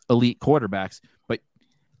elite quarterbacks. But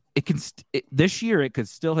this year it could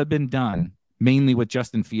still have been done mainly with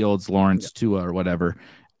Justin Fields, Lawrence, Tua or whatever.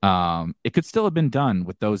 it could still have been done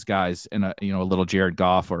with those guys and a little Jared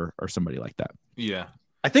Goff or somebody like that. Yeah.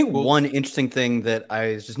 I think one interesting thing that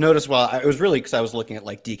I just noticed it was really because I was looking at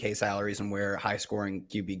like DK salaries and where high scoring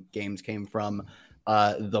QB games came from.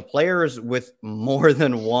 The players with more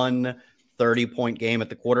than one 30-point game at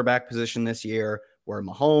the quarterback position this year were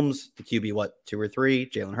Mahomes, the QB, 2 or 3,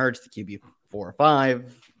 Jalen Hurts, the QB 4 or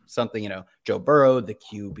 5, something, Joe Burrow, the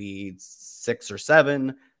QB 6 or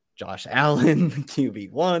 7, Josh Allen, the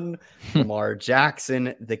QB 1, Lamar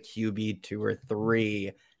Jackson, the QB 2 or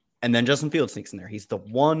 3. And then Justin Fields sneaks in there. He's the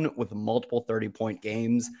one with multiple 30-point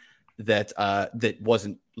games that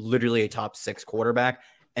wasn't literally a top 6 quarterback.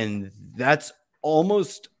 And that's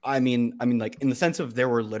almost, I mean, like in the sense of there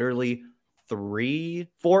were literally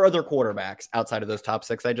 4 other quarterbacks outside of those top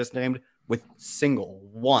 6 I just named with single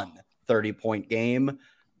 30-point game.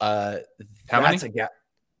 How many?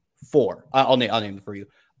 4. I'll name them for you.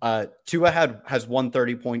 Tua has 1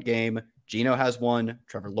 30-point game. Gino has 1.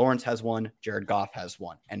 Trevor Lawrence has 1. Jared Goff has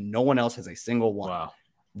 1. And no one else has a single 1. Wow.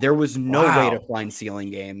 There was no way to find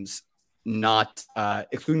ceiling games, not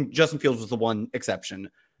excluding Justin Fields was the one exception.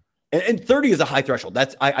 And 30 is a high threshold.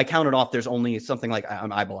 That's I counted off. There's only something like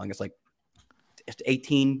I'm eyeballing. It's like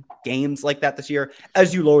 18 games like that this year.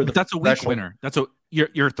 As you lower that's a weak winner. That's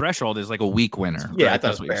your threshold is like a weak winner. Yeah, right? I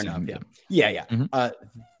thought it was fair enough. Yeah. Mm-hmm.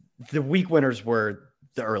 The weak winners were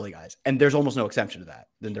the early guys, and there's almost no exception to that.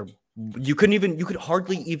 Then you could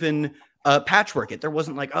hardly even patchwork it. There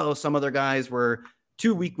wasn't like, oh, some other guys were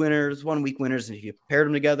 2 weak winners, 1 weak winners, and if you paired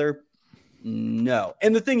them together, no.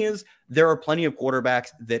 And the thing is, there are plenty of quarterbacks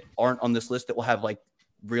that aren't on this list that will have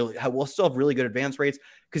will still have really good advance rates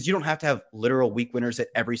because you don't have to have literal weak winners at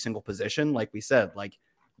every single position. Like we said, like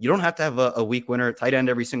you don't have to have a weak winner at tight end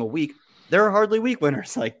every single week. There are hardly weak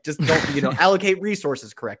winners. Like just don't, allocate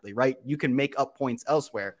resources correctly, right? You can make up points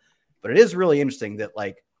elsewhere, but it is really interesting that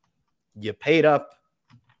like you paid up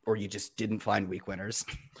or you just didn't find weak winners.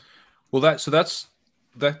 Well,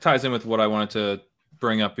 that ties in with what I wanted to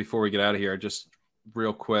bring up before we get out of here. Just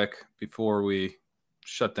real quick before we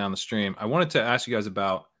shut down the stream, I wanted to ask you guys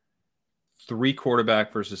about 3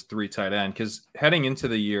 quarterback versus 3 tight end, because heading into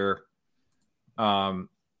the year, on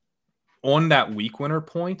that weak winner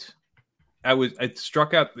point, it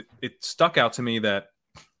stuck out to me that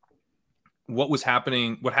what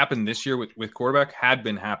happened this year with quarterback had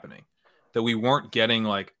been happening, that we weren't getting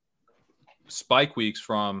like spike weeks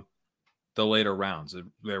from the later rounds.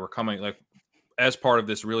 They were coming like as part of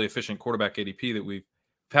this really efficient quarterback ADP that we've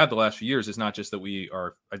had the last few years. It's not just that we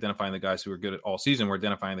are identifying the guys who are good at all season. We're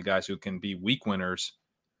identifying the guys who can be week winners.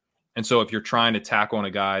 And so if you're trying to tack on a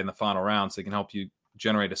guy in the final rounds that can help you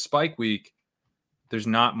generate a spike week, there's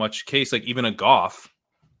not much case. Like even a Goff,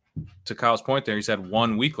 to Kyle's point there, he's had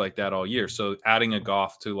 1 week like that all year. So adding a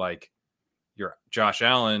Goff to like your Josh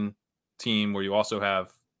Allen team where you also have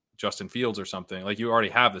Justin Fields or something, like you already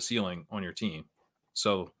have the ceiling on your team.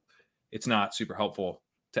 So it's not super helpful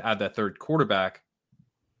to add that third quarterback,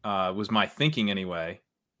 was my thinking anyway.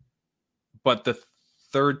 But the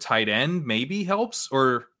third tight end maybe helps,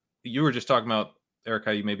 or you were just talking about, Eric,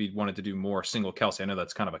 how you maybe wanted to do more single Kelsey. I know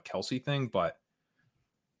that's kind of a Kelsey thing, but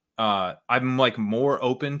I'm like more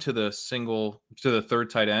open to the third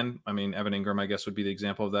tight end. I mean, Evan Ingram, I guess, would be the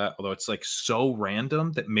example of that, although it's like so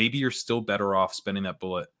random that maybe you're still better off spending that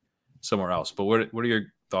bullet somewhere else. But what are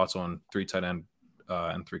your thoughts on 3 tight end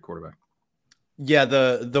and 3 quarterback? Yeah,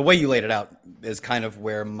 the way you laid it out is kind of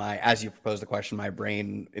where as you proposed the question, my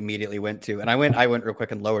brain immediately went to. And I went real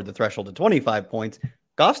quick and lowered the threshold to 25 points.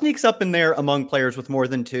 Goff sneaks up in there among players with more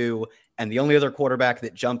than 2. And the only other quarterback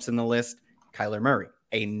that jumps in the list, Kyler Murray,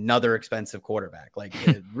 another expensive quarterback. Like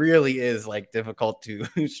it really is like difficult to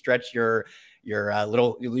stretch your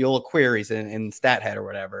little queries in StatHead or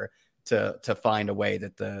whatever to find a way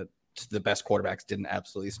that the best quarterbacks didn't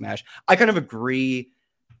absolutely smash. I kind of agree.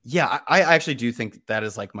 Yeah, I actually do think that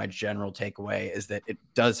is like my general takeaway is that it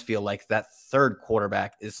does feel like that third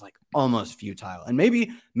quarterback is like almost futile. And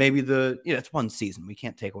maybe it's one season. We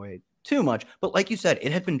can't take away too much. But like you said,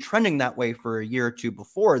 it had been trending that way for a year or two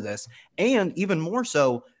before this. And even more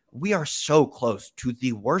so, we are so close to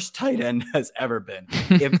the worst tight end has ever been.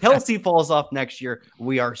 If Kelsey falls off next year,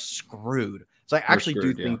 we are screwed. So I actually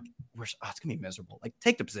do think it's going to be miserable. Like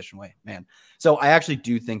take the position away, man. So I actually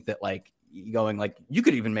do think that like, going like you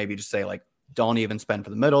could even maybe just say like don't even spend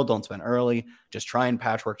for the middle, don't spend early, just try and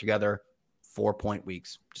patchwork together 4-point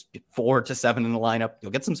weeks, just get 4 to 7 in the lineup, you'll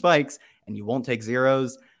get some spikes and you won't take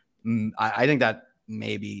zeros. I think that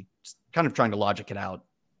maybe just kind of trying to logic it out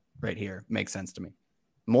right here makes sense to me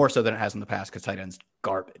more so than it has in the past because tight end's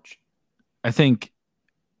garbage. I think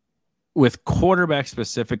with quarterback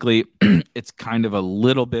specifically, it's kind of a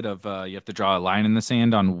little bit of you have to draw a line in the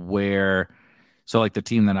sand on where. So like the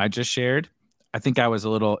team that I just shared, I think it was a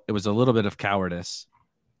little bit of cowardice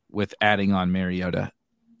with adding on Mariota.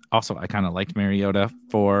 Also, I kind of liked Mariota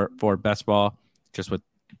for best ball, just with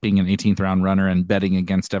being an 18th round runner and betting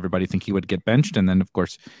against everybody think he would get benched. And then of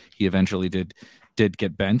course he eventually did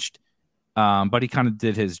get benched. But he kind of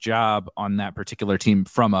did his job on that particular team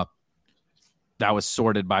that was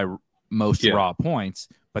sorted by most raw points,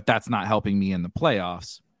 but that's not helping me in the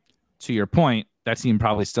playoffs. To your point, that team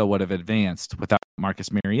probably still would have advanced without Marcus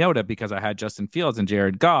Mariota because I had Justin Fields and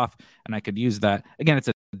Jared Goff, and I could use that. Again,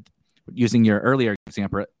 using your earlier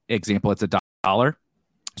example, it's $1, so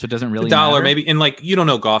it doesn't really $1 matter. maybe. And like you don't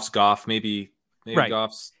know Goff's Goff, maybe right.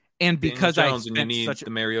 Goff's. And because Daniel Jones, and you need the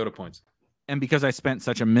Mariota points. And because I spent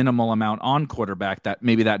such a minimal amount on quarterback, that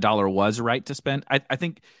maybe that $1 was right to spend. I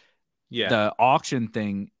think the auction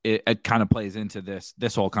thing it kind of plays into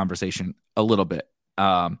this whole conversation a little bit.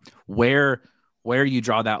 Where you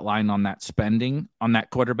draw that line on that spending on that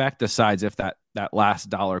quarterback decides if that last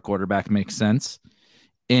 $1 quarterback makes sense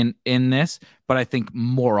in this. But I think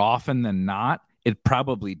more often than not, it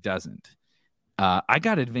probably doesn't. I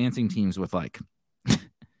got advancing teams with like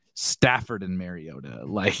Stafford and Mariota,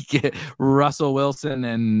 like Russell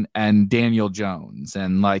Wilson and Daniel Jones,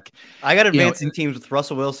 and like I got advancing teams with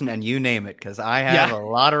Russell Wilson and you name it, because I have a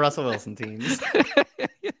lot of Russell Wilson teams.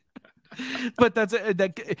 But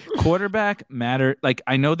that quarterback matter. Like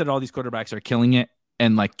I know that all these quarterbacks are killing it,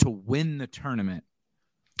 and like to win the tournament,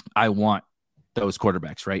 I want those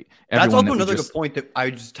quarterbacks, right? That's also another good point that I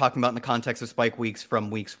was just talking about in the context of spike weeks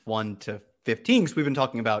from weeks 1 to 15, because we've been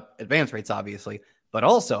talking about advance rates, obviously. But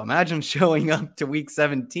also, imagine showing up to week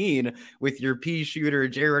 17 with your pea shooter,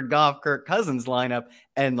 Jared Goff, Kirk Cousins lineup,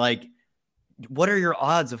 and like, what are your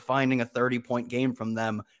odds of finding a 30-point game from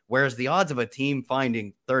them? Whereas the odds of a team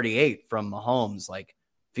finding 38 from Mahomes, like,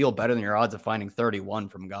 feel better than your odds of finding 31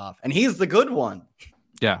 from Goff. And he's the good one.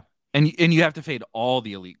 Yeah. And you have to fade all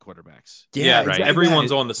the elite quarterbacks. Yeah, right. Exactly.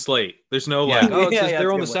 Everyone's on the slate. There's no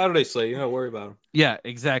they're on the Saturday slate. You don't worry about them. Yeah,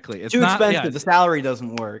 exactly. It's too not expensive. Yeah. The salary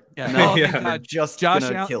doesn't work. Yeah. No, Yeah. just Josh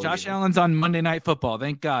kill Allen's on Monday Night Football.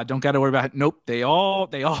 Thank God. Don't got to worry about it. Nope. They all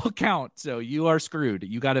count. So you are screwed.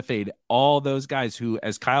 You got to fade all those guys who,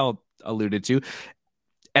 as Kyle alluded to,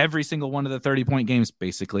 every single one of the 30-point games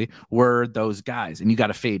basically were those guys, and you got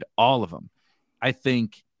to fade all of them. I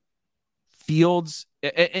think Fields,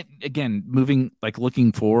 again,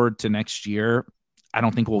 looking forward to next year, I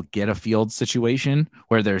don't think we'll get a Fields situation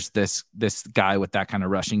where there's this guy with that kind of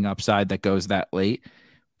rushing upside that goes that late.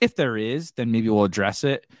 If there is, then maybe we'll address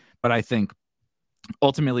it. But I think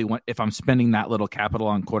ultimately, if I'm spending that little capital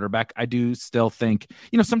on quarterback, I do still think,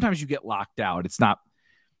 sometimes you get locked out. It's not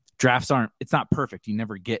perfect. You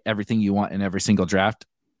never get everything you want in every single draft.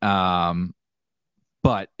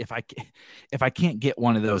 But if I can't get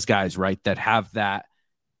one of those guys right that have that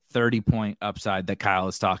 30-point upside that Kyle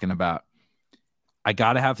is talking about, I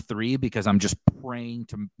got to have 3 because I'm just praying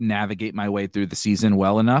to navigate my way through the season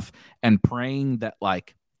well enough and praying that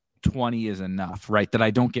like 20 is enough, right? That I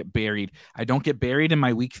don't get buried. I don't get buried in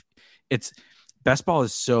my week. Best ball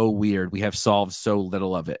is so weird. We have solved so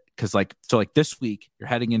little of it because like this week, you're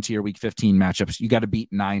heading into your week 15 matchups. You got to beat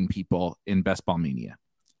 9 people in Best Ball Mania.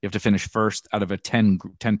 You have to finish first out of a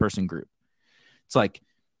 10-person group. It's like,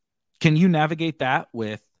 can you navigate that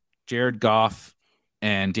with Jared Goff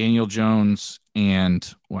and Daniel Jones and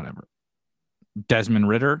whatever, Desmond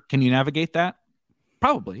Ridder? Can you navigate that?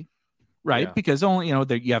 Probably, right? Yeah. Because only,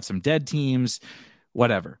 you have some dead teams,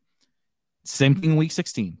 whatever. Same thing in week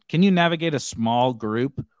 16. Can you navigate a small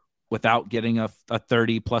group without getting a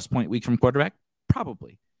 30-plus point week from quarterback?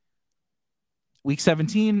 Probably. Week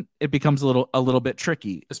 17, it becomes a little bit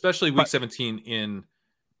tricky, especially week 17 in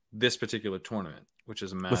this particular tournament, which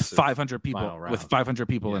is a massive with 500 people. With 500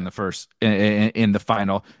 people in the first in the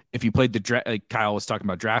final. If you played like Kyle was talking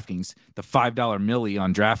about DraftKings, the $5 milli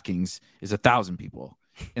on DraftKings is 1,000 people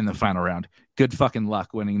in the final round. Good fucking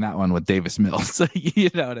luck winning that one with Davis Mills. You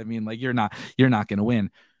know what I mean? Like you're not going to win.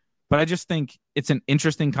 But I just think it's an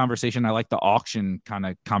interesting conversation. I like the auction kind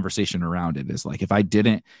of conversation around it. Is like if I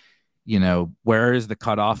didn't. Where is the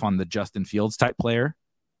cutoff on the Justin Fields type player,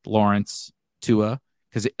 Lawrence, Tua?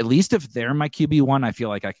 Because at least if they're my QB1, I feel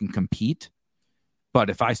like I can compete. But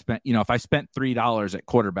if I spent $3 at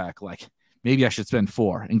quarterback, like maybe I should spend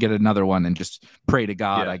 $4 and get another one and just pray to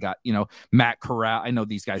God. I got, Matt Corral. I know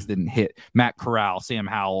these guys didn't hit Matt Corral, Sam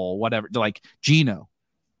Howell, whatever, like Geno.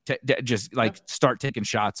 Just like start taking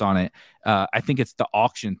shots on it. I think it's the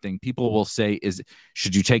auction thing. People will say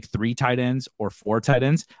should you take 3 tight ends or 4 tight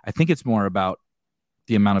ends? I think it's more about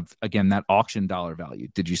the amount of, again, that auction dollar value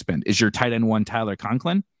did you spend? Is your tight end 1 Tyler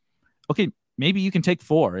Conklin? Okay, maybe you can take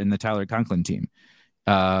 4 in the Tyler Conklin team.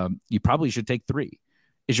 You probably should take 3.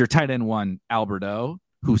 Is your tight end 1 Alberto,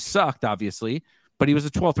 who sucked, obviously, but he was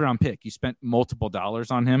a 12th round pick. You spent multiple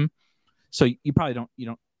dollars on him. So you probably don't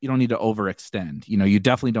need to overextend. You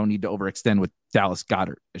definitely don't need to overextend with Dallas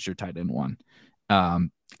Goedert as your tight end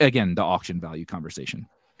 1. Again, the auction value conversation.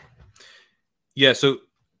 Yeah. So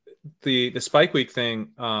the spike week thing,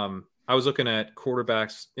 I was looking at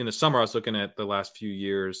quarterbacks in the summer. I was looking at the last few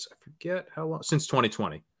years. I forget how long, since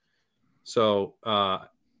 2020. So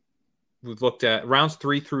we've looked at rounds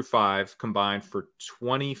 3 through 5 combined for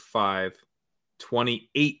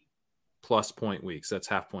 28 plus point weeks. That's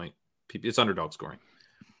half point. It's underdog scoring.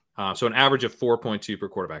 So an average of 4.2 per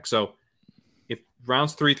quarterback. So if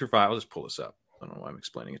rounds 3 through 5, I'll just pull this up. I don't know why I'm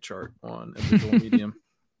explaining a chart on a visual medium.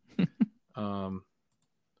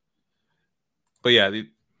 But yeah,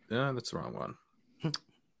 that's the wrong one.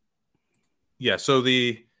 Yeah, so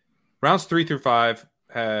the rounds 3 through 5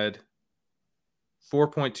 had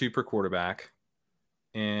 4.2 per quarterback.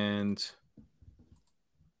 And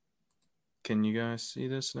can you guys see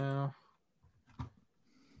this now?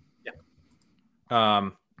 Yeah.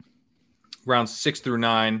 Rounds 6 through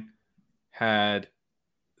 9 had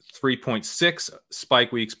 3.6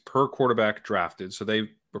 spike weeks per quarterback drafted. So they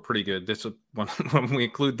were pretty good. This when we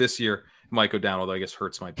include this year, it might go down, although I guess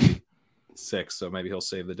Hurts might be 6, so maybe he'll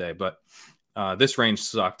save the day. But this range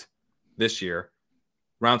sucked this year.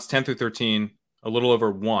 Rounds 10 through 13, a little over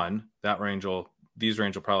 1. These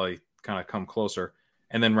range will probably kind of come closer.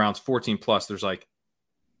 And then rounds 14 plus, there's like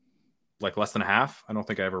less than half. I don't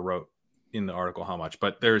think I ever wrote in the article how much,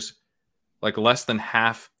 but there's like less than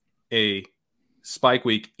half a spike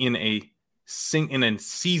week in a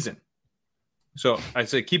season. So I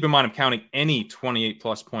say keep in mind, I'm counting any 28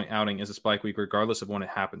 plus point outing as a spike week, regardless of when it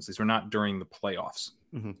happens. These are not during the playoffs.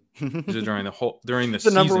 Mm-hmm. These are during the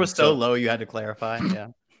season. The number was so low, you had to clarify.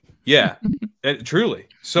 Yeah, truly.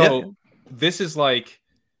 So this is what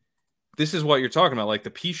you're talking about, like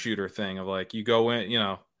the pea shooter thing of like you go in,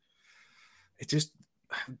 it just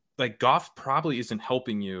like Goff probably isn't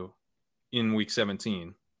helping you in week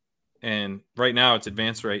 17, and right now it's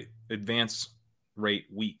advance rate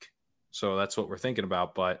week. So that's what we're thinking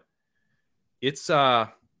about, but it's going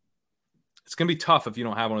to be tough if you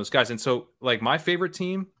don't have one of those guys. And so like my favorite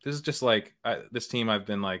team, this is just like this team I've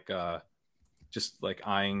been like just like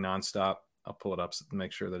eyeing nonstop. I'll pull it up to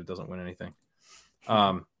make sure that it doesn't win anything.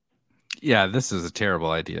 Yeah, this is a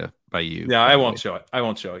terrible idea by you. Yeah, I won't show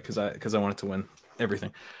it because I want it to win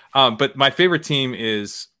everything. But my favorite team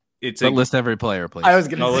is list every player, please. I was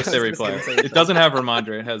going to list every player. It doesn't have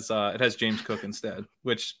Ramondre. It has James Cook instead,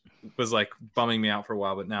 which was like bumming me out for a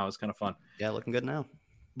while, but now it's kind of fun. Yeah, looking good now.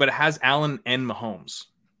 But it has Allen and Mahomes,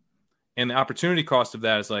 and the opportunity cost of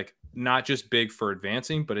that is like not just big for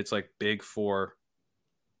advancing, but it's like big for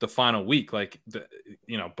the final week. Like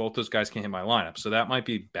both those guys can hit my lineup, so that might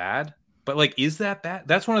be bad. But like, is that bad?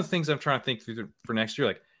 That's one of the things I'm trying to think through for next year.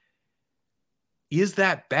 Like, is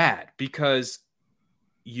that bad? Because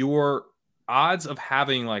your odds of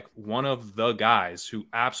having like one of the guys who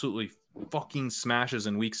absolutely fucking smashes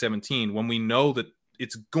in week 17, when we know that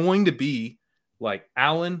it's going to be like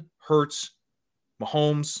Allen, Hurts,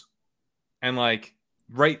 Mahomes, and like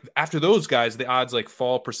right after those guys, the odds like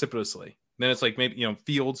fall precipitously. Then it's like maybe,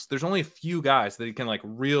 Fields, there's only a few guys that it can like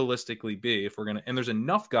realistically be if we're going to, and there's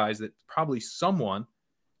enough guys that probably someone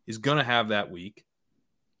is going to have that week.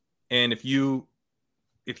 And if you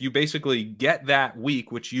basically get that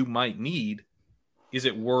week, which you might need, is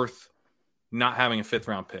it worth not having a 5th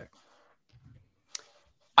round pick?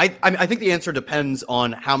 I think the answer depends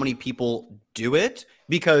on how many people do it,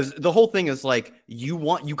 because the whole thing is like you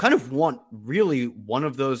kind of want really one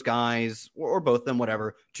of those guys or both of them,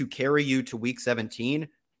 whatever, to carry you to week 17.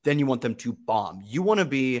 Then you want them to bomb. You are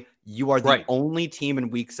the right. Only team in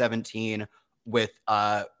week 17 with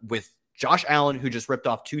Josh Allen, who just ripped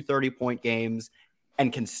off 2 30-point games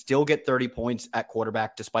and can still get 30 points at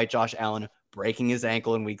quarterback despite Josh Allen breaking his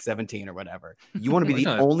ankle in week 17 or whatever. You want to be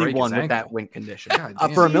the only one with that win condition.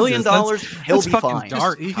 For $1 million, he'll be fine.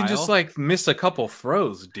 He can just like miss a couple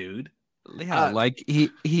throws, dude. Yeah, like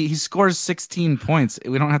he scores 16 points.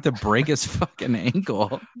 We don't have to break his fucking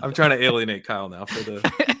ankle. I'm trying to alienate Kyle now for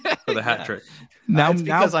the hat trick. Now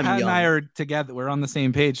Pat and I are together. We're on the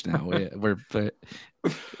same page now. We're back.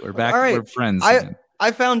 Right. We're friends. I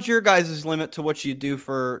found your guys' limit to what you do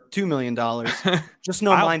for $2 million. Just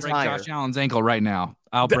know mine's higher. I'll break Josh Allen's ankle right now.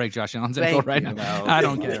 I'll break Josh Allen's ankle right now. I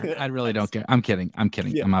don't care. I really don't care. I'm kidding.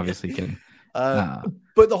 Yeah. I'm obviously kidding. But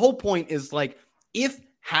the whole point is like, if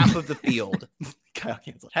half of the field Kyle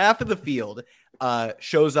canceled. Half of the field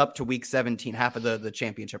shows up to week 17. Half of the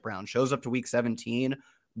championship round shows up to week 17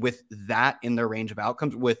 with that in their range of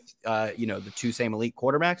outcomes with, the two same elite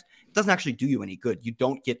quarterbacks. It doesn't actually do you any good. You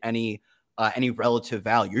don't get any relative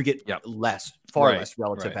value. You get less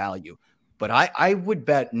relative value. But I would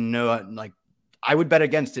bet I would bet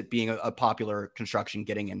against it being a popular construction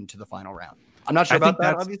getting into the final round. I'm not sure about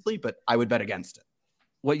that, obviously, but I would bet against it.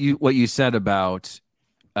 What you said about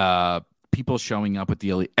people showing up with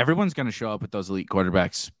the elite, everyone's going to show up with those elite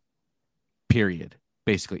quarterbacks, period.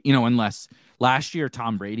 Basically, unless last year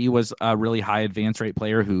Tom Brady was a really high advance rate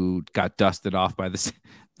player who got dusted off by the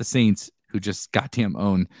Saints, who just goddamn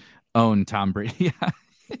own Tom Brady.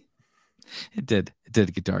 It did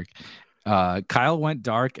get dark. Kyle went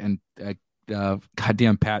dark, and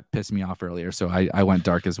goddamn Pat pissed me off earlier, so I went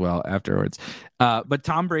dark as well afterwards. But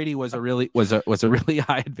Tom Brady was a really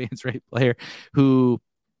high advance rate player who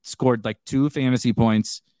scored like 2 fantasy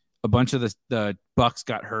points. A bunch of the Bucks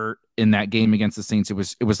got hurt in that game against the Saints. It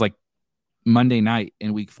was like Monday night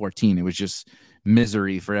in week 14. It was just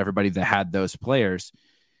misery for everybody that had those players.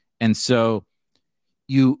 And so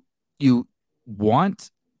you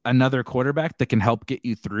want another quarterback that can help get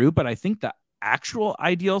you through. But I think the actual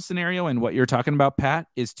ideal scenario and what you're talking about, Pat,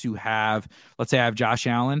 is to have, let's say I have Josh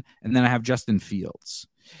Allen and then I have Justin Fields.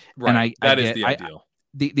 Right. And that is the ideal.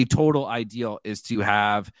 The total ideal is to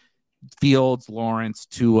have Fields, Lawrence,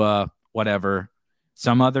 Tua, whatever,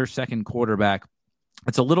 some other second quarterback.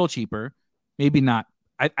 It's a little cheaper, maybe not.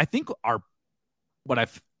 I think what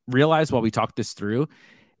I've realized while we talked this through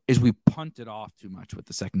is we punted off too much with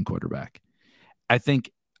the second quarterback. I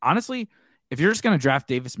think, honestly, if you're just going to draft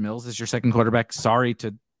Davis Mills as your second quarterback, sorry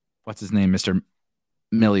to, what's his name, Mr.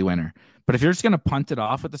 Millie Winner. But if you're just going to punt it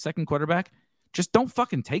off with the second quarterback, just don't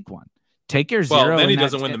fucking take one. Take your zero. Well, then he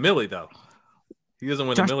doesn't win the Millie, though. He doesn't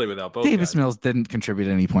win the Millie without both Davis guys. Mills didn't contribute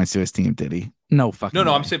any points to his team, did he? No fucking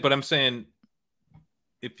way. I'm saying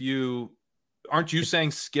aren't you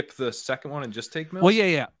saying skip the second one and just take Mills? Well,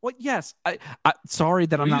 yeah. Well, yes. I sorry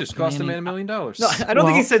that I'm not. You just cost the man $1 million. No, I don't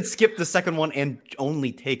think he said skip the second one and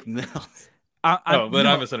only take Mills. I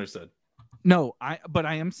misunderstood. No, but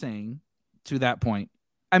I am saying to that point.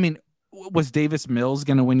 I mean, was Davis Mills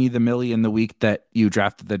going to win you the Millie in the week that you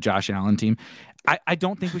drafted the Josh Allen team? I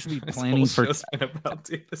don't think we should be planning for about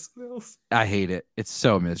Davis Mills. I hate it. It's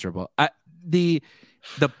so miserable. The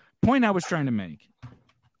point I was trying to make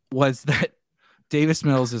was that Davis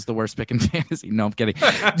Mills is the worst pick in fantasy. No, I'm kidding.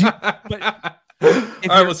 But all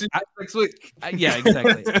right, we'll see you next week. Yeah,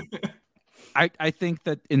 exactly. I think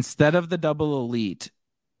that instead of the double elite,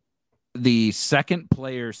 the second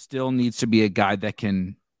player still needs to be a guy that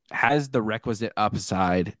has the requisite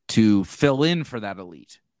upside to fill in for that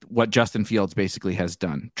elite. What Justin Fields basically has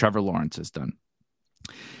done, Trevor Lawrence has done.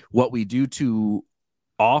 What we do too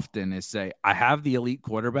often is say, I have the elite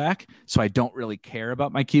quarterback, so I don't really care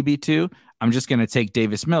about my QB2. I'm just going to take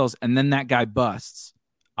Davis Mills, and then that guy busts,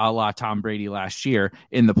 a la Tom Brady last year.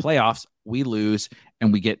 In the playoffs, we lose,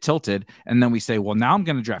 and we get tilted, and then we say, well, now I'm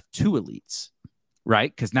going to draft 2 elites,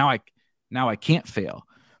 right? Because now I can't fail.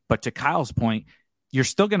 But to Kyle's point, you're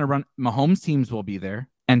still going to run. Mahomes teams will be there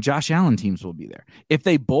and Josh Allen teams will be there. If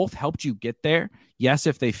they both helped you get there, yes,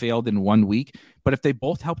 if they failed in 1 week, but if they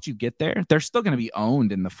both helped you get there, they're still going to be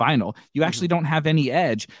owned in the final. You actually don't have any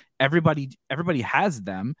edge. Everybody has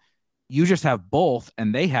them. You just have both,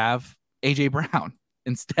 and they have AJ Brown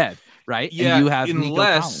instead, right? Yeah, and you have Nico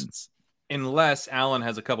Collins. Unless Allen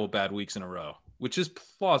has a couple bad weeks in a row, which is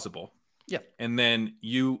plausible. Yeah. And then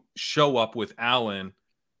you show up with Allen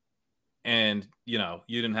and, you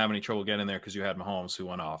didn't have any trouble getting there because you had Mahomes who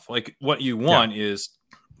went off. Like, what you want is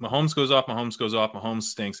Mahomes goes off, Mahomes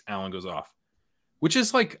stinks, Allen goes off. Which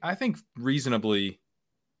is, like, I think reasonably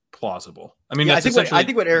plausible. I mean, I think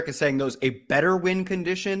what Eric is saying, though, is a better win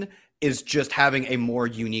condition is just having a more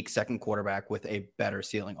unique second quarterback with a better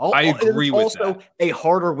ceiling. I agree with also that. A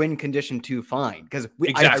harder win condition to find because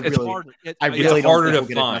exactly. I really don't think to we'll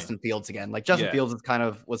get Justin Fields again. Like Justin Fields is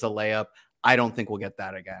was a layup. I don't think we'll get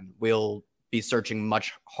that again. We'll be searching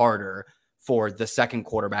much harder for the second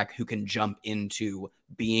quarterback who can jump into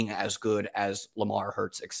being as good as Lamar,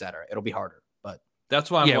 Hurts, etc. It'll be harder, but that's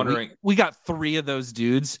why I'm wondering. We got 3 of those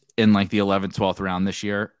dudes in like the 11th, 12th round this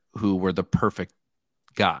year who were the perfect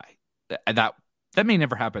guy. That may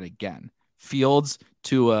never happen again. Fields,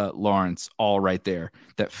 Tua, Lawrence, all right there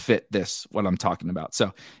that fit what I'm talking about.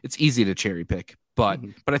 So it's easy to cherry pick, but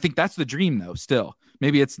I think that's the dream though. Still,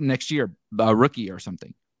 maybe it's next year, a rookie or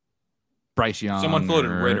something. Bryce Young. Someone floated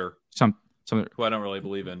Ritter. Some who I don't really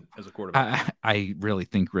believe in as a quarterback. I really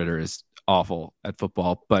think Ritter is awful at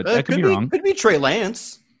football, but I could be wrong. Could be Trey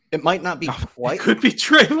Lance. It might not be quite. It could be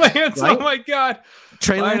Trey Lance. Right? Oh my God.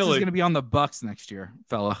 Trey Lance is Finally. going to be on the Bucks next year,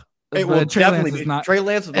 fella. It will Trey definitely Lance be is not. Trey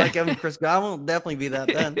Lance with Mike Evans, Chris Godwin will definitely be that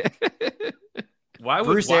then. Why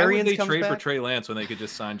would Bruce they Arians comes trade for back? Trey Lance when they could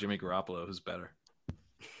just sign Jimmy Garoppolo, who's better?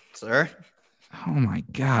 Sir. Oh my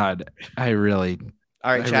God, I really.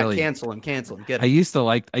 All right, I chat. really- Cancel him. Get I him. used to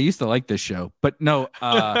like this show, but no.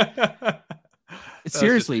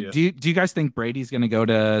 Seriously, just do you guys think Brady's going to go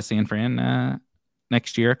to San Fran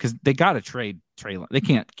next year? Because they got to trade Trey. They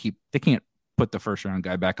can't put the first round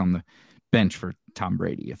guy back on the bench for Tom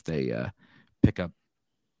Brady if they pick up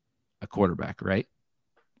a quarterback, right?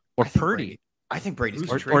 Or I think Purdy, Brady. I think Brady's Who's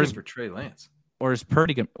going trading is- for Trey Lance? or is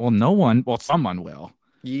Purdy? Well, no one. Well, someone will.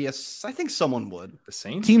 Yes, I think someone would. The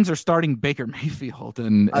Saints? Teams are starting Baker Mayfield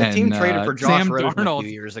and A team and, traded for Josh Sam Rosen a Darnold.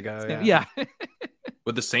 few years ago. Yeah,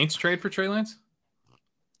 Would the Saints trade for Trey Lance?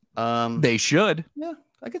 they should. Yeah,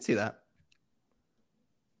 I could see that.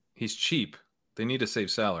 He's cheap. They need to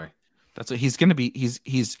save salary. That's what he's going to be.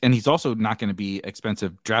 He's also not going to be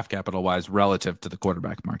expensive draft capital wise relative to the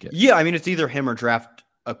quarterback market. Yeah, I mean, it's either him or draft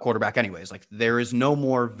a quarterback anyways. Like, there is no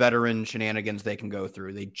more veteran shenanigans they can go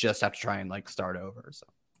through. They just have to try and, like, start over. So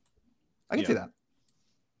I can see that.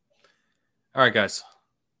 All right, guys.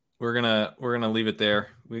 We're gonna leave it there.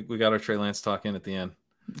 We got our Trey Lance talk in at the end.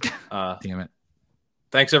 Damn it.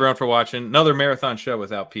 Thanks everyone for watching. Another marathon show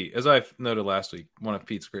without Pete. As I've noted last week, one of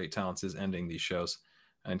Pete's great talents is ending these shows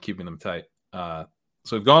and keeping them tight. So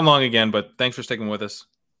we've gone long again, but thanks for sticking with us.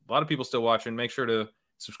 A lot of people still watching. Make sure to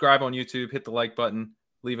subscribe on YouTube, hit the like button,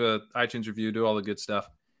 leave a iTunes review, do all the good stuff.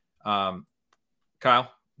 Kyle,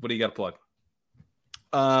 what do you got to plug?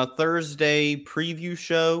 Thursday preview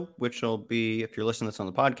show, which will be, if you're listening to this on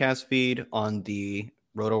the podcast feed, on the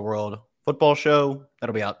Roto World football show.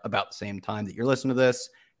 That'll be out about the same time that you're listening to this.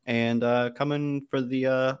 And coming for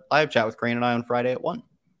the live chat with Crane and I on Friday at 1.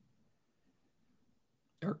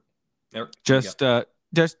 Eric, Just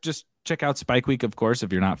check out Spike Week, of course,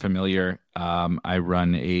 if you're not familiar. I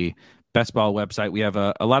run a best ball website. We have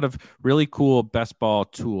a lot of really cool best ball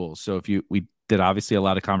tools. So we did obviously a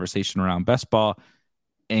lot of conversation around best ball.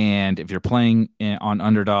 And if you're playing on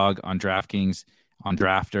Underdog, on DraftKings, on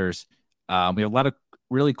Drafters, we have a lot of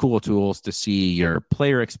really cool tools to see your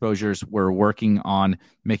player exposures. We're working on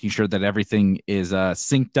making sure that everything is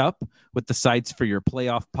synced up with the sites for your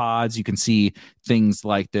playoff pods. You can see things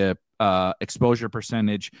like the exposure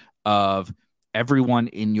percentage of everyone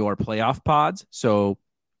in your playoff pods. So,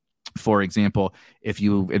 for example, if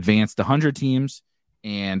you advanced 100 teams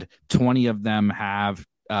and 20 of them have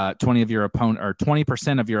 20 of your opponent or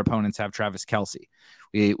 20% of your opponents have Travis Kelce.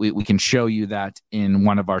 We can show you that in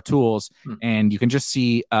one of our tools, and you can just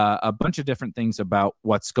see a bunch of different things about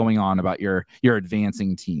what's going on about your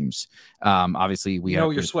advancing teams. Obviously, we know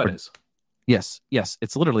what your sweat is. Yes,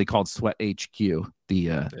 it's literally called Sweat HQ,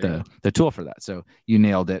 the tool for that. So you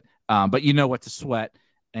nailed it. But you know what to sweat,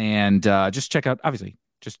 and just check out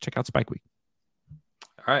Spike Week.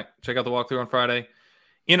 All right, check out the walkthrough on Friday.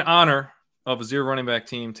 In honor of a zero running back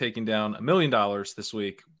team taking down $1 million this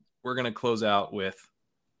week, we're going to close out with